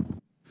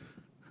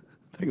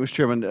 Thank you, Mr.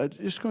 Chairman.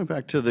 Just going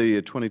back to the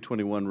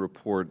 2021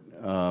 report,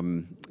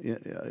 under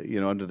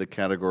the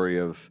category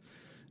of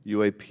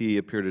UAP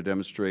appear to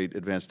demonstrate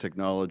advanced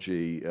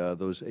technology,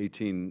 those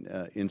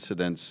 18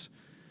 incidents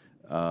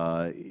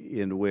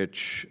in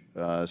which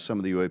some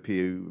of the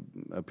UAP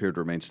appear to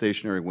remain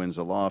stationary, winds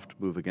aloft,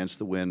 move against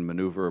the wind,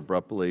 maneuver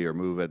abruptly, or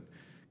move at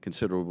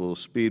considerable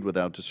speed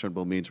without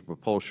discernible means of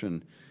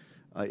propulsion.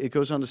 It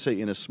goes on to say,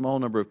 in a small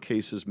number of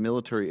cases,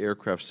 military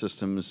aircraft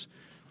systems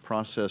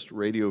processed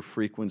radio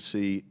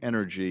frequency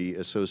energy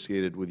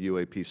associated with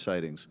UAP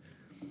sightings.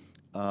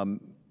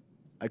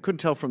 I couldn't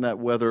tell from that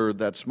whether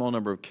that small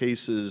number of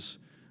cases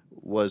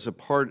was a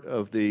part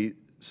of the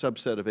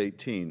subset of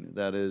 18.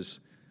 That is,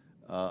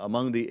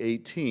 among the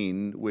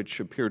 18 which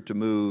appeared to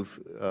move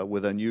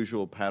with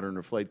unusual pattern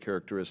or flight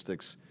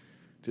characteristics,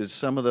 did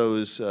some of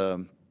those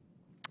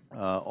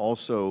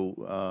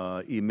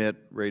also emit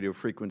radio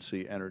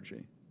frequency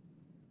energy?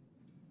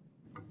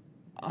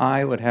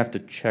 I would have to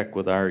check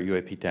with our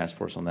UAP task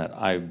force on that.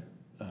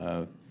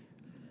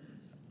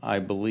 I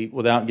believe,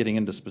 without getting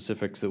into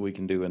specifics that we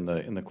can do in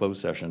the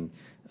closed session,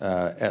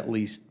 at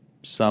least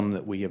some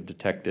that we have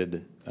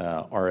detected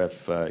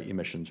RF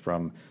emissions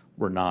from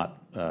were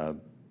not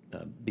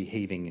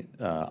behaving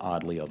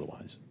oddly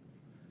otherwise.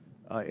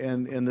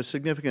 And the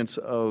significance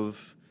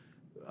of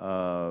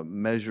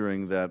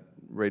measuring that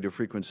radio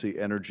frequency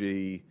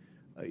energy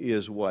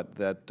is what?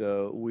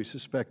 That we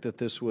suspect that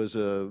this was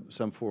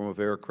some form of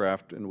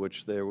aircraft in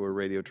which there were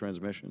radio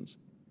transmissions?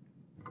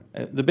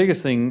 The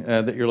biggest thing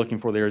that you're looking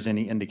for there is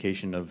any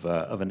indication of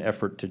an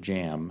effort to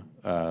jam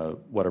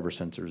whatever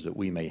sensors that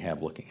we may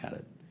have looking at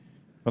it.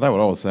 But I would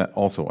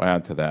also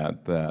add to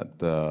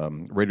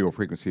that radio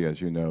frequency,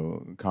 as you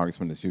know,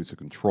 Congressman, is used to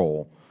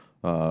control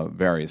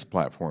various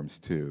platforms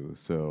too.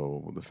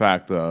 So the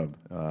fact of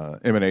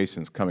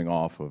emanations coming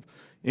off of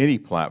any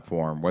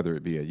platform, whether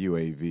it be a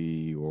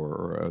UAV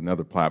or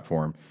another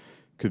platform,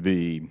 could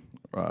be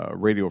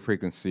radio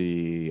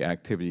frequency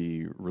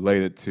activity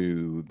related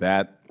to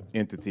that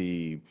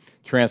entity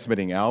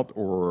transmitting out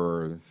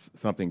or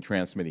something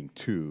transmitting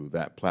to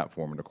that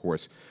platform. And of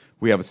course,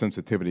 we have a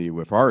sensitivity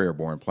with our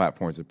airborne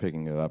platforms of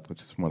picking it up,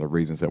 which is one of the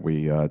reasons that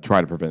we try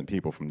to prevent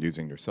people from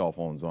using their cell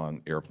phones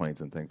on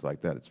airplanes and things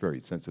like that. It's very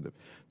sensitive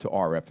to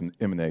RF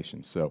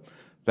emanations. So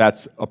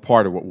that's a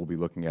part of what we'll be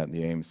looking at in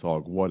the Ames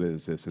log. What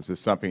is this? Is this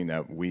something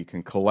that we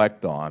can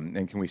collect on,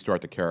 and can we start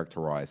to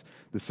characterize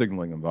the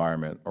signaling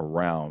environment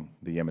around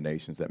the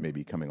emanations that may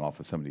be coming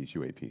off of some of these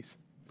UAPs?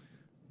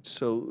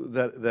 So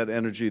that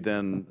energy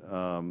then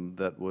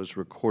that was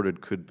recorded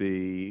could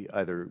be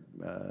either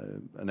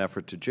an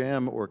effort to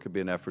jam, or it could be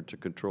an effort to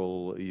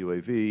control a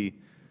UAV,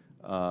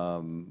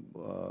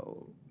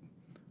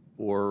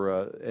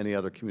 or any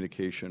other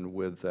communication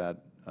with that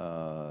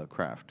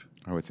craft.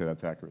 I would say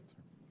that's accurate.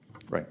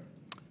 Right.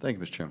 Thank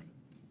you, Mr. Chairman.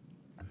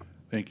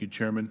 Thank you,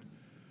 Chairman.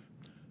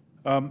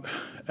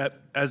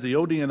 As the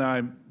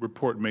ODNI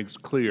report makes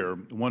clear,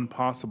 one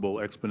possible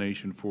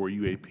explanation for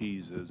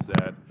UAPs is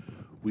that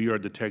we are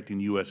detecting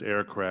U.S.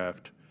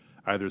 aircraft,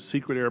 either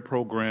secret air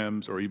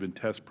programs or even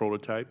test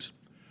prototypes.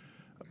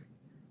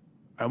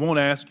 I won't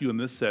ask you in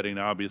this setting,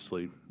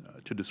 obviously,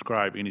 to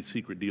describe any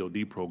secret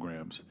DoD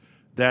programs.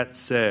 That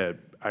said,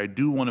 I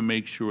do want to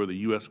make sure the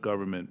U.S.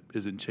 government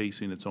isn't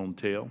chasing its own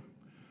tail.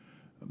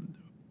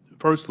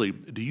 Firstly,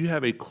 do you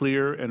have a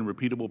clear and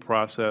repeatable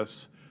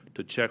process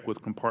to check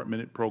with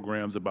compartmented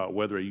programs about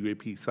whether a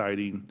UAP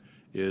sighting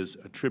is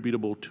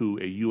attributable to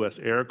a U.S.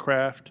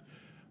 aircraft?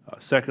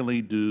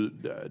 Secondly,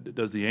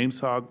 does the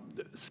AMSOG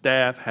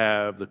staff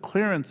have the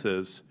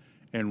clearances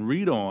and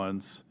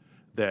read-ons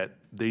that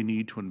they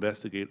need to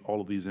investigate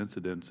all of these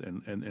incidents?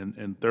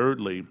 And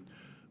thirdly,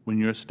 when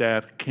your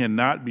staff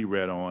cannot be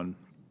read on,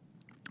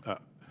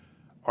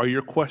 are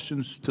your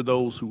questions to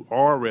those who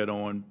are read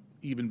on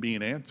even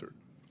being answered?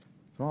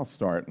 So I'll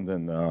start, and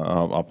then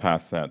I'll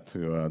pass that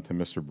to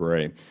Mr.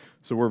 Bray.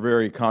 So we're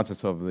very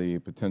conscious of the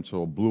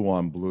potential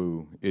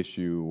blue-on-blue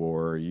issue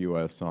or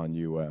U.S. on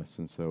U.S.,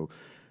 and so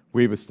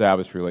we've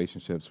established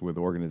relationships with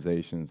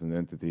organizations and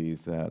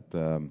entities that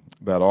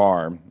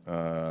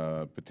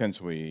are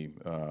potentially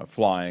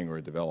flying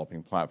or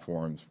developing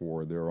platforms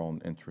for their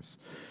own interests,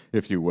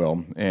 if you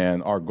will.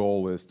 And our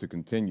goal is to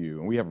continue,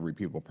 and we have a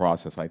repeatable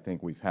process. I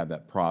think we've had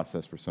that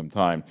process for some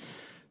time,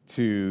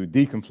 to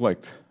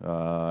deconflict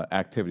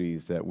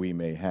activities that we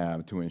may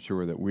have to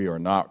ensure that we are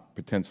not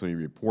potentially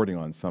reporting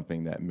on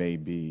something that may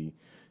be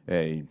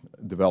a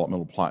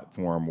developmental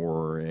platform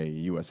or a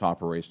U.S.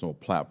 operational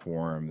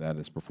platform that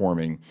is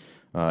performing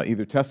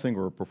either testing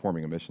or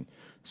performing a mission.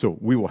 So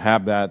we will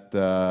have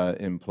that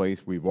in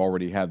place. We've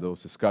already had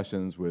those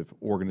discussions with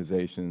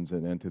organizations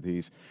and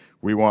entities.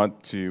 We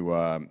want to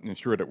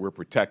ensure that we're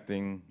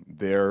protecting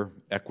their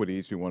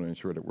equities. We want to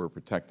ensure that we're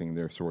protecting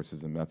their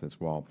sources and methods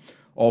while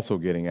also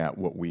getting at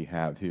what we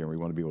have here. We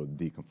want to be able to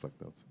deconflict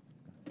those.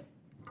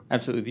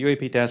 Absolutely. The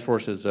UAP Task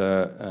Force has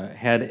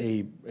had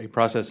a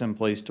process in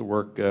place to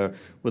work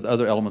with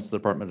other elements of the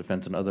Department of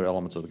Defense and other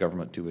elements of the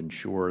government to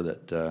ensure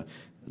that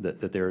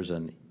that there is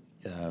an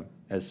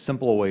as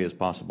simple a way as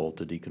possible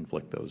to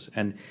deconflict those.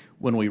 And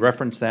when we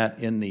reference that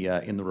in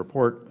the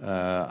report,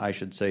 I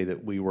should say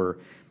that we were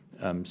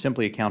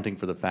simply accounting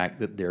for the fact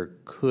that there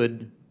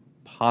could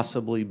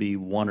possibly be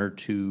one or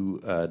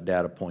two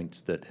data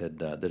points that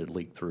had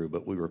leaked through,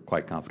 but we were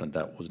quite confident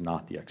that was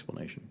not the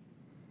explanation.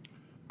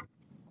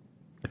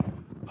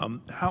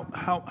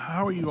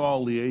 How are you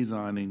all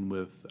liaisoning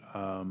with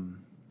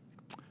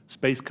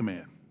Space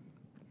Command?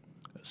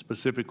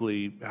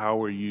 Specifically,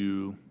 how are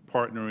you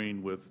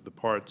partnering with the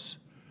parts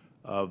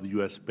of the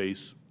U.S.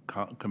 Space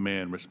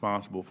Command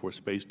responsible for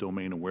space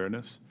domain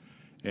awareness?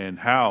 And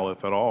how,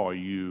 if at all, are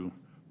you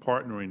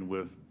partnering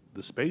with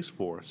the Space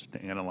Force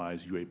to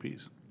analyze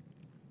UAPs?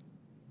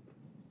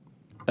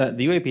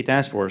 The UAP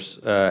Task Force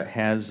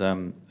has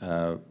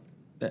a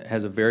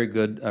very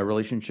good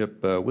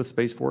relationship with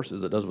Space Force,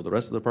 as it does with the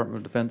rest of the Department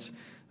of Defense.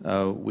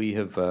 We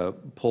have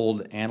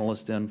pulled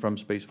analysts in from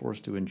Space Force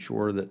to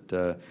ensure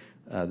that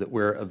that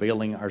we're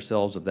availing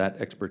ourselves of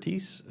that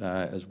expertise,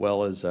 as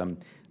well as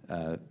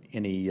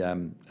any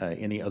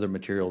other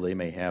material they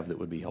may have that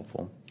would be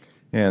helpful.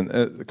 And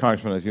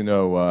Congressman, as you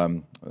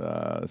know,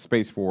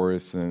 Space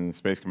Force and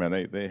Space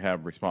Command, they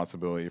have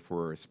responsibility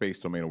for space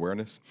domain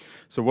awareness.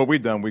 So what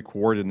we've done, we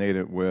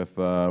coordinated with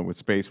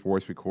Space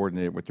Force, we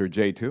coordinated with their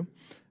J2,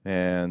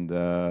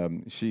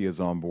 and she is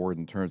on board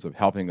in terms of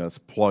helping us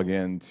plug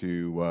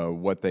into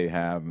what they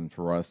have and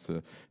for us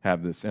to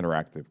have this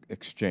interactive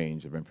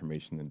exchange of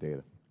information and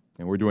data.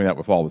 And we're doing that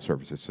with all the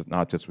services,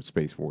 not just with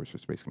Space Force or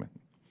Space Command.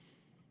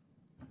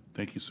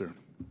 Thank you, sir.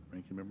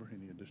 Ranking member,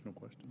 any additional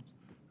questions?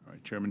 All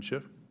right, Chairman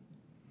Schiff.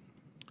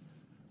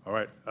 All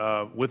right,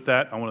 with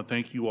that, I want to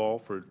thank you all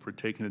for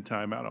taking the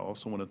time out. I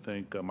also want to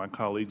thank my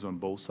colleagues on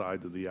both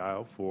sides of the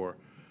aisle for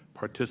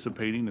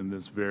participating in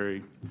this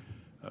very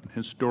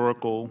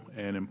historical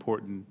and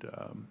important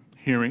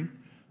hearing.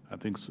 I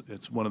think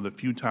it's one of the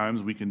few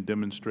times we can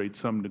demonstrate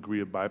some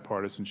degree of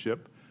bipartisanship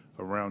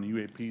around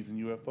UAPs and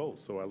UFOs,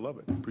 so I love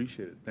it.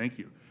 Appreciate it. Thank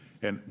you.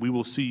 And we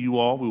will see you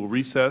all. We will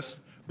recess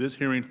this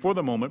hearing for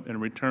the moment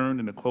and return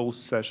in a closed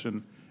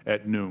session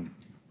at noon.